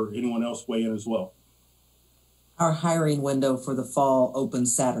 Dyer or anyone else weigh in as well. Our hiring window for the fall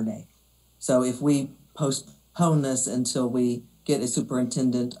opens Saturday. So if we postpone this until we get a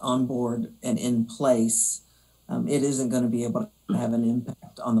superintendent on board and in place, it isn't going to be able to have an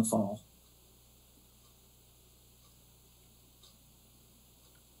impact on the fall.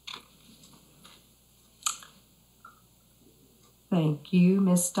 Thank you,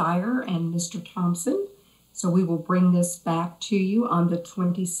 Ms. Dyer and Mr. Thompson. So we will bring this back to you on the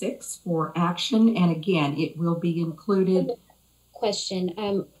 26th for action. And again, it will be included. Question,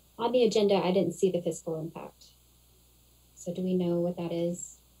 on the agenda, I didn't see the fiscal impact. So do we know what that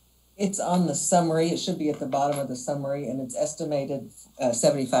is? It's on the summary. It should be at the bottom of the summary, and it's estimated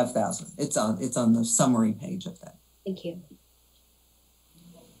 75,000. It's on the summary page of that. Thank you.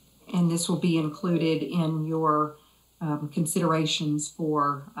 And this will be included in your considerations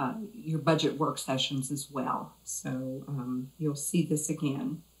for your budget work sessions as well. So you'll see this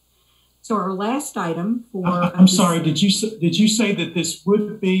again. So our last item for I'm sorry, did you say that this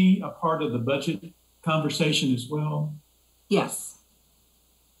would be a part of the budget conversation as well? Yes.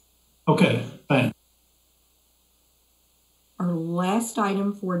 Okay, thanks. Our last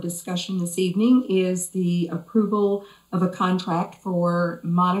item for discussion this evening is the approval of a contract for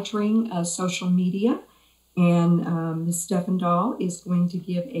monitoring social media. And Ms. Steffendahl is going to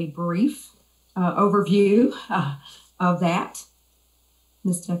give a brief overview of that.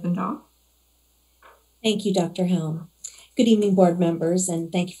 Ms. Steffendahl. Thank you, Dr. Helm. Good evening, board members,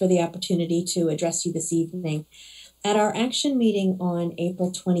 and thank you for the opportunity to address you this evening. At our action meeting on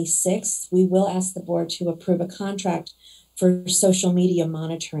April 26th, we will ask the board to approve a contract for social media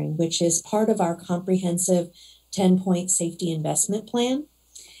monitoring, which is part of our comprehensive 10-point safety investment plan.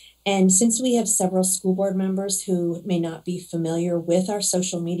 And since we have several school board members who may not be familiar with our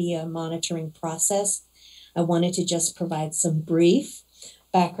social media monitoring process, I wanted to just provide some brief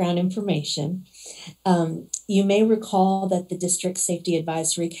background information. You may recall that the District Safety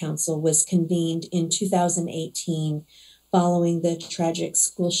Advisory Council was convened in 2018 following the tragic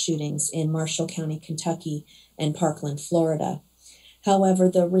school shootings in Marshall County, Kentucky and Parkland, Florida. However,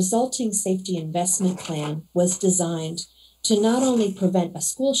 the resulting safety investment plan was designed to not only prevent a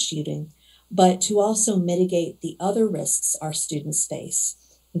school shooting, but to also mitigate the other risks our students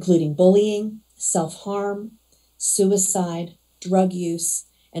face, including bullying, self-harm, suicide, drug use,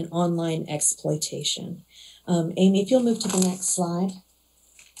 and online exploitation. Amy, if you'll move to the next slide.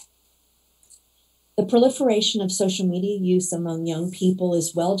 The proliferation of social media use among young people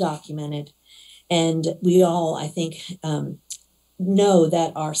is well documented, and we all, I think, know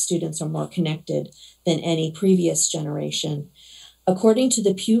that our students are more connected than any previous generation. According to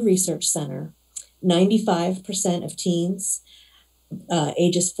the Pew Research Center, 95% of teens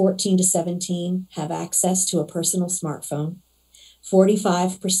ages 14 to 17 have access to a personal smartphone.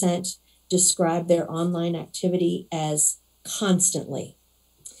 45% describe their online activity as constantly.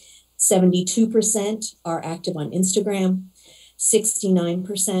 72% are active on Instagram.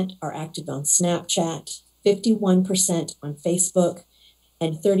 69% are active on Snapchat. 51% on Facebook,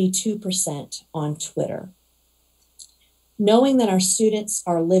 and 32% on Twitter. Knowing that our students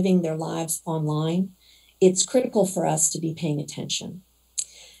are living their lives online, it's critical for us to be paying attention.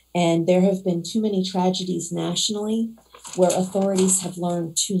 And there have been too many tragedies nationally where authorities have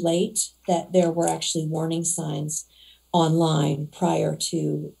learned too late that there were actually warning signs online prior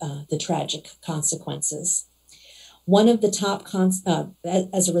to the tragic consequences. One of the top,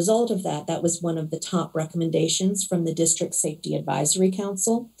 as a result of that, that was one of the top recommendations from the District Safety Advisory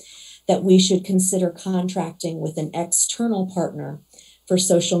Council, that we should consider contracting with an external partner for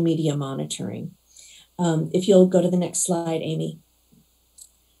social media monitoring. If you'll go to the next slide, Amy.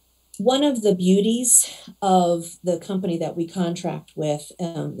 One of the beauties of the company that we contract with,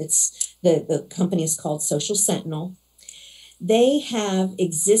 the company is called Social Sentinel. They have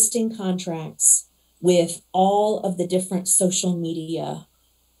existing contracts with all of the different social media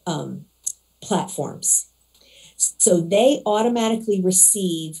platforms. So they automatically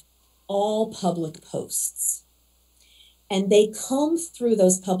receive all public posts. And they comb through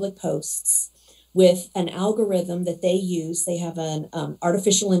those public posts with an algorithm that they use. They have an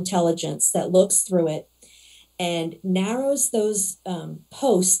artificial intelligence that looks through it and narrows those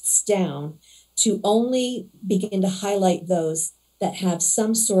posts down to only begin to highlight those that have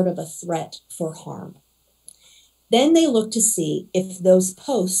some sort of a threat for harm. Then they look to see if those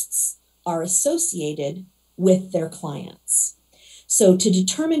posts are associated with their clients. So to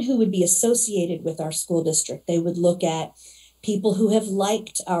determine who would be associated with our school district, they would look at people who have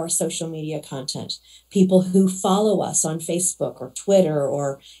liked our social media content, people who follow us on Facebook or Twitter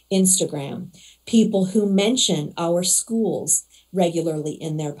or Instagram, people who mention our schools regularly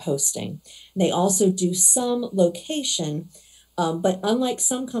in their posting. They also do some location, but unlike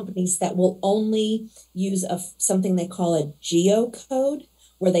some companies that will only use something they call a geocode,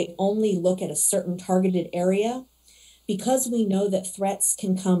 where they only look at a certain targeted area, because we know that threats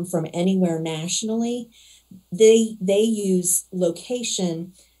can come from anywhere nationally, they use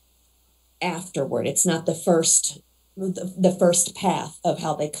location afterward. It's not the first path of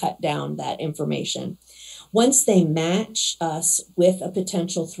how they cut down that information. Once they match us with a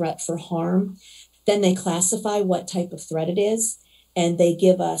potential threat for harm, then they classify what type of threat it is, and they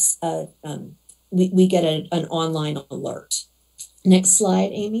give us we get an online alert. Next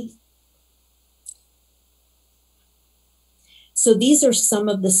slide, Amy. So these are some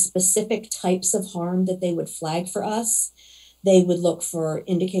of the specific types of harm that they would flag for us. They would look for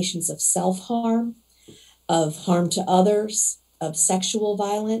indications of self-harm, of harm to others, of sexual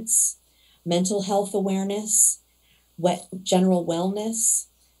violence, mental health awareness, general wellness,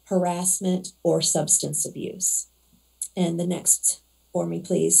 harassment, or substance abuse. And the next for me,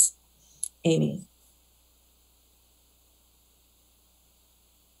 please, Amy.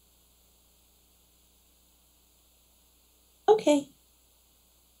 Okay.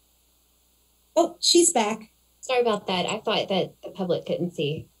 Oh, she's back. Sorry about that. I thought that the public couldn't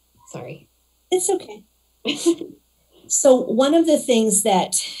see. Sorry. It's okay. So one of the things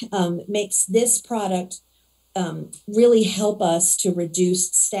that makes this product really help us to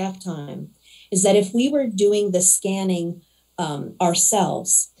reduce staff time is that if we were doing the scanning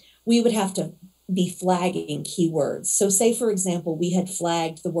ourselves, we would have to be flagging keywords. So say, for example, we had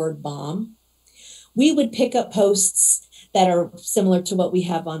flagged the word bomb. We would pick up posts that are similar to what we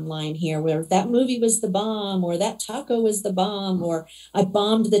have online here, where that movie was the bomb, or that taco was the bomb, or I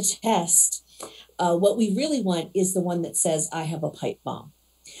bombed the test. What we really want is the one that says, I have a pipe bomb.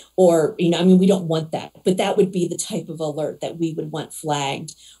 Or, we don't want that, but that would be the type of alert that we would want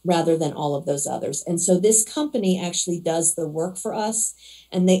flagged rather than all of those others. And so this company actually does the work for us,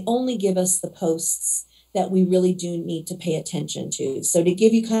 and they only give us the posts that we really do need to pay attention to. So to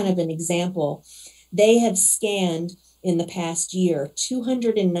give you kind of an example, they have scanned in the past year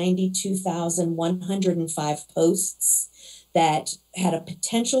 292,105 posts that had a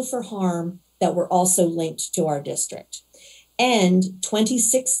potential for harm that were also linked to our district, and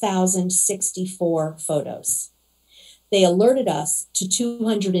 26,064 photos. They alerted us to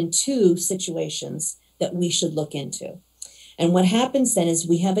 202 situations that we should look into. And what happens then is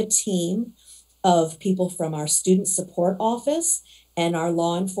we have a team of people from our student support office and our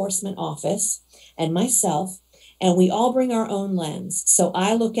law enforcement office and myself, and we all bring our own lens. So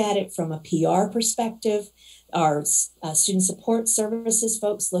I look at it from a PR perspective. Our student support services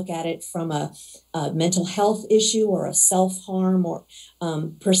folks look at it from a mental health issue or a self-harm or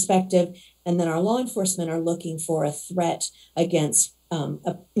perspective. And then our law enforcement are looking for a threat against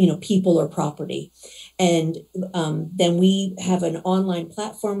people or property. And then we have an online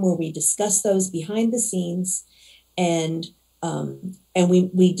platform where we discuss those behind the scenes, and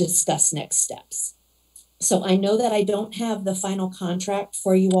we discuss next steps. So I know that I don't have the final contract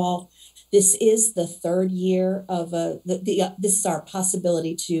for you all. This is the third year of this is our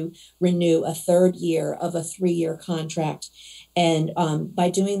possibility to renew a third year of a 3-year contract. And by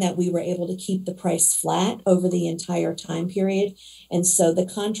doing that, we were able to keep the price flat over the entire time period. And so the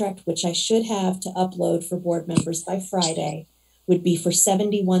contract, which I should have to upload for board members by Friday, would be for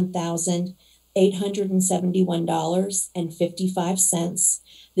 $71,871.55.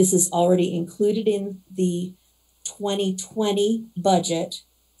 This is already included in the 2020 budget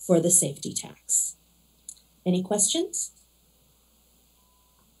for the safety tax. Any questions?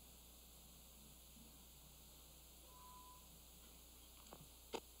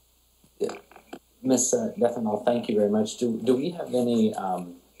 Ms. Dethenall, thank you very much. Do we have any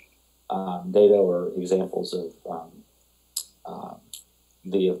data or examples of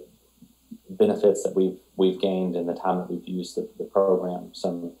the benefits that we've gained in the time that we've used the program?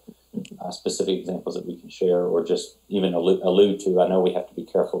 Some specific examples that we can share, or just even allude to? I know we have to be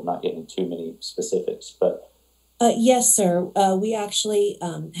careful of not getting too many specifics, but yes, sir. We actually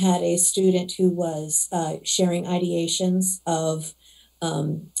had a student who was sharing ideations of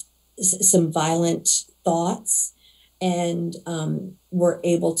some violent thoughts, and were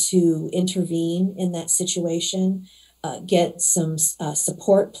able to intervene in that situation, get some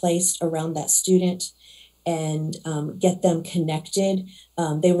support placed around that student, and get them connected.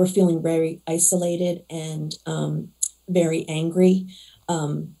 They were feeling very isolated and very angry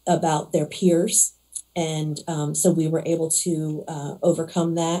about their peers. And so we were able to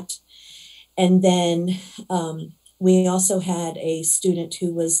overcome that. And then we also had a student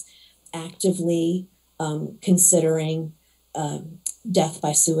who was actively considering death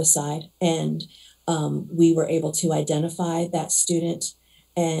by suicide. And we were able to identify that student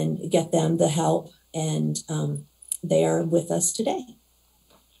and get them the help. And they are with us today.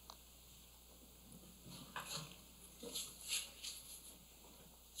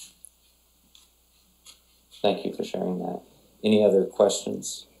 Thank you for sharing that. Any other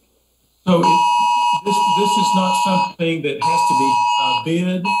questions? So this is not something that has to be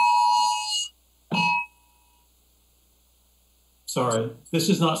bid. Sorry, this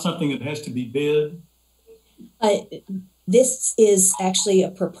is not something that has to be bid. This is actually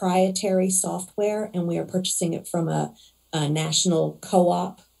a proprietary software, and we are purchasing it from a national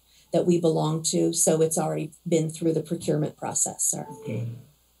co-op that we belong to. So it's already been through the procurement process, sir. Okay.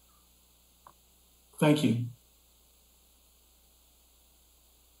 Thank you.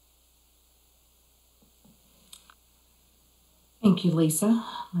 Thank you, Lisa.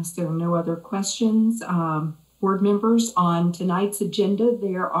 Unless there are no other questions, board members, on tonight's agenda,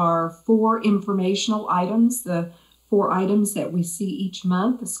 there are 4 informational items. The 4 items that we see each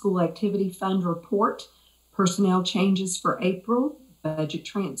month: the school activity fund report, personnel changes for April, budget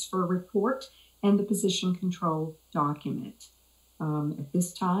transfer report, and the position control document. At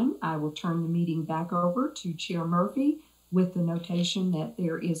this time, I will turn the meeting back over to Chair Murphy with the notation that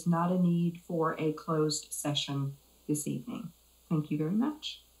there is not a need for a closed session this evening. Thank you very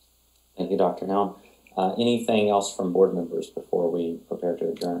much. Thank you, Dr. Helm. Anything else from board members before we prepare to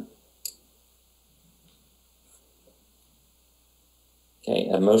adjourn? Okay,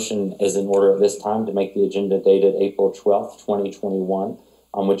 a motion is in order at this time to make the agenda dated April 12th, 2021,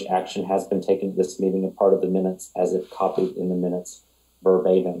 on which action has been taken at this meeting, and part of the minutes as if copied in the minutes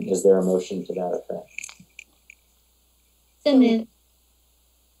verbatim. Is there a motion to that effect? So moved.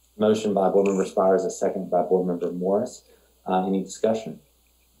 Motion by Board Member Spires, a second by Board Member Morris. Any discussion?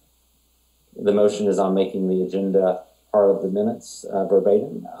 The motion is on making the agenda part of the minutes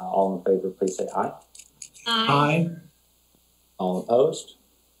verbatim. All in favor, please say aye. Aye. All opposed?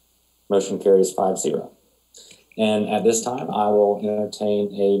 Motion carries 5-0. And at this time, I will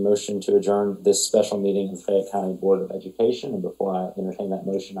entertain a motion to adjourn this special meeting of the Fayette County Board of Education. And before I entertain that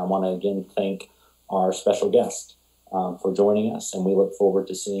motion, I want to again thank our special guest for joining us. And we look forward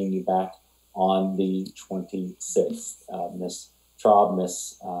to seeing you back on the 26th. Ms. Traub,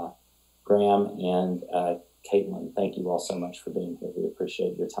 Ms. Graham, and Caitlin, thank you all so much for being here. We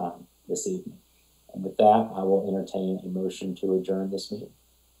appreciate your time this evening. And with that, I will entertain a motion to adjourn this meeting.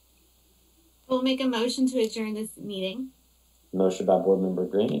 We'll make a motion to adjourn this meeting. Motion by Board Member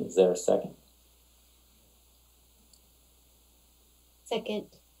Green. Is there a second? Second.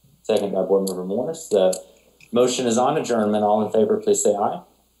 Second by Board Member Morris. The motion is on adjournment. All in favor, please say aye.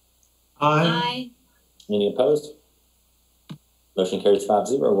 Aye. Any opposed? Motion carries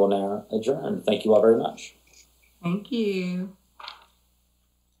 5-0. We'll now adjourn. Thank you all very much. Thank you.